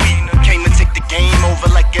nothing sweet. Came to take the game over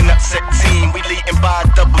like an upset team. We leading by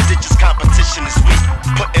double digits, competition is weak.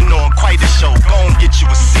 Putting on quite a show, gon' get you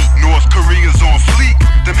a seat. North Koreans on fleek.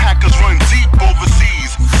 Them hackers run deep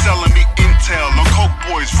overseas. Selling me intel on coke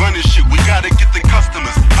boys running shit. We gotta get the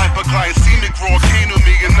customers. Hyperglycemic volcano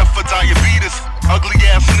me enough for diabetes. Ugly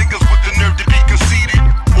ass niggas with the nerve to be conceited.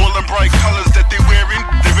 All in bright colors that they wearing.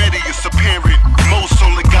 They ready, it's apparent. Most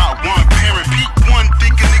only got one parent. Peak one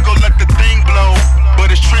thinking they gon' let the thing blow. But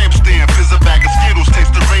it's tramp stamp, is a bag of Skittles,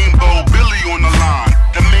 taste the rainbow. Billy on the line.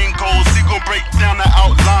 The main goals, he gon' break down the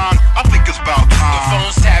outline. I think it's about time. The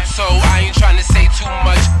phone's tapped, so I ain't trying to say too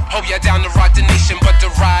much. Hope y'all down to rock the nation, but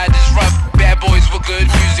the ride is rough. Bad boys with good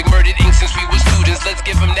music, murdered ink since we were students. Let's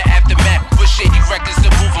give them the aftermath. With shady records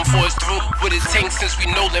to move them for us through. With a tank since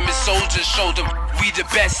we know them as soldiers. Show them we the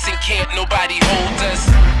best and can't nobody hold us.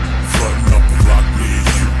 Frontin' up the block near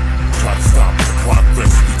you. Try to stop the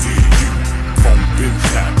progress we did you. Phone been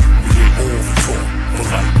tapped, we hear all the talk. But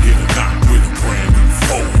like get a knock with a brand new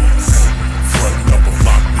focus. Frontin' up a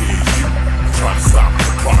block near you. Try to stop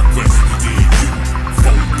the progress we did you.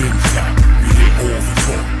 Phone been tapped, we hear all the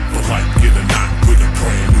talk. But like get a knock with a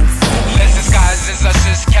brand new focus. Let's disguise as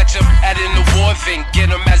ushers, catch them at an award event. Get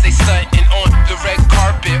them as they stuntin' on the red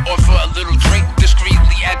carpet. Or for a little drink,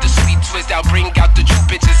 discreetly add the sweet twist. I'll bring out the true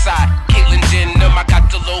bitch inside. Caitlyn Jenner, I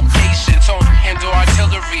got the location. Tone, handle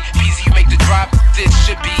artillery. Easy, you make the drop. This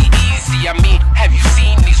should be easy. I mean, have you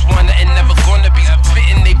seen these one and never gonna be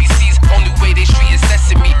spitting ABCs? Only way they street is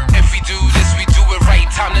sesame. If we do this, we do it right.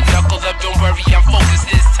 Time to knuckle up. Don't worry, I'm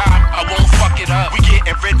focused this time. I won't fuck it up. We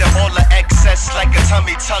getting rid of all the excess like a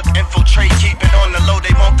tummy tuck. Infiltrate, keep it on the low.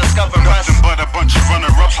 They won't discover us. Nothing but a bunch of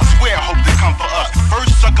runner-ups. I swear I hope they come for us.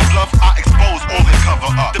 First sucker bluff, I expose all they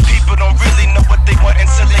cover up. The people don't really know what they want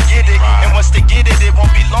until they get it. Right. And once they get it, it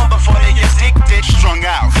won't be long before they get addicted. Strung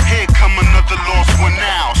out, here come another lost one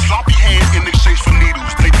now. Sloppy hand in exchange for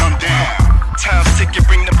needles, they dumb down. Time's ticking,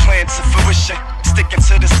 bring the plan to fruition. Sticking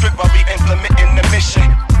to the script while we implementing the mission.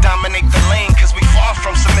 Dominate the lane cause we far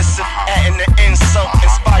from submissive. Adding the insult,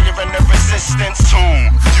 inspiring the resistance.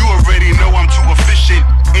 Tone, you already know I'm too efficient.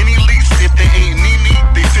 Any leaks, if they ain't Nene,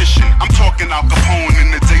 they fishing. I'm talking Al Capone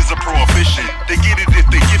in the days of prohibition. They get it if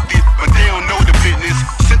they gifted, but they don't know the business.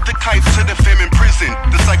 Sent the kites to the fam in prison.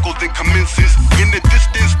 The cycle then commences. In the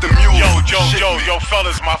distance, the mule. Yo,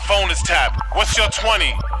 fellas, my phone is tapped. What's your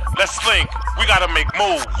 20? Let's link. We gotta make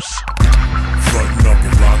moves. Frontin' up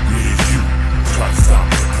a block near you. Try to stop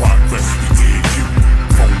the progress we did you.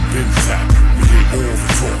 Phone been tapped, we hear all the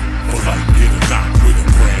talk. But like get a knock with a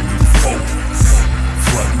brand new focus.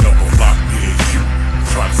 Frontin' up a block near you.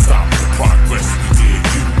 Try to stop the progress we did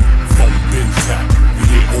you. Phone been tapped, we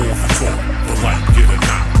hear all the talk. But like get a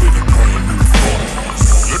knock with a brand new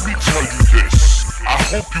focus. Let me tell you this. I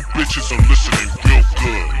hope you bitches are listening real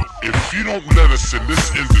good. If you don't let us in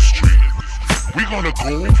this industry, we're gonna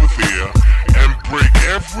go over there and break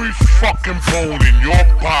every fucking bone in your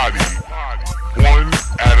body, one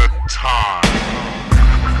at a time.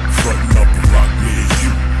 Frontin' up a block near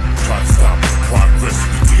you. Try to stop the progress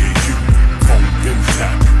we did you. Phone been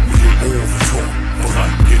tapped, we hear all the talk. But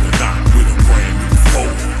like get a knock with a brand new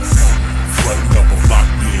focus. Frontin' up a block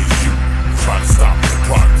near you. Try to stop the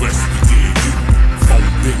progress we did you. Phone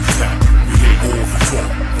been tapped, we hear all the talk.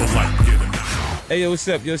 But like get a knock. Hey, yo, what's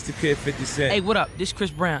up? Yo, it's the kid 50 Cent. Hey, what up? This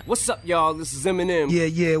Chris Brown. What's up, y'all? This is Eminem.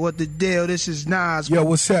 Yeah, what the deal? This is Nas. Yo,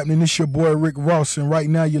 what's happening? This your boy Rick Ross, and right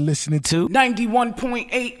now you're listening to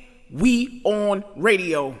 91.8 We On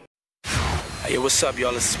Radio. Hey, what's up,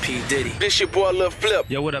 y'all? This is P. Diddy. This your boy Lil Flip.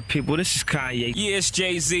 Yo, what up, people? This is Kanye. Yeah, it's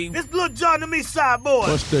Jay-Z. This Lil Jon and me side boy.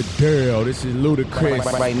 What's the deal? This is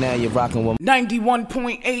Ludacris. Right now, you're rocking with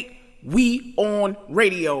 91.8 We On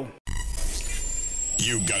Radio.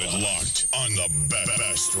 You got it locked on the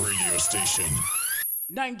best radio station.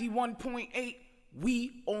 91.8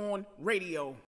 We On Radio.